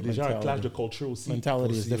il y a déjà un clash de culture aussi.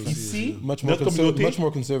 Mentality is different. Ici, Much more, notre communauté, much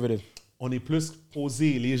more conservative. on est plus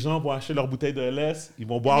posé. Les gens vont acheter leur bouteille de LS, ils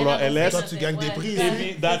vont boire leur Mais non, LS. Toi, tu gagnes des prix Et ici.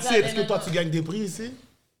 puis, that's C'est ça, it. Est-ce que toi, tu gagnes des prix ici?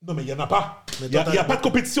 Non, mais il n'y en a pas. Mais Il n'y toi, a pas de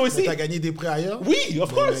compétition Mais ici. tu as gagné des prix ailleurs? Oui,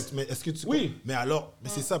 of course. Mais est-ce que tu... Oui. Mais alors, mais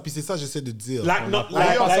c'est ça, puis c'est ça que j'essaie de te dire.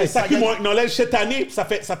 La SAQ m'enlève cette année, ça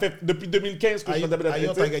fait depuis 2015 que je fais de la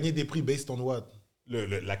Ailleurs, tu as gagné des prix based on what?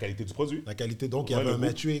 la qualité du produit. La qualité, donc il y Ouais, avait le un goût.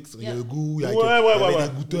 matrix, il y a le goût, il y Ouais, avait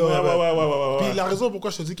des goûteurs. ouais. Puis la raison pourquoi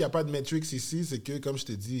je te dis qu'il n'y a pas de matrix ici, c'est que, comme je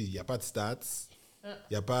te dis, il n'y a pas de stats.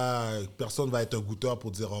 Il y a pas... Personne va être un goûteur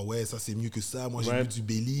pour dire « Oh ouais, ça c'est mieux que ça. Moi j'ai bu du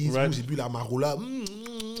Belize, ou j'ai bu la Maroula. »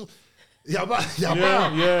 Il n'y a pas.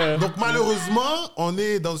 Donc malheureusement, on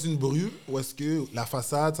est dans une brume où est-ce que la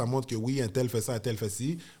façade, ça montre que oui, un tel fait ça, un tel fait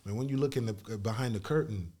ci. Mais when you look behind the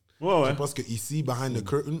curtain, je pense qu'ici, behind the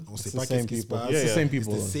curtain, on ne sait pas qu'est-ce qui se passe. C'est same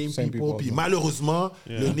people. C'est the same people. Puis malheureusement,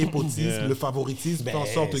 le népotisme, le favoritisme fait en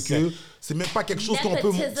sorte que c'est même pas quelque chose qu'on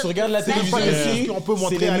peut... Tu regardes la télévision ici, qu'on peut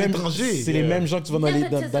montrer à l'étranger. C'est les mêmes gens que tu vois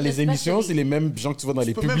dans les émissions, c'est les mêmes gens que tu vois dans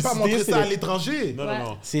les Tu peux même pas publicités. montrer ça à l'étranger.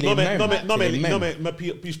 Non. C'est les mêmes.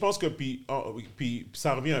 Puis je pense que puis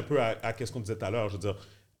ça revient un peu à ce qu'on disait tout à l'heure. Je veux dire,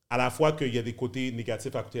 à la fois qu'il y a des côtés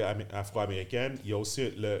négatifs à côté afro-américaine, il y a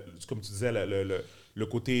aussi, comme tu disais, le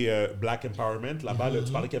côté black empowerment. Là-bas,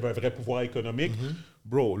 tu parlais qu'il y avait un vrai pouvoir économique.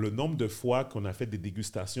 Bro, le nombre de fois qu'on a fait des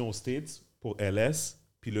dégustations aux States pour LS,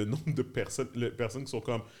 puis le nombre de personnes qui sont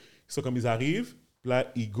comme ils arrivent, puis là,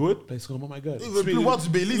 ils goûtent, puis ils sont comme, oh my God. Ils veulent plus voir du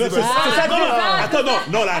Belize.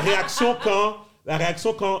 Non, la réaction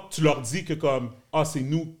quand tu leur dis que comme, ah, c'est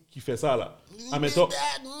nous qui fait ça, là. Ah, mettons,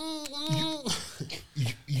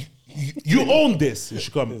 you own this. Je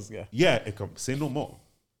suis comme, yeah, et comme, c'est no more.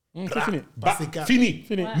 C'est fini.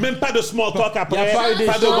 Fini. Même pas de small talk après, pas eu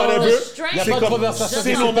pas de whatever. Il n'y a pas de conversation.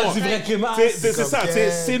 C'est no more. du vrai climat. C'est ça,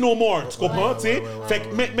 c'est no more. Tu comprends?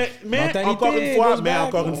 Mais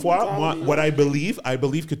encore une fois, moi, what I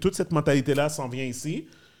believe que toute cette mentalité-là s'en vient ici.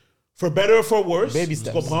 For better or for worse, Baby tu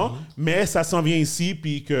steps. comprends? Mais ça s'en vient ici,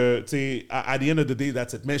 puis que, tu sais, at the end of the day,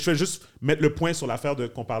 that's it. Mais je vais juste mettre le point sur l'affaire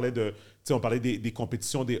qu'on parlait de, tu sais, on parlait des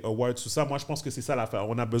compétitions, des awards, tout ça. Moi, je pense que c'est ça l'affaire.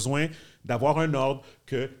 On a besoin d'avoir un ordre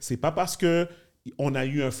que c'est pas parce que on a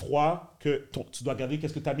eu un froid que tu dois regarder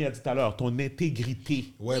qu'est-ce que Tammy a dit tout à l'heure, ton intégrité.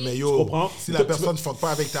 Ouais, mais Tu comprends? si la personne ne fuck pas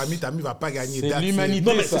avec Tammy va pas gagner. C'est l'humanité.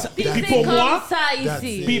 Non, mais c'est ça. Puis Puis c'est pour comme moi, ça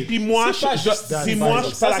ici. puis moi, C'est pas juste je ça, suis c'est pas ça,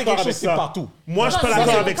 c'est d'accord quelque avec chose, c'est ça. partout. Moi, je suis pas Non,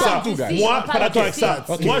 d'accord c'est avec ça. partout ici. Moi, On je suis pas parle d'accord de avec ça.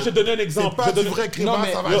 ça. Moi, je donne un C'est exemple. pas du vrai créma, Non,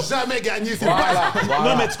 mais- ça va jamais gagner. C'est pas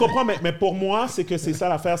Non, mais tu comprends, mais pour moi, c'est que c'est ça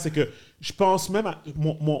l'affaire, c'est que je pense même à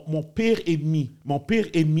mon pire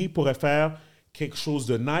ennemi pourrait faire quelque chose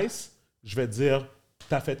de nice, je vais dire,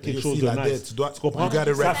 t'as fait quelque aussi, chose de la nice. dette, tu dois- comprends? you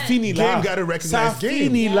gotta Ça rec- finit là. game gotta recognize Ça game.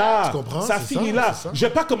 finit là. Tu comprends? Ça C'est finit ça, là. c'est ça. Je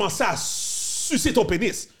vais pas commencer à sucer ton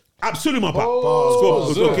pénis. Absolument pas.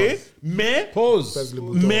 Pause. OK? Mais, Pause. Pèse le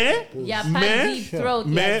bouton. Il n'y a pas Mais- de deep throat,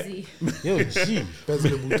 il a mais- dit. Yo, G, Pèse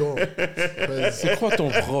le bouton. Pèse. c'est quoi ton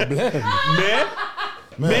problème?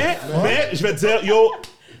 mais, je vais te dire, yo,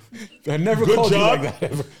 I never Good called you job. like that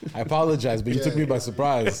ever. I apologize, but you took me by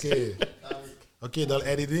surprise. OK, dans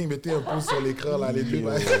l'editing, mettez un pouce sur l'écran, là, les deux.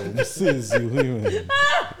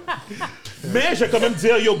 mais je vais quand même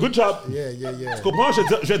dire, yo, good job. Yeah. Tu comprends?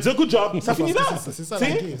 Je vais dire good job. Ça finit là. C'est ça la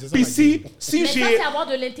Tu sais? game, c'est ça Puis la si Mais ça, j'ai... c'est avoir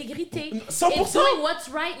de l'intégrité. 100%. It's doing what's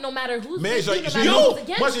right, no matter who's Mais with you, no j'ai matter une who's autre-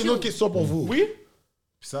 against moi, j'ai une you. autre question pour vous. Oui?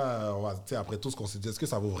 Puis ça, on va, tu sais, après tout ce qu'on s'est dit, est-ce que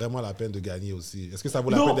ça vaut vraiment la peine de gagner aussi? Est-ce que ça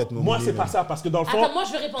vaut la Non, peine d'être nominé? moi, c'est pas même? ça. Parce que dans le fond... Attends, moi,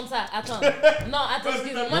 je vais répondre ça. Attends. Non, attends,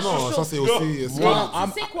 excuse-moi. Moi, Non, je suis ça chaud. c'est aussi... Moi,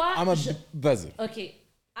 Tu sais quoi? Vas-y. OK.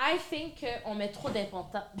 I think qu'on met trop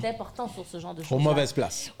d'importance sur ce genre de choses. Aux mauvaises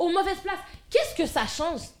places. Aux mauvaises places. Qu'est-ce que ça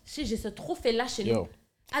change si j'ai ce trophée-là chez nous?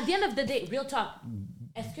 At the end of the day, real talk,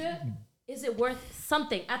 est-ce que is it worth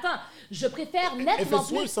something? Attends, je préfère If nettement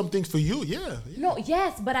it's worth something for you, yeah. No,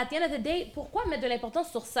 yes, but at the end of the day, pourquoi mettre de l'importance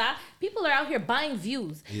sur ça? People are out here buying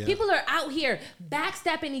views. Yeah. People are out here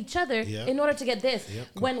backstabbing each other in order to get this.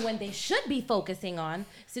 When they should be focusing on,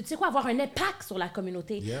 c'est tu sais quoi, avoir un impact sur la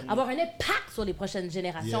communauté, avoir un impact sur les prochaines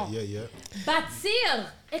générations.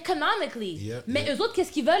 Bâtir economically. Mais eux autres,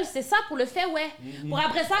 qu'est-ce qu'ils veulent? C'est ça pour le fait, ouais. Pour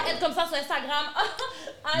après ça, être comme ça sur Instagram.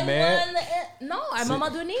 Non, à un moment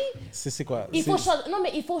donné... C'est quoi? Il faut changer. Non,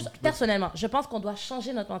 mais il faut... Personnellement, je pense qu'on doit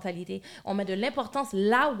changer notre mentalité. On met de l'importance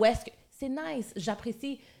là où est-ce que... C'est nice,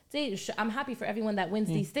 j'apprécie. Tu sais, I'm happy for everyone that wins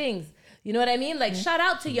these things. You know what I mean? Like, shout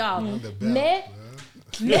out to y'all. Mais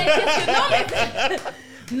qu'est-ce que... Non, mais...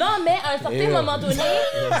 Non, mais à un certain moment donné...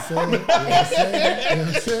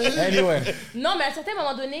 Anyway. Non, mais à un certain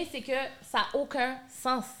moment donné, c'est que ça n'a aucun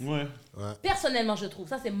sens. Ouais. Personnellement, je trouve.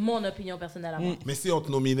 Ça, c'est mon opinion personnelle à moi. Mais si on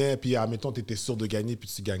te nominait, puis admettons, tu étais sûr de gagner, puis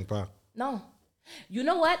tu gagnes pas. Non. You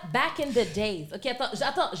know what? Back in the days. OK,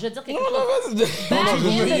 attends, je veux dire quelque chose. Back in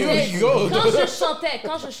the days.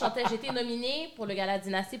 Quand je chantais, j'ai été nominée pour le Gala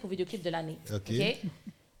Dynastie pour vidéoclip de l'année. OK?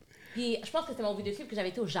 Puis je pense que c'était mon vidéoclip que j'avais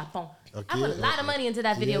été au Japon. I put a lot of money into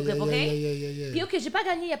that video clip, OK? Puis OK, j'ai pas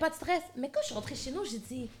gagné, il n'y a pas de stress. Mais quand je suis rentrée chez nous, j'ai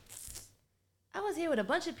dit... I was here with a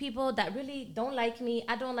bunch of people that really don't like me.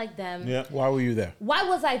 I don't like them. Yeah. Why were you there? Why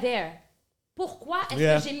was I there? Pourquoi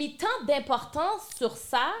est-ce que j'ai mis tant d'importance sur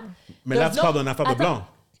ça? Mais là, tu parles d'un affaire de blanc.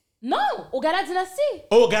 Non, au Gala Dynastie.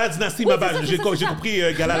 Oh, Gala Dynastie, ma bad. J'ai ça. compris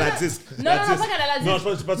Gala la disque. Non, pas Gala la disque. Non,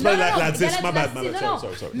 je pense pas la disque, ma bad.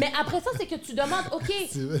 Sorry. Mais après ça, c'est que tu demandes, OK,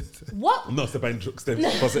 what? Non, c'était pas une joke.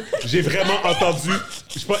 J'ai vraiment entendu.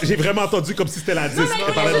 J'ai vraiment entendu comme si c'était la disque. Non,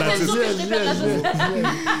 Tu parlais de la disque.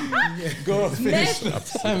 Mais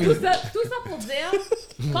tout ça pour dire,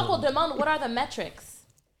 quand on demande what are the metrics,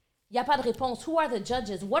 il n'y a pas de réponse. Who are the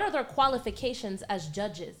judges? What are their qualifications as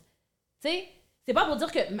judges? Tu sais, c'est pas pour dire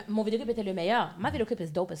que mon vidéoclip était le meilleur. Ma vidéoclip is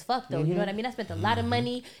dope as fuck, though. You know what I mean? I spent a lot of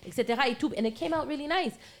money, etc. et tout. And it came out really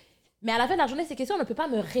nice. Mais à la fin de la journée, ces questions, on ne peut pas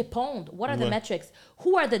me répondre. What are the metrics?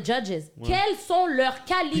 Who are the judges? Quelles sont leurs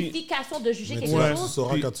qualifications de juger quelque chose? Tu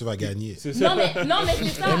sauras quand tu vas gagner. Non, mais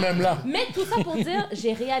c'est ça. Et même là. Mais tout ça pour dire,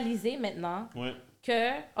 j'ai réalisé maintenant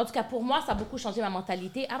que, en tout cas pour moi, ça a beaucoup changé ma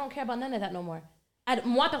mentalité. I don't care about none of that no more.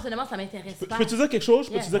 Moi, personnellement, ça m'intéresse pas. Je peux te dire quelque chose?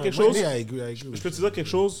 Je peux te dire quelque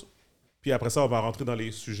chose? Puis après ça, on va rentrer dans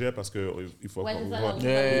les sujets parce qu'il faut qu'on voit. We've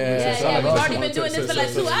already been doing this for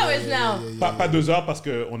like 2 hours now. Pas 2 heures parce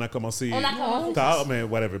qu'on a commencé tard, mais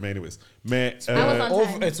whatever, mais anyways. Mais,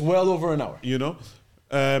 it's well over an hour. You know?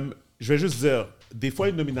 Je vais juste dire, des fois,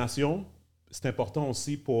 une nomination, c'est important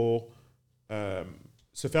aussi pour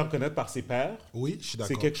se faire reconnaître par ses pairs. Oui, je suis d'accord.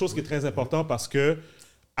 C'est quelque chose qui est très important parce que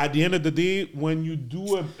at the end of the day, when you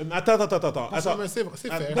do... Attends. C'est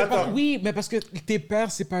fair. Oui, mais parce que tes pères,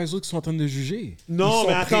 c'est pas eux autres qui sont en train de juger. Non,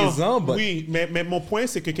 mais attends. Présents, but... Oui, mais mon point,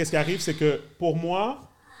 c'est que qu'est-ce qui arrive, c'est que pour moi,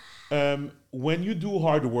 when you do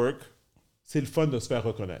hard work, c'est le fun de se faire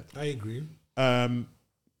reconnaître. I agree.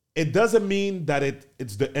 It doesn't mean that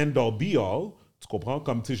it's the end-all, be-all. Tu comprends?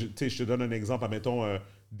 Comme, tu sais, je te donne un exemple. Admettons,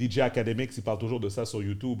 DJ Academics, il parle toujours de ça sur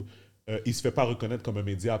YouTube. Il se fait pas reconnaître comme un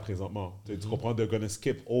média présentement. Tu comprends? They're gonna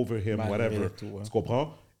skip over him, whatever. Tu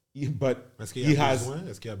comprends? But Est-ce qu'il y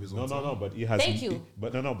a besoin? No, but he has... Thank you.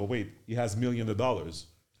 But wait. He has millions of dollars,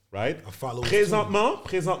 right?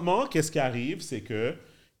 Présentement, qu'est-ce qui arrive, c'est que...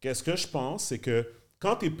 Qu'est-ce que je pense, c'est que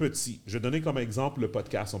quand tu es petit, je vais donner comme exemple le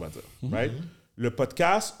podcast, on va dire, right? Le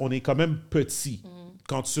podcast, on est quand même petit.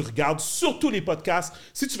 Quand tu regardes surtout les podcasts,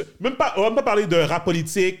 si tu veux, on va même pas parler de rap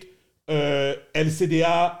politique,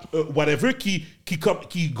 LCDA, whatever, qui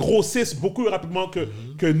grossissent beaucoup plus rapidement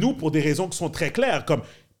que nous pour des raisons qui sont très claires. Comme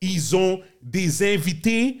ils ont des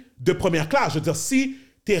invités de première classe. Je veux dire, si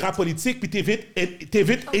t'es rap politique puis t'évites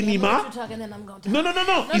Enima. Non.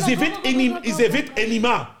 Ils évitent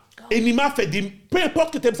Enima. Enima fait des. Peu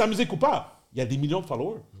importe que t'aimes sa musique ou pas, il y a des millions de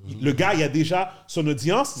followers. Le gars, il a déjà son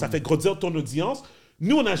audience, ça fait grandir ton audience.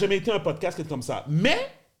 Nous, on n'a jamais été un podcast qui est comme ça. Mais,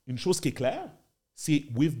 une chose qui est claire, c'est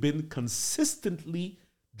we've been consistently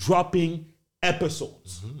dropping episodes.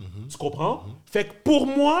 Tu comprends? Fait que pour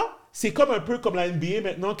moi, c'est comme un peu comme la NBA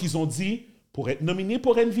maintenant qu'ils ont dit, pour être nominé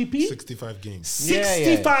pour MVP, 65 games.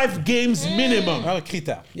 65 games minimum. Un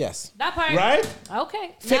critère, yes. That part. Right? OK.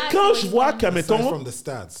 Fait que quand je vois que, Aside mettons... from the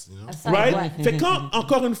stats, you know? Right? Fait que quand,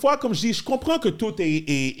 encore une fois, comme je dis, je comprends que tout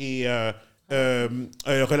est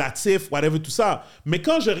relatif, whatever, tout ça. Mais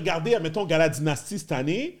quand je regardais, admettons, Gala Dynastie cette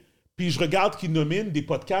année, puis je regarde qu'ils nominent des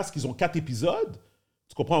podcasts qui ont 4 épisodes,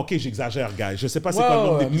 Tu comprends? OK, j'exagère, guys. Je sais pas c'est quoi le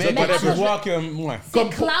nombre d'épisodes. Mais whatever. tu vois que... Ouais. C'est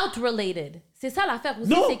clout related. C'est ça l'affaire aussi,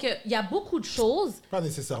 Non. c'est qu'il y a beaucoup de choses, Pas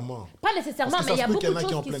nécessairement. pas nécessairement, Parce que mais il y ça a se peut beaucoup qu'il y en de a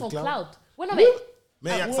qui choses ont qui plein de sont clout. clout. Ouais, non, mais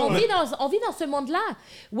Mais il y a on vit dans ce monde-là,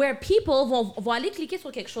 where people vont aller cliquer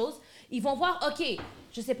sur quelque chose, ils vont voir, OK,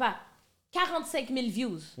 je sais pas, 45 000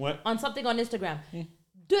 views on something on Instagram,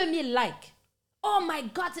 2000 likes. Oh my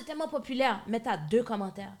God, c'est tellement populaire. Mais t'as 2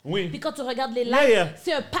 commentaires. Oui. Puis quand tu regardes les likes, Yeah.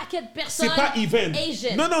 c'est un paquet de personnes. C'est pas even.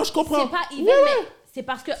 Asian. Non, je comprends. C'est pas even, Yeah. mais c'est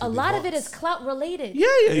parce que a lot of it is clout related.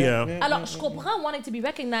 Yeah. Alors, je comprends wanting to be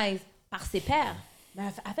recognized par ses pairs. Mais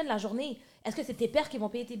à la fin de la journée, est-ce que c'est tes pairs qui vont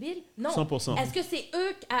payer tes bills? Non. 100%. Est-ce que c'est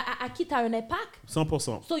eux à qui tu as un impact?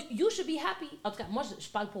 100%. So, you should be happy. En tout cas, moi, je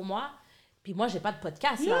parle pour moi. Puis moi, j'ai pas de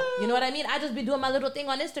podcast, là. You know what I mean? I just be doing my little thing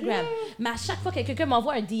on Instagram. Mais à chaque fois que quelqu'un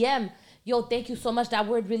m'envoie un DM, yo, thank you so much, that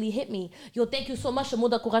word really hit me. Yo, thank you so much, ce mot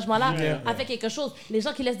d'encouragement-là a fait quelque chose. Les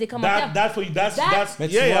gens qui laissent des commentaires. That for you, that's Mais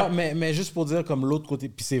tu vois, mais juste pour dire comme l'autre côté,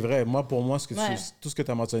 puis c'est vrai, moi, pour moi, tout ce que tu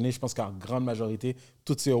as mentionné, je pense qu'en grande majorité,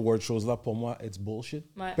 toutes ces award shows-là, pour moi, it's bullshit,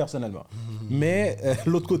 personnellement. Mais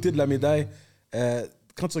l'autre côté de la médaille,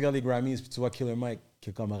 quand tu regardes les Grammys, puis tu vois Killer Mike, qui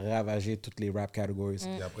a comme ravagé toutes les rap categories,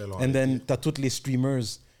 and then tu as tous les streamers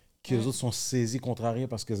qui, eux autres, sont saisis, contrariés,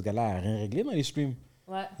 parce que ce gars-là a rien réglé dans les streams.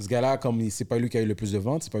 Ouais. Ce gars-là, comme c'est pas lui qui a eu le plus de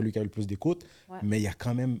ventes, c'est pas lui qui a eu le plus d'écoute, mais il a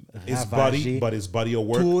quand même ravagé his body of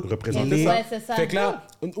work représentait ça. Ouais, c'est ça. Fait que là,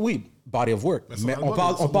 oui, body of work, mais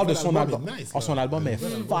on parle de son album. Son album est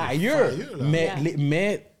fire,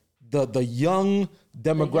 mais the young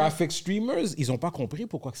demographic streamers, ils ont pas compris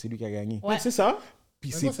pourquoi c'est lui qui a gagné. Ouais, c'est ça.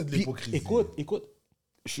 Puis c'est de l'hypocrisie. Écoute,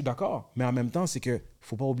 je suis d'accord, mais en même temps, c'est que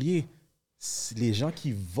faut pas oublier, les gens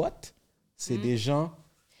qui votent, c'est des gens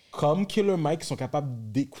comme Killer Mike qui sont capables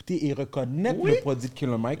d'écouter et reconnaître le produit de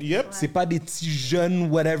Killer Mike. C'est pas des petits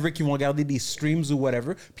jeunes whatever qui vont regarder des streams ou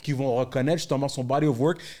whatever puis qui vont reconnaître justement son body of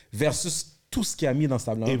work versus tout ce qu'il a mis dans cet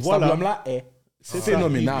album. Et cet voilà. album-là est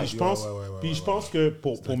phénoménal. Puis je pense que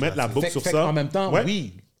pour mettre la boucle sur Fait ça... en même temps,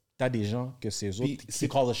 oui, t'as des gens que c'est eux autres qui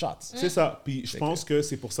call the shots. C'est ça. Puis je pense que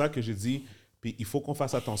c'est pour ça que j'ai dit, puis il faut qu'on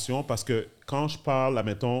fasse attention parce que quand je parle,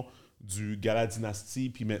 admettons, du Gala Dynastie,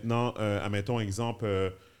 puis maintenant, admettons,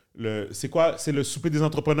 exemple... c'est quoi? C'est le souper des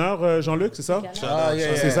entrepreneurs, Jean-Luc, c'est ça?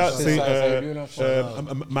 C'est ça, c'est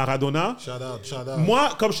Maradona. Shout out.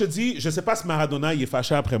 Moi, comme je te dis, je ne sais pas si Maradona il est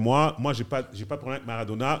fâché après moi. Moi, j'ai pas de problème avec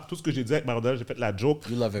Maradona. Tout ce que j'ai dit avec Maradona, j'ai fait la joke.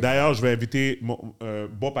 D'ailleurs, je vais inviter mon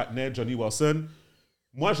bon partenaire, Johnny Wilson.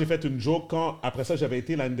 Moi, j'ai fait une joke quand, après ça, j'avais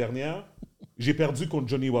été l'année dernière. J'ai perdu contre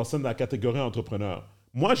Johnny Wilson dans la catégorie entrepreneur.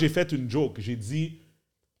 Moi, j'ai fait une joke. J'ai dit,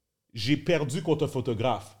 j'ai perdu contre un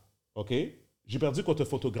photographe. OK? J'ai perdu contre un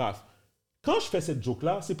photographe. Quand je fais cette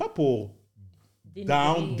joke-là, c'est pas pour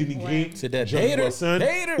dénigrer Johnny Wilson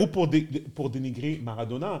ou pour dénigrer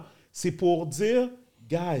Maradona. C'est pour dire,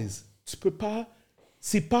 guys, tu peux pas...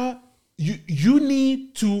 C'est pas... You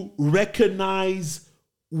need to recognize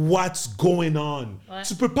what's going on.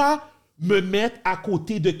 Tu peux pas me mettre à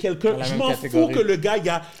côté de quelqu'un. Je m'en fous que le gars, il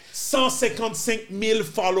a 155 000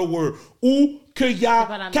 followers ou qu'il y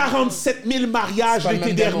a 47 000 mariages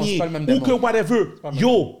l'été dernier ou que whatever.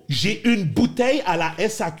 Yo, j'ai une bouteille à la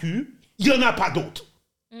SAQ, il n'y en a pas d'autres.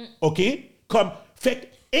 OK?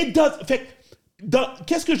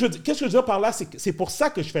 Qu'est-ce que je veux dire par là? C'est pour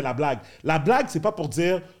ça que je fais la blague. La blague, c'est pas pour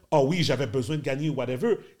dire, oh oui, j'avais besoin de gagner ou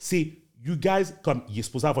whatever. C'est, you guys, comme il est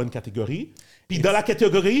supposé avoir une catégorie. Puis dans la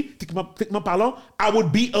catégorie, techniquement parlant, I would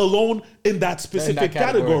be alone in that specific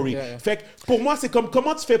category. Fait que pour moi, c'est comme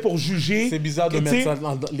comment tu fais pour juger. C'est bizarre de mettre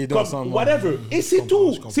ça les deux ensemble. Whatever. Et c'est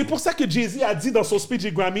tout. C'est pour ça que Jay-Z a dit dans son speech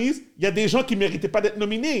des Grammys, il y a des gens qui ne méritaient pas d'être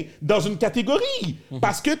nominés dans une catégorie.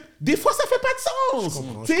 Parce que des fois, ça fait pas de sens.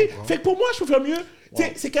 Fait que pour moi, je peux faire mieux.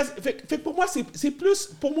 Fait que pour moi, c'est plus,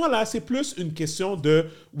 pour moi là, c'est plus une question de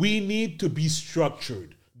we need to be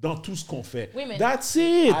structured dans tout ce qu'on fait. Oui, mais that's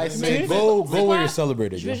it. Go where you're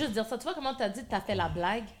celebrated. Je veux juste dire ça. Tu vois comment tu as dit que tu as fait la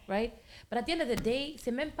blague, right? But at the end of the day, c'est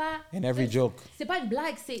même pas... In every joke. C'est pas une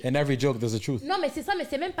blague, c'est... In every joke, there's a truth. Non, mais c'est ça, mais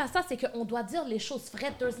c'est même pas ça. C'est qu'on doit dire les choses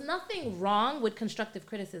vraies. There's nothing wrong with constructive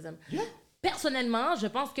criticism. Yeah. Personnellement, je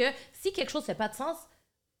pense que si quelque chose fait pas de sens,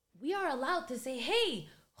 we are allowed to say, hey...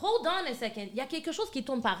 Hold on a second. Il y a quelque chose qui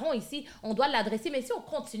tourne par rond ici. On doit l'adresser. Mais si on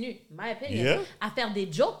continue, my opinion, à faire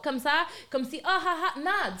des jokes comme ça, comme si, dis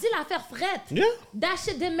l'affaire frette. Yeah. That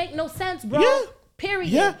shit didn't make no sense, bro. Yeah. Period.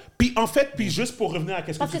 Yeah. Puis en fait, juste pour revenir à ce que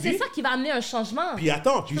tu dis. Parce que c'est ça qui va amener un changement. Puis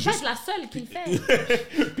attends. Je peux pas être la seule qui le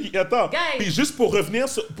fait. Puis attends. Guys. Puis juste pour revenir,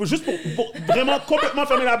 juste pour vraiment complètement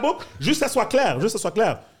fermer la boucle, juste que ça soit clair.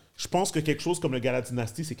 Je pense que quelque chose comme le Gala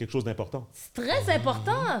Dynastie, c'est quelque chose d'important. C'est très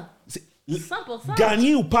important. 100%.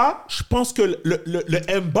 Gagner ou pas, je pense que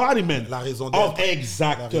le embodiment La raison d'être.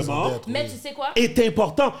 exactement La raison d'être, Mais oui. tu sais quoi? est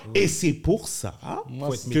important. Et c'est pour ça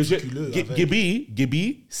Faut être que méticuleux avec.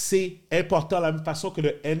 Gibi, c'est important de la même façon que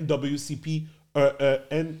le NWCP,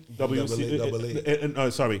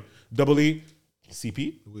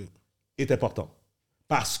 WCP Oui. est important.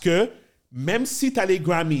 Parce que même si tu as les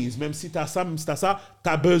Grammys, même si tu as ça, tu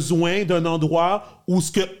as besoin d'un endroit où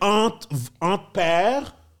ce que entre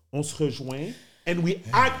pairs, on se rejoint and we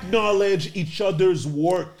acknowledge each other's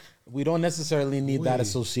work. We don't necessarily need that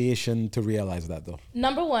association to realize that, though.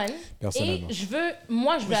 Number one. Et Personnellement. je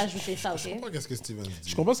veux ajouter ça, Je OK? comprends qu'est-ce que Steven dit.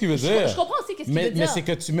 Je comprends ce qu'il veut dire. Je comprends aussi qu'est-ce qu'il veut Mais dire. c'est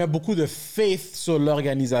que tu mets beaucoup de faith sur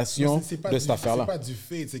l'organisation C'est pas de du- cette affaire-là. C'est pas du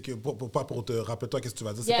fait, c'est que pas pour te rappelle-toi qu'est-ce que tu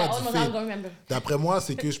vas dire. Yeah, C'est oh pas my du God, I'm fait. gonna remember. D'après moi,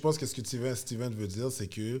 c'est que je pense que ce que Steven veut dire, c'est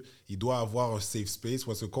que il doit avoir un safe space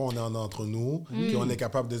parce que quand on est entre nous, qu'on est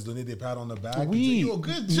capable de se donner des pats on the back, Oui. puis dire, yo,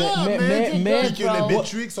 good Mais- job, mais- man. mais- Puis que bro. les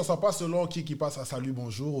metrics, ça ne soit pas selon qui passe à salut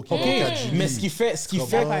bonjour ou qui OK, est à mais ce qui fait Tu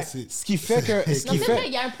comprends? C'est- ce qui fait que ce Non, qui c'est fait vrai,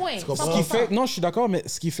 il y a un point. comprends? ce qui fait non, je suis d'accord, mais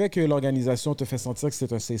ce qui fait que l'organisation te fait sentir que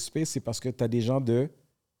c'est un safe space, c'est parce que tu as des gens de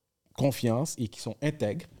confiance et qui sont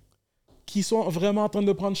intègres, qui sont vraiment en train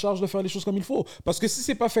de prendre charge de faire les choses comme il faut. Parce que si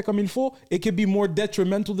c'est pas fait comme il faut, it could be more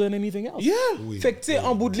detrimental than anything else. Yeah. Oui, Fait que tu sais,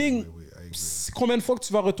 en bout de ligne, oui, I agree. combien de fois que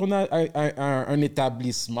tu vas retourner à un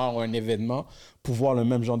établissement ou un événement pour voir le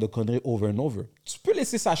même genre de conneries over and over? Tu peux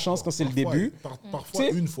laisser sa chance quand c'est le Parfois, début. Parfois, T'sais,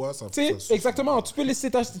 une fois, ça Tu sais, suffit. exactement. Tu peux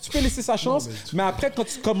laisser sa chance, mais mais après, quand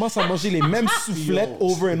tu commences à manger les mêmes soufflettes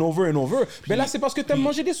over and over and over, ben là, c'est parce que tu aimes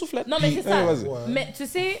manger des soufflettes. Non, mais c'est ça. vas-y. Mais tu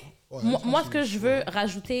sais, moi, ce que je veux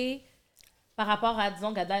rajouter par rapport à,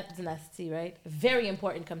 disons, Gada Dynasty, right? Very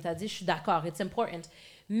important, comme tu as dit, je suis d'accord, it's important.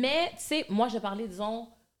 Mais, tu sais, moi, je parlais, disons,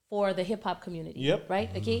 for the hip-hop community, Yep. right?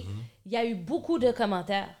 OK? Il y a eu beaucoup de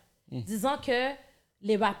commentaires disant que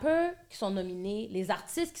les rappeurs qui sont nominés, les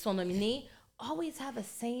artistes qui sont nominés, always have the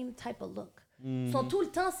same type of look. Sont tout le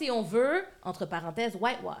temps, si on veut, entre parenthèses,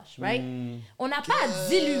 whitewash, right? On n'a pas à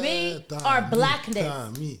diluer our blackness.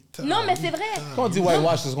 Non, mais c'est vrai. Quand on dit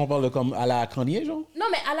whitewash, c'est ce qu'on parle de comme à la Kanye, genre? Non,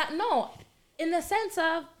 mais non. In the sense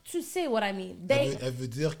of, tu sais what I mean. Elle veut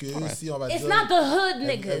dire que si on va It's dire... not the hood elle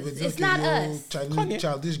niggas. veut dire It's que not yo, us.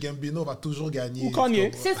 Childish Gambino va toujours gagner. Ou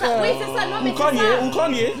Kanye. C'est ça, oui, c'est ça. Non, mais Ou c'est Kanye, ça. ou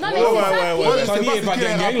Kanye. Non, mais Ouais, c'est ouais, ça. ouais, puis- ouais. Kanye est pas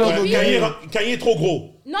gagné, là. Kanye est trop gros.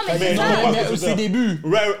 Non, mais Mais c'est non, ça. pas- Mais ses débuts.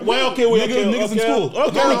 Ouais, ok, oui, Niggas in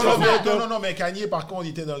school. Non, mais Kanye, par contre, il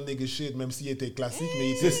était dans le nigga shit, même s'il était classique,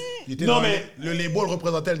 mais il était Non, dans mais- le label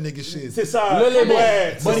représentait le nigga shit. C'est ça. Le label.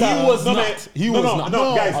 Ouais, But c'est ça. he was Non, not. mais- He non, was non, not.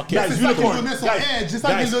 non, guys, Ok. guys, C'est ça qui unicorn. donnait son Guys, edge. C'est ça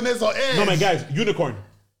qui guys. donnait son edge. Non, mais guys, unicorn.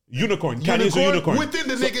 Kanye is a unicorn. Within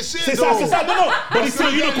the nigga shit, C'est ça, though. c'est ça. Non, non, but he's still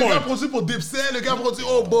a Le gars unicorn. produit pour Dipset, le gars produit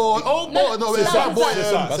Oh Boy. Non, mais c'est ça, ça, boy. c'est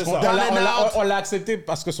ça, Parce c'est qu'on ça. on l'a accepté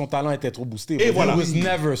parce que son talent était trop boosté. Et But voilà. He was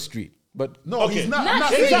never street. But Non, Ok. he's not. Not I'm not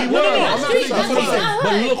street, saying he non, was. non, non, I'm not saying he street, was.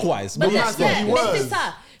 but look-wise. But But yeah, not saying he mais was. c'est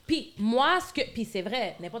ça. Puis moi, puis c'est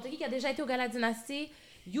vrai, n'importe qui a déjà été au Gala Dynasty,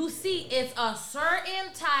 you see it's a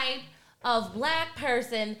certain type of black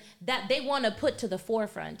person that they want to put to the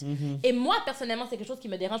forefront. Et moi, personnellement, c'est quelque chose qui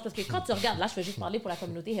me dérange parce que quand tu regardes, là, je fais juste parler pour la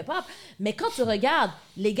communauté hip-hop, mais quand tu regardes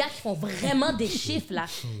les gars qui font vraiment des chiffres, là,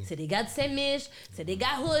 c'est des gars de Saint-Mich, c'est des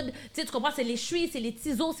gars hood, tu sais, tu comprends, c'est les chuis, c'est les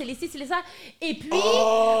tisos, c'est les ci, c'est les ça. Et puis,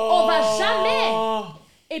 on va jamais...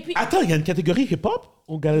 Et puis... Attends, il y a une catégorie hip-hop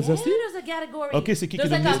au Gala Yeah, Dynasty? there's a category. Ok, c'est qui There's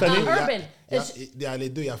est nominé like cette année? Urban. Il y a les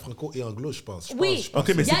deux, il y a franco et anglo, je pense. Oui.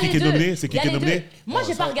 Ok, mais Il y c'est a qui les qui est deux. nominé? C'est qui Il y a qui est les nominé? deux. Moi,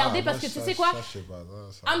 j'ai pas regardé parce que tu sais quoi? Je sais pas.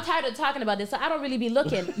 Ça. I'm tired of talking about this, so I don't really be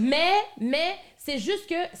looking. mais c'est juste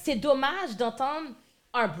que c'est dommage d'entendre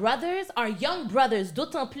our brothers, our young brothers,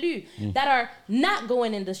 d'autant plus, that are not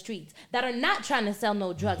going in the streets, that are not trying to sell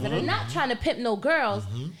no drugs, that are not trying to pimp no girls,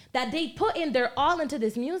 that they put in their all into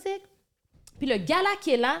this music. Puis le gala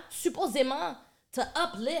qui est là, supposément, to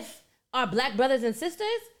uplift our black brothers and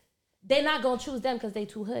sisters, they're not going to choose them because they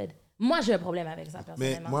too hood. Moi, j'ai un problème avec ça, Mais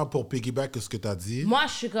personnellement. moi, pour piggyback ce que tu as dit, Moi,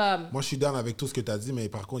 je suis comme... moi, je suis down avec tout ce que tu as dit, mais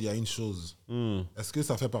par contre, il y a une chose. Est-ce que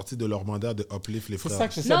ça fait partie de leur mandat de uplift les c'est frères? ça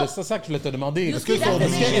que Non. c'est ça que je voulais te demander. Est-ce qu'ils sont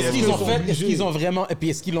obligés? Est-ce qu'ils Est-ce ont qu'ils fait, sont est-ce qu'ils obligés? ont vraiment, et puis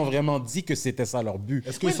est-ce qu'ils l'ont vraiment dit que c'était ça leur but?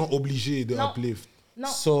 Est-ce qu'ils sont obligés de Non. uplift? Non,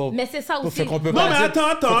 So, mais c'est ça aussi. Fait qu'on peut Non, pas mais dire- attends,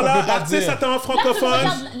 fait qu'on peut là, pas artiste, dire- attends, Là, tu francophone.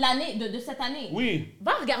 regardes l'année de cette année. Oui.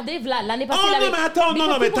 Va regarder l'année passée. Oh là, non, avec- mais attends, non,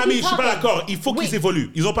 Because mais people Tammy, keep je suis pas talking. d'accord. Il faut qu'ils Oui.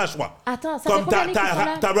 évoluent. Ils n'ont pas le choix. Attends, ça Comme fait combien d'années qu'ils sont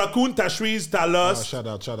là? t'as Raccoon, t'as Shreeze, t'as Ah, Lost. shout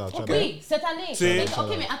out. Oui, cette année. C'est-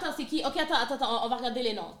 Ok, mais attends, c'est qui? Ok, attends, on va regarder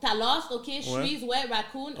les noms. T'as Lost, ok, Shreeze, ouais,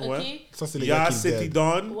 Raccoon, ok. Ouais. Ça, c'est les Il y gars a qui le City dead.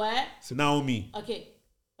 Dawn, Ouais, Naomi. ok.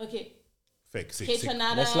 Fait que c'est. Kate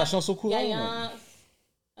Sonata. Laisse la chance au courant, Gaïan,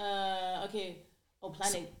 ok. Oh,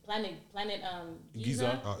 Planet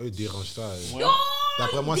Giza. Ah, eux dérangent ça. Ouais.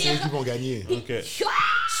 D'après moi, c'est eux qui vont gagner. OK.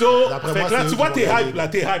 So, D'après fait moi, que là, c'est tu eux vois, qui t'es vont hype, là,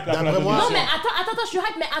 t'es hype, là. D'après pour la moi, Non, nomination. mais attends, je suis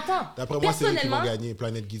hype, mais attends. D'après moi, c'est eux qui vont Personnellement, gagner.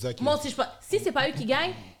 Planète Giza qui. moi aussi, si c'est pas eux qui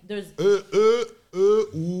gagnent, Eux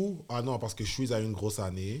ou. Ah non, parce que Shreeze a eu une grosse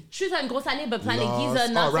année. je suis à une grosse année, mais Planet Lost. Giza,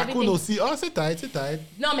 non, c'est Raccoon everything. aussi. Ah, c'est tight.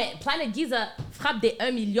 Non, mais Planet Giza frappe des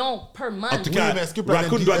 1 million per month. En tout Oui, cas, mais est-ce que Planet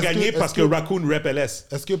Raccoon Giza- doit est-ce que- gagner est-ce parce que que- Raccoon rep LS.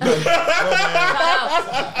 Est-ce que Planète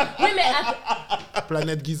Oui, mais attends,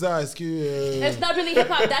 Planète Giza, est-ce que. it's not really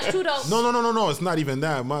hip-hop, that's true, though. Non, it's not even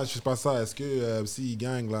that. Moi, je sais pas ça. Est-ce que s'ils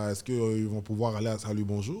gagnent, là, est-ce qu'ils vont pouvoir aller à Salut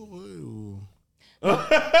Bonjour ou...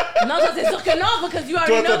 Non, ça, c'est sûr que non, because you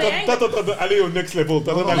already know they ain't. Toi, t'es en train d'aller au next level.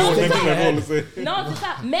 T'es en train d'aller Non, au c'est next ça. level. c'est- Non, c'est ça.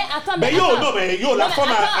 Mais attends, Mais yo, attends. non, mais yo, la Non, mais femme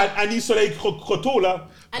attends. Annie Soleil Croteau, là.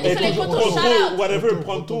 Annie elle est Soleil toujours- Croteau, shout out. whatever,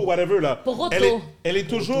 Pronto, whatever, là. Poroto. Elle est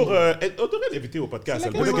toujours. On devrait l'inviter au podcast.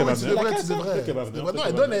 Elle Oui, peut-être qu'elle va tu venir. devrais, tu Peut-être devrais. qu'elle va venir, Non, peut-être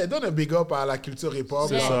qu'elle va elle donne un big up à la culture hip-hop.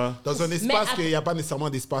 C'est ça. Dans un Mais espace attends. qu'il n'y a pas nécessairement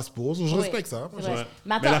d'espace pour. Je respecte ça. C'est vrai. Ouais.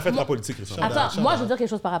 Mais Mais elle a attends, fait de la moi- politique récemment. Attends, Shout moi, out. je veux dire quelque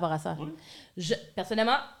chose par rapport à ça.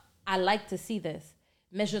 Personnellement, I like to see this.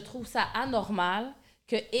 Mais je trouve ça anormal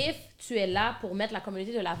que if tu es là pour mettre la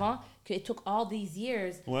communauté de l'avant, que it took all these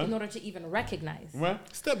years Ouais. in order to even recognize. Ouais.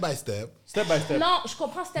 Step by step. Step by step. Non, je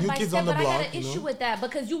comprends step New by kids step, on the but I got block, an you issue know? with that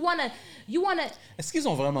because you wanna Est-ce qu'ils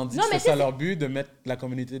ont vraiment dit Non, que mais c'est ça c'est- leur but de mettre la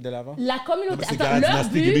communauté de l'avant? la communauté. c'est Attends, Garage leur Nasty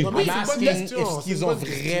but, Gibby. Non, mais oui, c'est une bonne Asking, question, est-ce c'est qu'ils une ont bonne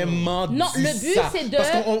question. vraiment non, dit le but ça? c'est de Parce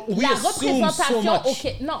qu'on we la assume so représentation. much.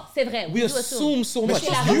 Ok, non, c'est vrai. We do assume. assume so Mais much. je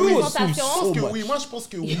pense la You représentation- assume Je pense so que much. oui. Moi, je pense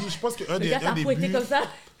que oui. Je pense qu'un Le des, gars un t'a des fouetté buts... comme ça.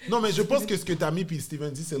 Non, mais je pense que ce que Tammy et Steven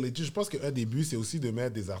dit, c'est legit. Je pense qu'un des buts, c'est aussi de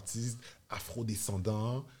mettre des artistes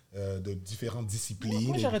afro-descendants de différentes disciplines.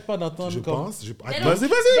 Moi, j'arrête pas d'entendre Je comme... pense. Mais non, Vas-y, mais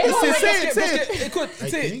vas-y. non, C'est, mais c'est, parce que- parce que, écoute, tu I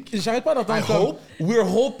sais, think. j'arrête pas d'entendre I comme hope. we're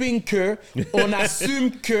hoping que, on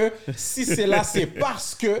assume que si c'est là, c'est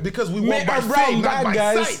parce que. Because we mais want by un faith, brown not bag, by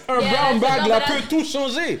guys, sight. un Yeah, brown c'est bag ça, là voilà. peut tout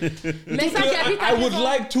changer. Mais ça, Gabi, t'as I would raison.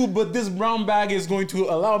 like to, but this brown bag is going to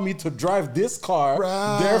allow me to drive this car.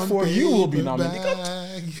 Brown Therefore, you will be paper nominated.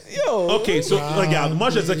 bag. Yo. OK, so, regarde, moi,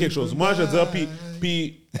 je vais dire quelque chose. Moi, je vais dire,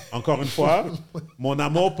 puis encore une fois, mon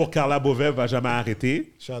amour pour Carla Beauvais va jamais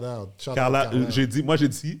arrêter. Shout out. Shout Carla, out, Carla. j'ai dit, no,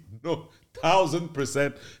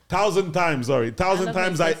 1000%, 1000 times, sorry, 1000 love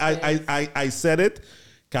times my I said it.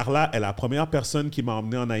 Carla est la première personne qui m'a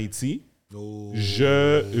emmené en Haïti. Oh.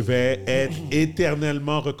 Je vais être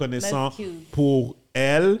éternellement reconnaissant That's cute. pour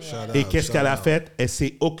elle. Shout Et out, qu'est-ce shout qu'elle a out. fait? Elle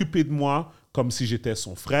s'est occupée de moi comme si j'étais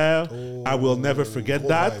son frère. I will never forget gros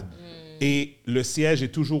that. vibe. Et le siège est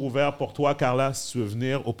toujours ouvert pour toi, Carla, si tu veux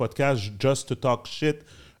venir au podcast Just to Talk Shit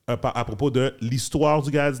à propos de l'histoire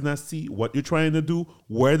du Garage Dynasty, what you're trying to do,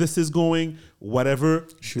 where this is going, whatever.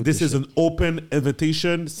 This is an open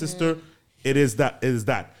invitation, sister. It is that. It is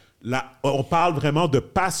that. Là, on parle vraiment de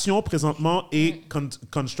passion présentement et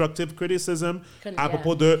constructive criticism à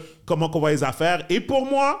propos de comment on voit les affaires. Et pour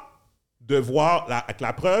moi, de voir, avec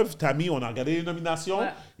la preuve, Tammy, on a regardé les nominations, Ouais.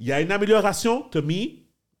 il y a une amélioration. To me,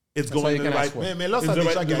 it's all going you in the can right ask for. Mais Loss in a the déjà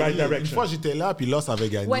right- the right gagné. Une direction. fois, j'étais là, puis Loss avait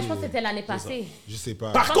gagné. Ouais, je pense que c'était l'année passée. Je sais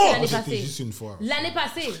pas. Par Je pense que contre, l'année C'était passée. juste une fois. L'année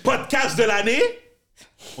passée. podcast de l'année,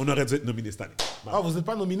 on aurait dû être nominé cette année. Ah, vous n'êtes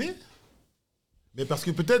pas nominé? Mais parce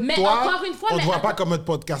que peut-être Mais toi, encore une fois, on ne mais te voit pas attends. comme un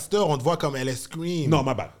podcasteur, on te voit comme LS Scream. Non,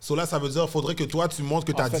 ma bad. So là, ça veut dire qu'il faudrait que toi, tu montres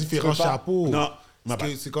que tu as fait, tu différents peux pas- chapeaux. Non, ma Parce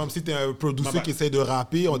que bad. c'est comme si tu es un Ma producer bad. qui essaie de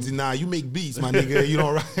rapper. On dit, nah, you make beats, my nigga. You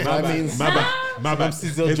don't rap. That means, Ma bad. Ma bad. même si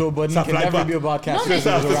Joe Budden Ça can fly never pas. be a broadcaster. C'est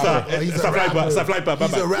ça, c'est ça. He's a Ça fly pas, rapper. ça fly pas. Ma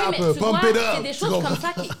He's a bad. Oui, mais rapper. tu Pump vois, it up. c'est des Tu choses comprends? comme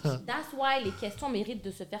ça qui... That's why les questions méritent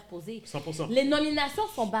de se faire poser. 100%. Les nominations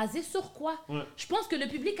sont basées sur quoi? Ouais. Je pense que le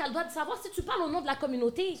public a le droit de savoir si tu parles au nom de la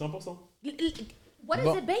communauté. 100%. What is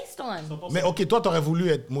Bon. it based on? Mais OK, toi, tu aurais voulu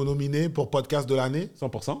être nominé pour podcast de l'année.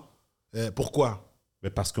 100%. Pourquoi?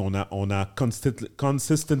 Mais parce qu'on a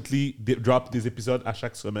consistently drop des épisodes à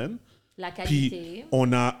chaque semaine. La Puis qualité.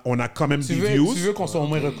 on a quand même Tu des veux, views. tu veux qu'on soit au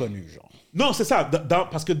moins reconnu, genre. Non, c'est ça.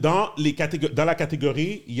 Parce que dans la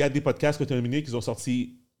catégorie, il y a des podcasts qui ont été nominés qui ont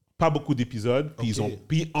sorti pas beaucoup d'épisodes. Puis Ok.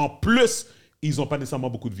 puis en plus, ils n'ont pas nécessairement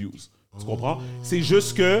beaucoup de views. Tu comprends? C'est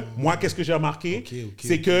juste que, moi, qu'est-ce que j'ai remarqué?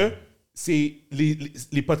 C'est que c'est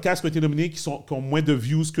les podcasts qui ont été nominés qui ont moins de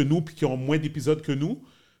views que nous puis qui ont moins d'épisodes que nous,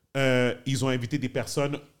 ils ont invité des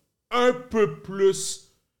personnes un peu plus...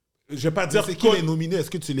 Je vais pas dire... C'est qui les nominés? Est-ce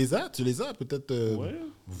que tu les as? Tu les as peut-être Ouais.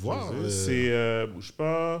 voir. C'est, bouge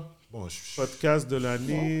pas, Bon, podcast de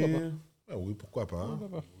l'année. Ah oui, pourquoi pas.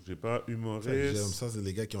 J'ai pas J'aime humoriste. ça, c'est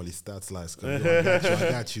les gars qui ont les stats là. C'est comme, yo, I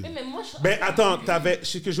got you. Oui, mais moi, je... Ben attends, je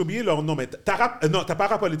sais que j'ai oublié leur nom, mais t'as pas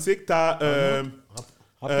rap politique, t'as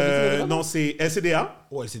Non, c'est LCDA.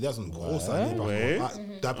 Oh, LCDA, c'est une grosse année, par Ouais.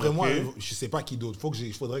 contre. D'après moi, je sais pas qui d'autre.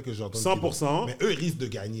 Il faudrait que j'entende. 100%. Mais eux, ils risquent de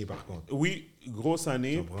gagner, par contre. Oui, grosse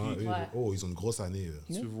année. Puis, Oh, ils ont une grosse année.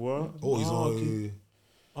 tu vois. Oh, ils ont...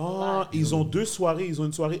 Ils ont 2 soirées. Ils ont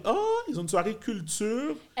une soirée. Ils ont une soirée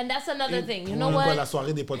culture. And that's another thing. You know Quoi, what? la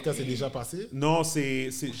soirée des podcasts est déjà passée? Non,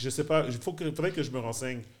 je sais pas. Faudrait que je me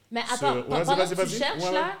renseigne. Mais attends, Ouais, pendant que tu vas-y. cherches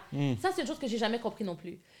Ouais, là, ça c'est une chose que j'ai jamais compris non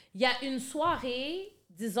plus. Il y a une soirée,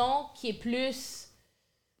 disons, qui est plus...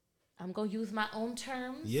 I'm going to use my own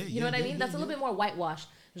terms. You know what I mean? That's a little bit more whitewash.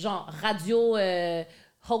 Genre, radio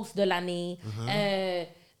host de l'année,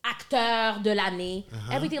 acteur de l'année,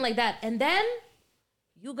 everything like that. And then,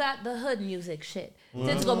 you got the hood music shit. Tu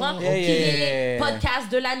sais, tu comprends? Qui est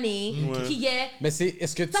podcast de l'année, qui est... Mais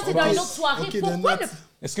est-ce que tu Ça, c'est dans une autre soirée. Pourquoi le...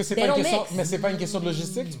 Est-ce que c'est They pas une don't question... mix. Mais c'est pas une question de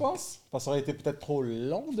logistique, tu penses? Parce que ça aurait été peut-être trop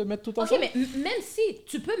long de mettre tout OK, ensemble. mais même si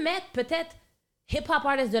tu peux mettre peut-être hip-hop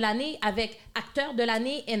artist de l'année avec acteur de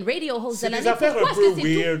l'année et radio host de C'est l'année. des affaires Pourquoi un est-ce peu que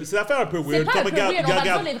c'est weird. C'est des affaires un peu weird. pas un peu weird, on va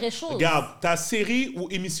dire les vraies choses. Regarde, ta série ou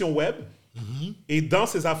émission web, et dans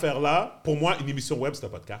ces affaires-là, pour moi, une émission web, c'est un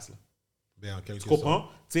podcast. Là. Ben, en quelque Tu comprends?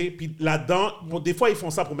 Puis là-dedans, des fois, ils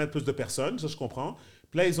font ça pour mettre plus de personnes, ça, je comprends.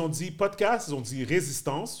 Puis là, ils ont dit podcast, ils ont dit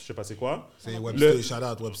résistance, je sais pas c'est quoi. C'est Webster,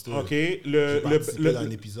 shout-out Webster. OK. J'ai participé dans un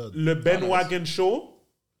épisode. Le Ben Wagon Show,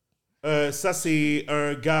 ça, c'est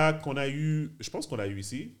un gars qu'on a eu, je pense qu'on l'a eu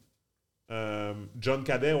ici. John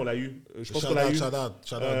Cadet, on l'a eu. Je pense qu'on l'a eu. Shout out,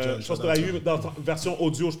 John. Je pense qu'on l'a eu dans la version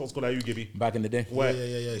audio, je pense qu'on l'a eu, Gaby. Back in the day. Ouais.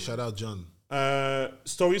 Yeah. Shout out John.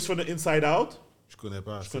 Stories from the Inside Out. Je connais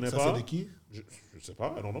pas. connais ça, pas. c'est de qui? Je sais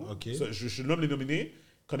pas, I don't know. Ok. Ça, je nomme les nominés.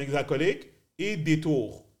 Chroniques alcooliques et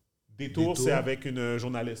Détour. Détour, c'est avec une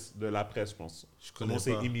journaliste de la presse, je pense. Je connais Son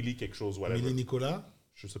nom, pas. c'est Émilie quelque chose, whatever. Émilie Nicolas?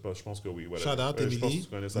 Je sais pas, je pense que oui. Voilà. Shout out Je pense que Émilie. tu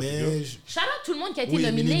connais ça, Mais... figure. Shout out tout le monde qui a été Oui,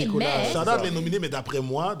 Émilie nominé, Nicolas. mais... Shout out les nominés, mais d'après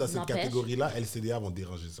moi, dans cette N'empêche. catégorie-là, LCDA vont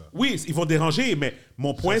déranger ça. Oui, ils vont déranger, mais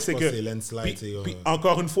mon point, Je c'est pense que... c'est landslide, puis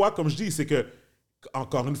encore une fois, comme je dis, c'est que...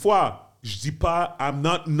 Encore une fois, je dis pas, I'm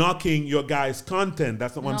not knocking your guys' content.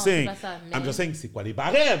 That's not what Non, I'm c'est saying. pas ça, mais- I'm just saying, c'est quoi les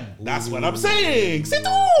barèmes? That's what I'm oui, saying. C'est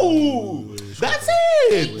tout. That's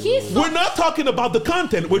it. qui sont- We're not talking about the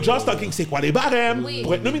content. We're just talking, c'est quoi les barèmes? Oui.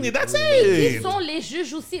 Pour être nominé, that's Qui it. sont les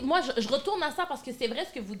juges aussi? Moi, je retourne à ça parce que c'est vrai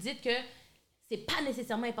ce que vous dites que c'est pas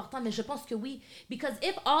nécessairement important, mais je pense que oui. Because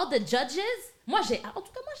if all the judges... En tout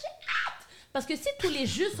cas, moi, j'ai hâte. Parce que si tous les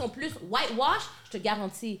juges sont plus whitewash, je te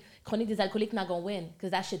garantis, Chronique des alcooliques not gonna win.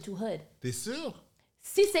 Because that shit too hood. T'es sûr?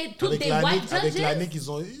 Si c'est tous Avec des l'année white avec judges, l'année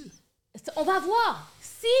qu'ils ont eu? on va voir.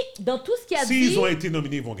 Si, dans tout ce qu'il y a dit... S'ils ont été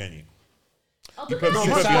nominés, ils vont gagner. En tout Ils peuvent cas,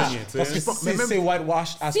 ils peuvent Ça, gagner. tu sais. parce que Mais si même- c'est whitewash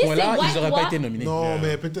à ce Si point-là, c'est ils n'auraient pas whitewash- été nominés. Non,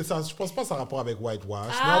 mais peut-être ça. Je pense pas que ça a rapport avec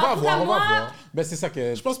Whitewash. Ah, mais on va en tout voir, cas, on va moi- voir. Ben, c'est ça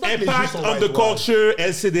que... Je pense pas que les juges Impact sont on the whitewash. culture,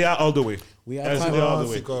 LCDA all the way. We have LCDA time, all the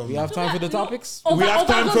C'est way. comme... we have time for the nous, topics? On We va, have on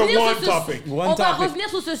va time for revenir one sur topic. ce, One on va topic. revenir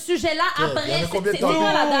sur ce sujet-là Il y après. avait combien de C'est quoi la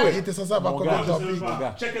topics? date? Il était censé avoir Mon combien gars, de Je sais topics? pas.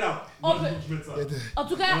 gars. Check it out. On Moi, peut- je vais mettre ça. En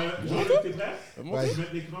tout cas, Jean-Luc, t'es prêt? Ouais. Je vais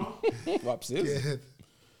mettre l'écran. Ouais, c'est...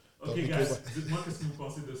 OK, guys, dites-moi qu'est-ce que vous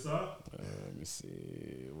pensez de ça. Mais c'est...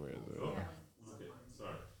 ouais, Oh. OK,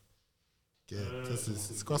 sorry. Ok. Ça,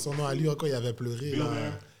 c'est quoi son nom à lui encore? Il avait pleuré. Bill Là.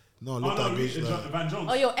 Maher. Non, Oh l'autre à non, lui, gauche. Là. Van Jones.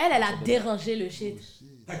 oh yo, elle a dérangé le shit.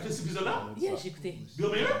 T'as écouté cet épisode-là? Yeah, j'ai écouté. Bill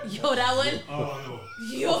Maher? Yo, that one. Oh,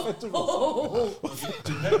 yo. Yo.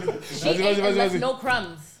 She Vas-y, ate and left vas-y. no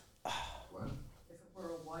crumbs. If it were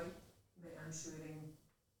a white man shooting,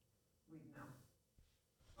 we'd know.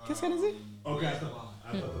 Qu'est-ce qu'elle a dit? OK, attends.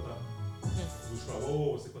 Bouge pas.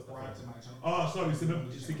 Oh, c'est quoi cette affaire? Ah, sorry,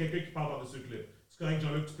 c'est quelqu'un qui parle par-dessus le clip. C'est correct,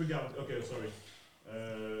 Jean-Luc, tu peux garder. OK, sorry.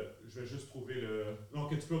 Je vais juste trouver le... Non,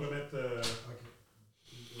 OK, tu peux remettre...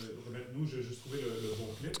 remettre nous, je vais juste trouver le bon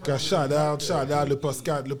clip. En tout cas, shout out,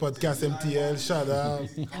 le podcast MTL, shout out.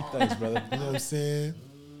 Thanks, brother. You know what I'm saying?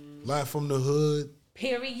 Live from the hood.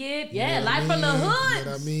 Period. you Yeah, know what I live from the mean? You know hood. what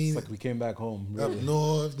I It's mean? like we came back home. Up Really.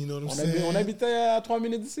 north, you know what I'm saying? On habitait à 3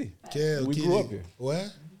 minutes d'ici. Ok, ok. We grew up here. Ouais?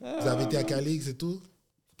 Vous avez été à Calix et tout?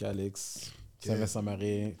 Calix,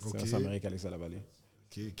 Saint-Vincent-Marie, Saint-Vincent-Marie, Calix à la vallée.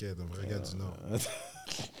 Ok, donc vrai gars du Nord.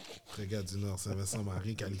 Vrai gars du Nord,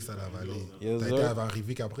 Saint-Vincent-Marie, Calix à la vallée. Yes, T'as sir. été avant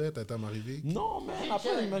Arrivic après? T'as été à Marivic? Non, mais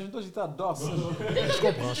après, imagine-toi, j'étais à Dawson.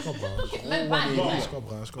 Je comprends. Même pas. Je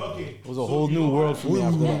comprends. OK. It was a whole new world for Oui, me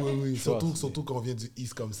after that. oui. Trust me. Surtout qu'on vient du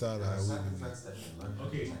East comme ça, là. Oui, oui.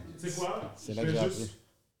 OK. Tu sais quoi? C'est là que j'ai appris.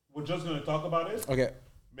 We're just going to talk about it. OK,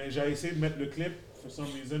 Mais j'ai essayé de mettre le clip. For some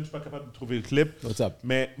reason, je suis pas capable de trouver le clip. what's up?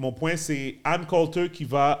 Mais mon point, c'est Ann Coulter qui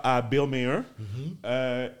va à Bill Maher.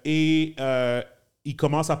 Et il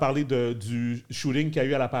commence à parler du shooting qu'il y a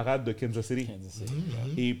eu à la parade de Kansas City. Kansas City.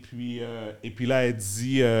 Et puis là, elle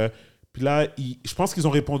dit Puis là, je pense qu'ils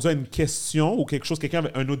ont répondu à une question ou quelque chose.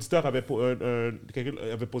 Un auditeur quelqu'un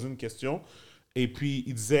avait posé une question. Et puis,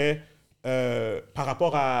 il disait, par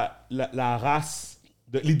rapport à la race,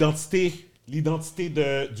 l'identité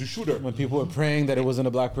du shooter. When people were praying that it wasn't a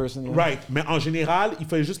black person. Yeah. Right. Mais en général, il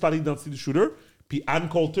fallait juste parler d'identité du shooter. Puis Ann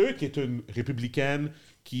Coulter, qui est une républicaine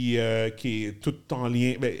qui est toute en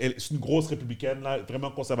lien... c'est une grosse républicaine, là,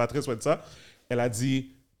 vraiment conservatrice, ouais, de ça. Elle a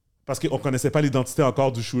dit... Parce qu'on ne connaissait pas l'identité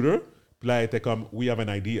encore du shooter. Puis là, elle était comme, we have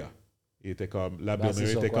an idea. Il était comme, la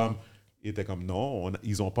Birmerie était comme, non,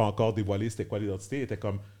 ils n'ont pas encore dévoilé c'était quoi l'identité.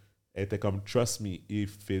 Elle était comme, trust me,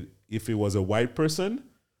 if it was a white person,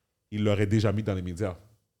 il l'aurait déjà mis dans les médias.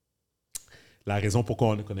 La raison pourquoi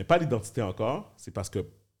on ne connaît pas l'identité encore, c'est parce que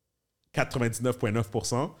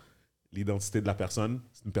 99,9%, l'identité de la personne,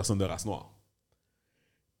 c'est une personne de race noire.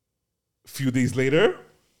 Few days later,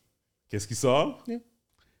 qu'est-ce qui sort? Yeah.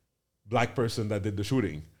 Black person that did the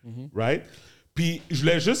shooting, right? Puis je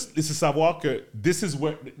voulais juste laisser savoir que this is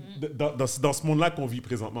where, dans ce monde-là qu'on vit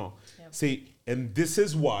présentement, c'est and this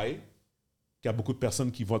is why qu'il y a beaucoup de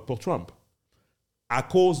personnes qui votent pour Trump. À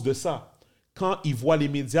cause de ça, quand ils voient les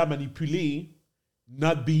médias manipuler,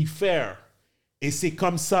 not being fair, et c'est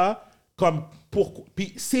comme ça,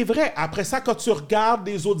 puis c'est vrai. Après ça, quand tu regardes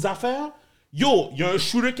les autres affaires, il y a un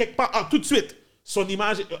shooter quelque part, tout de suite. Son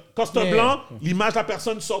image, quand c'est un blanc, l'image de la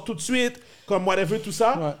personne sort tout de suite, comme whatever, tout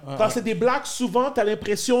ça. Quand c'est des blacks, souvent, tu as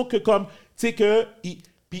l'impression que comme, tu sais que...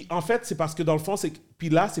 Puis en fait, c'est parce que dans le fond, puis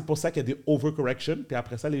là, c'est pour ça qu'il y a des overcorrections, puis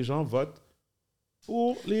après ça, les gens votent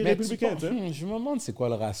pour les républicains. Je me demande c'est quoi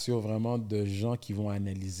le ratio vraiment de gens qui vont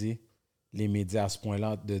analyser les médias à ce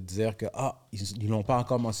point-là, de dire que ils l'ont pas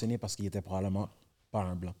encore mentionné parce qu'il était probablement pas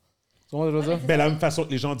un blanc. Ben, la même façon que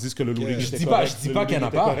les gens disent que le looting était correct. Je dis pas qu'il y en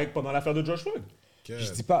a pas. Correct pendant l'affaire de George Floyd.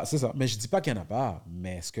 Je dis pas, c'est ça. Mais je dis pas qu'il y en a pas.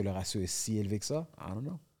 Mais est-ce que le ratio est si élevé que ça? I don't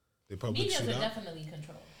know. Medias are definitely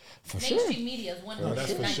controlled. For sure. Mainstream media is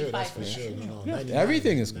 195%. That's for sure. No,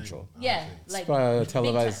 Everything is controlled. Yeah, like pas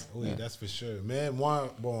televised. Oui, that's for sure. Mais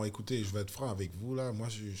moi, bon, écoutez, je vais être franc avec vous là. Moi,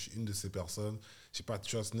 je suis une de ces personnes. J'ai pas de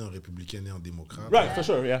trust ni en républicain ni en démocrate. Right, for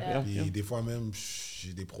sure, yeah. Et des fois même,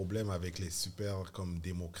 j'ai des problèmes avec les super comme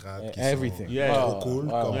démocrates qui everything. sont trop cool.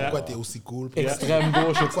 Comme pourquoi t'es aussi cool? Extrême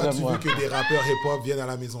gauche, pourquoi extrême tu veux que des rappeurs hip-hop viennent à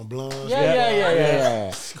la Maison Blanche?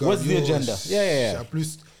 Yeah. What's the agenda? En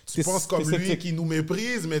plus, tu penses comme lui qui nous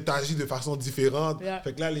méprise, mais t'agis de façon différente.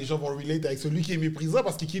 Fait que là, les gens vont relate avec celui qui est méprisant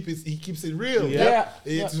parce qu'il keeps it real.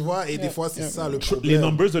 Et tu vois, et des fois, c'est ça le problème. Les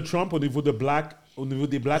numbers de Trump au niveau des blacks aux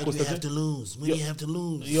États-Unis. We have to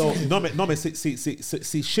lose. Non, mais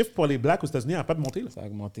ces chiffres pour les blacks aux États-Unis n'arrêtent pas de monter. Là. Ça a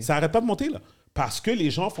augmenté. Ça n'arrête pas de monter, là. Parce que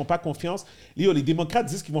les gens ne font pas confiance. Les démocrates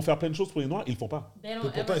disent qu'ils vont faire plein de choses pour les Noirs, ils ne le font pas. Et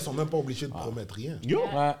pourtant, ils ne sont même pas obligés de promettre rien.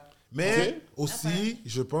 Mais aussi,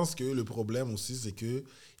 je pense que le problème aussi, c'est qu'il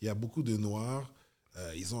y a beaucoup de Noirs,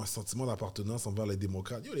 ils ont un sentiment d'appartenance envers les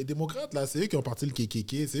démocrates. Les démocrates, là, c'est eux qui ont parti le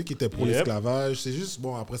KKK, c'est eux qui étaient pour l'esclavage. C'est juste,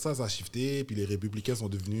 bon, après ça, ça a shifté, puis les républicains sont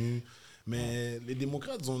devenus... Mais les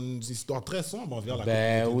démocrates ont une histoire très sombre envers la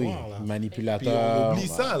communauté noire. Là. Manipulateur. Puis on oublie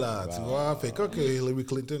ça, là, tu vois. Fait quand que Hillary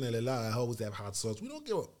Clinton, elle est là, I always have hot sauce. We don't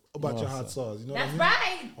give about your hot sauce. You know That's what I mean?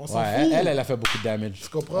 right. On s'en fout. Elle a fait beaucoup de damage. Tu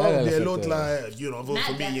comprends? Et l'autre, là, you don't vote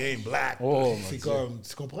for me, you ain't black. C'est comme,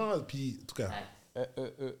 tu comprends? Puis, en tout cas.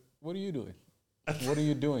 What are you doing? What are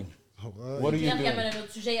you doing? What are you doing? Il amène un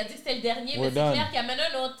autre sujet. Il a dit que c'était le dernier, mais c'est clair qu'il amène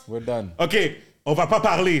un autre. We're done. OK, on va pas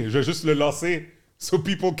parler. Je vais juste le lancer. So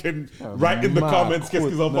people can write in the comments qu'est-ce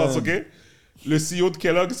qu'ils en pensent, OK? Le CEO de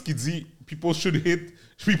Kellogg's qui dit people should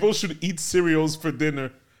eat cereals for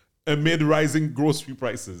dinner amid rising grocery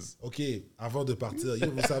prices. OK, avant de partir,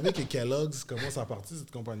 vous savez que Kellogg's, comment ça a parti,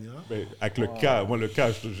 cette compagnie-là? Ben, avec le cas, moi, le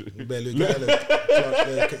cas,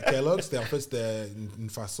 Kellogg's, c'était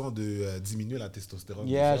une façon de diminuer la testostérone.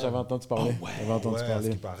 J'avais entendu parler.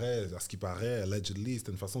 À ce qui paraît, allegedly,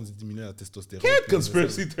 c'était une façon de diminuer la testostérone. Get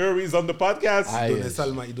conspiracy theories on the podcast.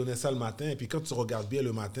 Il donnait ça le matin, et puis quand tu regardes bien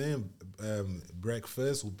le matin,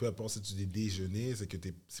 breakfast, ou peu importe si tu déjeuner,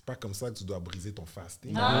 c'est pas comme ça que tu dois briser ton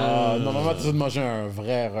fasting. Normalement, tu dois manger un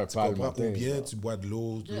vrai repas le matin. Ou bien tu bois de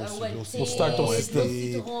l'eau pour start ton système.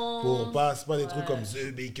 C'est pas des trucs comme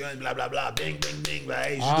œufs, bacon, blablabla, bing, bing,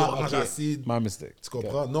 bing, jus d'orange acide. My mistake. Tu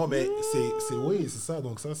comprends? Non, mais c'est ça.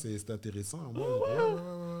 Donc ça, c'est intéressant.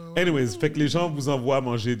 Anyways, fait que les gens vous envoient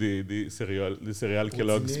manger des céréales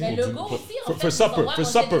Kellogg's. Mais le go aussi, en fait, for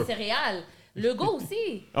supper. des céréales. Le gars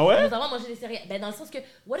aussi. Ah ouais? Nous avons mangé des céréales. Ben, dans le sens que,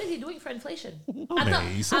 what is he doing for inflation? Mais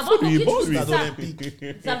il s'en avant fout, qu'on lui, il est quitte, bon, je vous lui. dis Stade ça.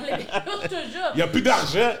 olympique. Ça voulait je te jure. Il n'y a plus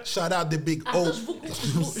d'argent. Shout out the Big O. Attends, je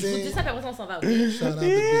vous dis ça, puis après ça, on s'en va. ok? Shout out the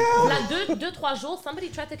Big O. Là, 2-3 jours, somebody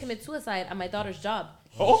tried to commit suicide at my daughter's job.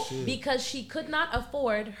 Oh! Because she could not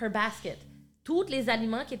afford her basket. Tous les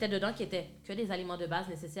aliments qui étaient dedans, qui étaient que des aliments de base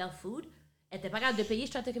nécessaires, food, elle n'était pas capable de payer,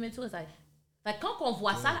 je tried to commit suicide. Fait que quand on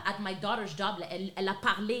voit ça at my daughter's job, là, elle a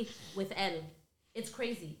parlé with elle. It's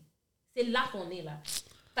crazy. C'est là qu'on est, là.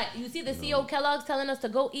 Fait que you see the CEO Kellogg's telling us to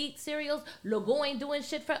go eat cereals. Legault ain't doing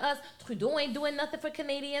shit for us. Trudeau ain't doing nothing for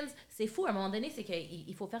Canadians. C'est fou, à un moment donné, c'est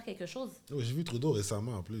qu'il faut faire quelque chose. Oh, j'ai vu Trudeau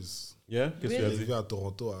récemment en plus. Yeah? Qu'est-ce que tu Je as l'ai dit? vu à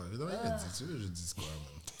Toronto. J'ai dit, tu veux, je dis quoi,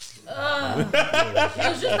 man?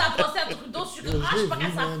 J'ai juste à penser à Trudeau, je suis comme, je suis pas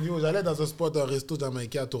qu'à ça. Yo, j'allais dans un spot, un resto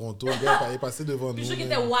jamaïcain à Toronto. Le gars il est passé devant nous. Puis je suis qu'il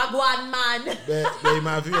man. était Wagwan Man. Ben, il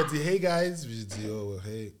m'a vu, il a dit, hey guys. Puis j'ai dit, oh,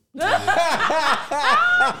 hey.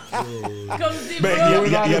 Comme dit, Ben, bro.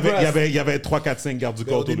 il y avait 3, 4, 5 gardes du Ben,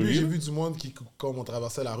 corps au autour de début, j'ai lui. vu du monde qui, comme on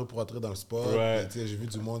traversait la rue pour entrer dans le spot, Ouais. puis, tu sais, j'ai vu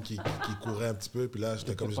du monde qui courait un petit peu. Puis là,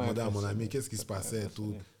 j'étais comme, je demandais à mon ami, qu'est-ce qui se passait et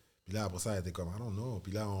tout. Puis là, après ça, elle était comme, I don't know.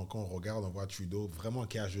 Puis là, quand on regarde, on voit Trudeau vraiment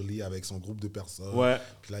casually avec son groupe de personnes. Ouais.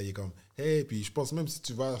 Puis là, il est comme, hey, puis je pense même si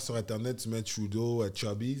tu vas sur Internet, tu mets Trudeau,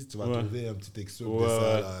 Chubbies, tu vas Ouais. trouver un petit extrait Ouais, de ça.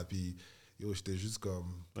 ouais. Là. Puis yo, j'étais juste comme.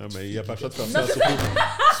 Ah, mais il n'y a pas le choix de faire ça.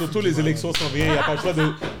 Surtout les élections s'en viennent.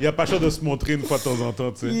 Il n'y a pas le choix de se montrer une fois de temps en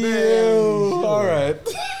temps. Tu sais. Yo, all right.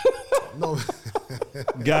 Non,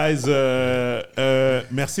 Guys,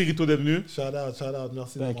 merci Rito d'être venu. shout out,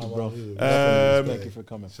 merci Thank de you, m'avoir bro. vu. Thank you for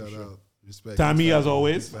coming. Shout out, respect. Tammy, as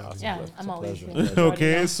always. Yeah, I'm always pleasure. here. You Okay,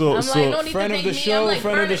 already know. so- I'm so- like, don't need Friend to of thank the me. show, I'm like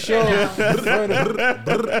friend of the furniture show.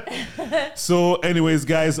 now. So, anyways,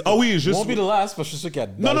 guys. Ah oui, juste. Won't be the last, parce que je suis sûr qu'il y a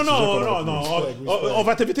Non, non, d'autres sujets qu'on non, aurait non, pu- non. Respect. On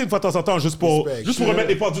va t'inviter une fois de temps en temps juste pour Respect. remettre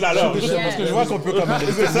les pendules à l'heure. Juste parce que je vois qu'on peut comme aller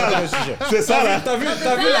C'est ça, là. sujet. C'est ça, là. T'as vu la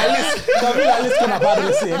liste qu'on n'a pas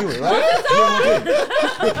adressée, anyway, right?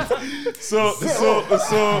 So,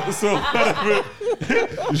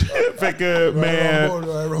 fait que,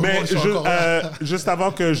 mais juste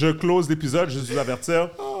avant que je close l'épisode, je vais vous avertir,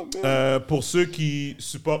 pour ceux qui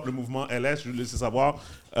supportent le mouvement LS, je vais vous laisser savoir,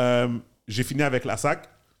 j'ai fini avec la SAC.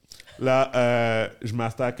 Là, je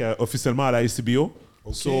m'attaque officiellement à la SCBO.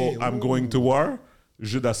 Ok, So, I'm going to war.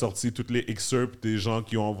 Jude a sorti toutes les excerpts des gens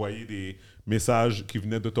qui ont envoyé des messages qui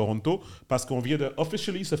venaient de Toronto parce qu'on vient de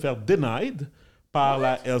officially se faire denied par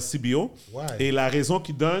la LCBO. Why? Et la raison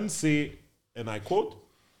qu'ils donnent, c'est, and I quote,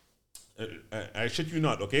 I shit you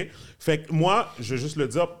not, OK? Fait que moi, je vais juste le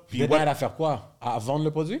dire. puis Denied what- à faire quoi? À vendre le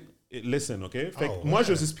produit? Listen, OK? Fait que Oh, moi, ouais. je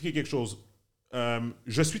vais vous expliquer quelque chose.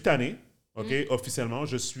 Je suis tanné, OK? Officiellement,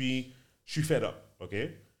 je suis fed up, OK?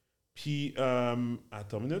 Puis,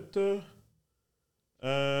 attends une minute.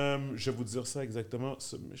 Je vais vous dire ça exactement.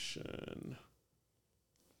 Submission.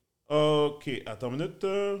 OK, attends une minute.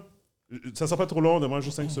 Ça ne sera pas trop long, donne-moi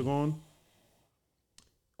juste 5 secondes.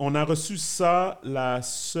 On a reçu ça la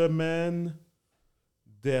semaine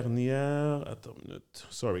dernière. Attends une minute.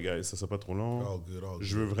 Sorry, guys, ça ne sera pas trop long. All good, all good.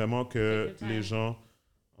 Je veux vraiment que Take your time. les gens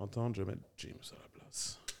entendent. Je vais mettre James à la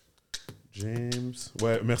place. James.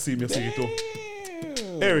 Ouais, merci Rito.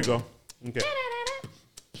 There we go. OK.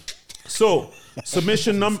 So,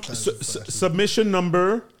 submission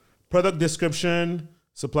number, product description,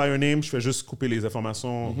 supplier name. Je fais juste couper les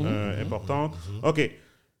informations importantes. OK.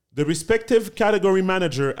 The respective category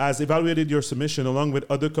manager has evaluated your submission along with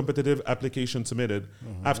other competitive applications submitted.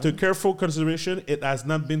 After careful consideration, it has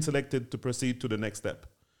not been selected to proceed to the next step.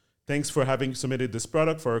 Thanks for having submitted this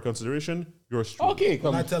product for our consideration. Yours truly. OK, I'm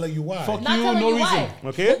comme... not telling you why. Fuck Not you, telling no you reason. why.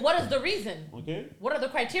 Okay. But what is the reason? OK. What are the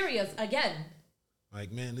criteria again? Like,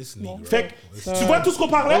 man, this nigga. Fait que, tu vois tout ce qu'on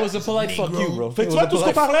parlait? That was a polite fuck you, bro. Fait que tu vois tout ce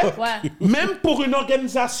qu'on parlait? Ouais. Même pour une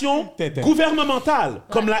organisation T'étais. gouvernementale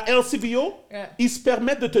comme la LCBO, Ouais. ils se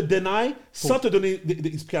permettent de te deny sans te donner des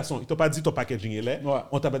explications. Ils t'ont pas dit ton packaging est laid. Ouais.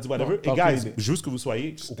 On t'a pas dit whatever. Ouais, Et aucune guys, idée. juste que vous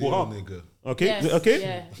soyez au Still, courant. nigga. OK? Yes, OK?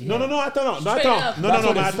 yeah, Non, attends. Straight up. Non, That's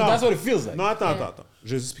what mais it- attends. That's what it feels like. Non, attends.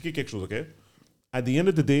 Je vais vous expliquer quelque chose, OK? At the end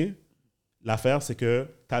of the day, l'affaire, c'est que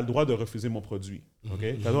tu as le droit de refuser mon produit. OK? Tu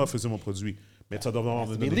as le droit de refuser mon produit. Mais tu vas devoir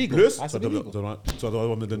me donner illegal. plus. Ah, Tu c'est vas illegal.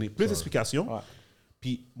 devoir me donner plus d'explications. Ouais.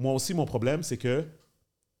 Puis moi aussi, mon problème, c'est que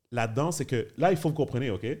là-dedans, c'est que là, il faut que vous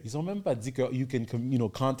compreniez, OK? Ils ont même pas dit que you can,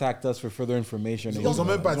 contact us for further information. Ils ont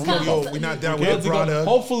même pas dit, Non. yo, we're not there Ils ont with dit the que, product.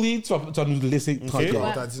 hopefully, tu vas nous laisser tranquille.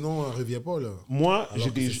 On t'a dit non, on revient pas, là. Moi,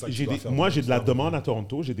 Alors que c'est ça que tu dois faire. j'ai de la demande à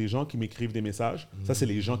Toronto. J'ai des gens qui m'écrivent des messages. Ça, c'est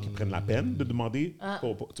les gens qui prennent la peine de demander.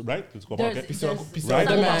 Right? Tu comprends? OK? Puis c'est un Right.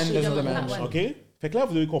 marché. There's a demand. OK? Fait que là,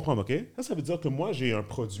 vous devez comprendre, OK? Ça veut dire que moi, j'ai un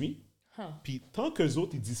produit. Puis tant qu'eux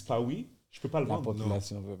autres, ils disent pas oui, Je peux pas le La vendre.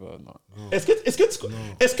 population veut pas, non. Est-ce que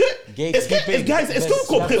Gatekeeping. guys, est-ce que vous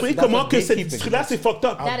comprenez That's comment what que cette gatekeeping industrie-là, c'est fucked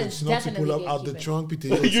up? That is Sinon, tu definitely pull up out the gatekeeping. trunk, puis t'es...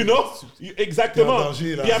 You know? Exactement. T'es en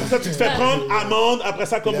danger, là. Puis après ça, tu te fais prendre amende, après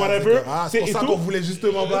ça, comme whatever. Ah, c'est pour et ça tout. qu'on voulait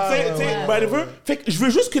justement pas... Tu sais, whatever. Fait que je veux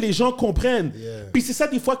juste que les gens comprennent. Yeah. Puis c'est ça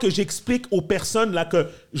des fois que j'explique aux personnes là que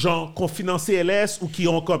genre qu'on finance LS ou qui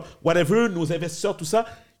ont comme whatever nos investisseurs tout ça.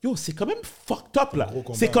 Yo, c'est quand même fucked up là. Gros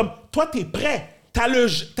combat. C'est comme toi t'es prêt. T'as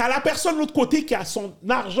la personne de l'autre côté qui a son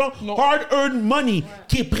argent, hard-earned money,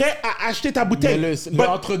 qui est prêt à acheter ta bouteille. Mais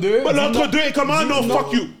l'entre-deux... L'entre-deux est comment? Non, non.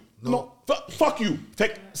 fuck you. Non. Fuck you. Fait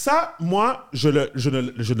que ça, moi, je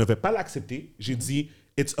ne vais pas l'accepter. J'ai dit,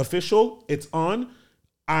 it's official, it's on.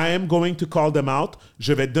 I am going to call them out.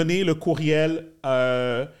 Je vais donner le courriel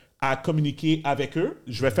à communiquer avec eux.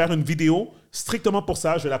 Je vais faire une vidéo strictement pour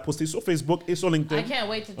ça. Je vais la poster sur Facebook et sur LinkedIn. I can't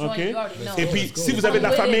wait to join. OK? You already know. Et puis, si vous avez de la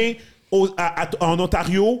I'm with famille en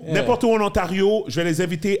Ontario, Yeah. n'importe où en Ontario, je vais les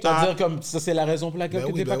inviter Tu vas à... dire comme ça, c'est la raison pour laquelle Ben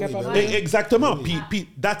tu oui, n'es pas ben oui, capable. ben oui. Exactement. Puis,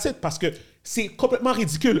 that's it. Parce que c'est complètement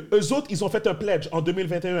ridicule. Eux autres, ils ont fait un pledge en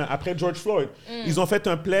 2021, après George Floyd. Ils ont fait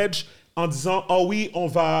un pledge en disant, oh oui, on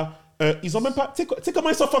va... ils ont même pas... Tu sais comment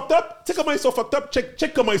ils sont fucked up? Check comment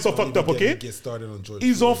ils sont fucked up, OK? Get started on George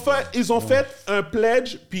Ils ont Floyd, fait un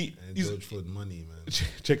pledge, puis... man. ils- George Floyd money, man.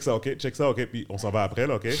 Check ça, OK? Puis on s'en va après,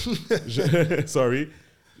 là, OK? Sorry.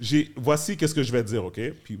 Voici qu'est-ce que je vais dire, OK?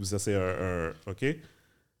 Puis ça, c'est OK?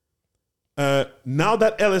 Now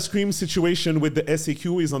that LS Cream's situation with the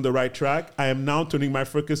SAQ is on the right track, I am now turning my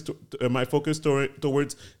focus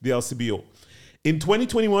towards the LCBO. In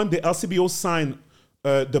 2021, the LCBO signed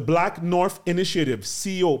the Black North Initiative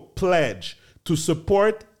CEO pledge to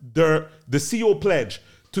support the CEO pledge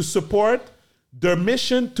to support their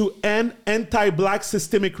mission to end anti-Black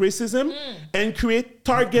systemic racism and create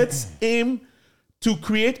targets aimed to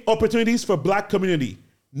create opportunities for Black community.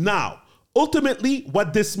 Now, ultimately,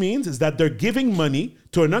 what this means is that they're giving money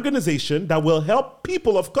to an organization that will help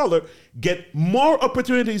people of color get more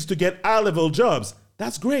opportunities to get high-level jobs.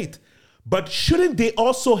 That's great. But shouldn't they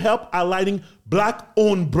also help aligning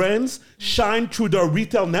Black-owned brands shine through their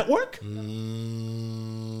retail network?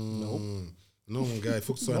 Non, mon gars, il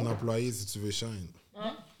faut que tu sois un employé si tu veux shine.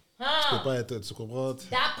 Tu peux pas être, tu comprends?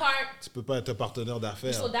 That part. Tu peux pas être un partenaire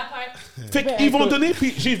d'affaires. So that part. Fait qu'ils vont donner,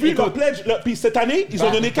 puis j'ai vu leur pledge, là, puis cette année, ils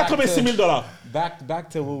ont donné 86 000 $. Back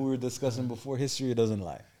to what we were discussing before. History doesn't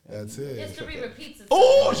lie. That's it. History repeats itself.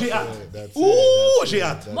 Oh, j'ai hâte. That's it, Ouh, that's j'ai it,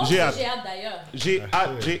 hâte. that's Moi, it. J'ai j'ai hâte. hâte d'ailleurs. J'ai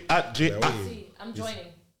hâte. See, I'm joining.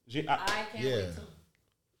 J'ai hâte. I can't Yeah. wait to.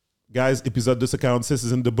 Guys, épisode 246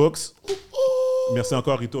 is in the books. Merci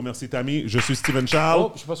encore, Rito. Merci, Tammy. Je suis Steven Charles.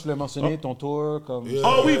 Oh, je sais pas si tu voulais mentionner ton tour comme...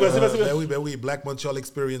 Oh oui, vas-y. Ben oui. Black Montreal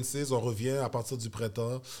Experiences, on revient à partir du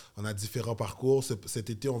printemps. On a différents parcours. Cet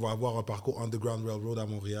été, on va avoir un parcours Underground Railroad à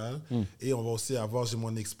Montréal. Et on va aussi avoir, j'ai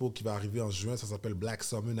mon expo qui va arriver en juin. Ça s'appelle Black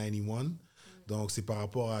Summer 91. Donc, c'est par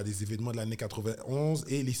rapport à des événements de l'année 91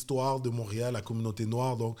 et l'histoire de Montréal, la communauté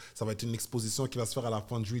noire. Donc, ça va être une exposition qui va se faire à la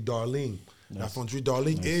Fonderie Darling. La Fonderie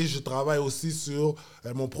Darling. Et je travaille aussi sur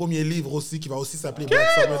mon premier livre aussi qui va aussi s'appeler Black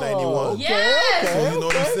Summer 91. Yes! So, you know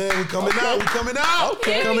what I'm saying? We're coming out. Coming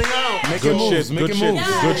out. Make Good it moves, shit, make good it shit,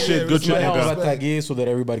 moves. good shit, Maintenant, on va nigga. taguer so that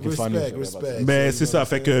everybody can find you. Respect. Mais So, c'est you know ça, what I'm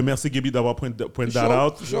fait que saying? merci Gaby d'avoir point that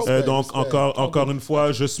out. Respect, Donc respect. encore une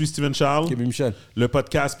fois, je suis Steven Charles. Gaby Michel. Le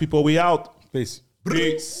podcast People We Out. Peace.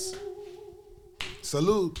 Peace.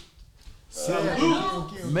 Salute.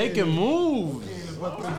 Make it move.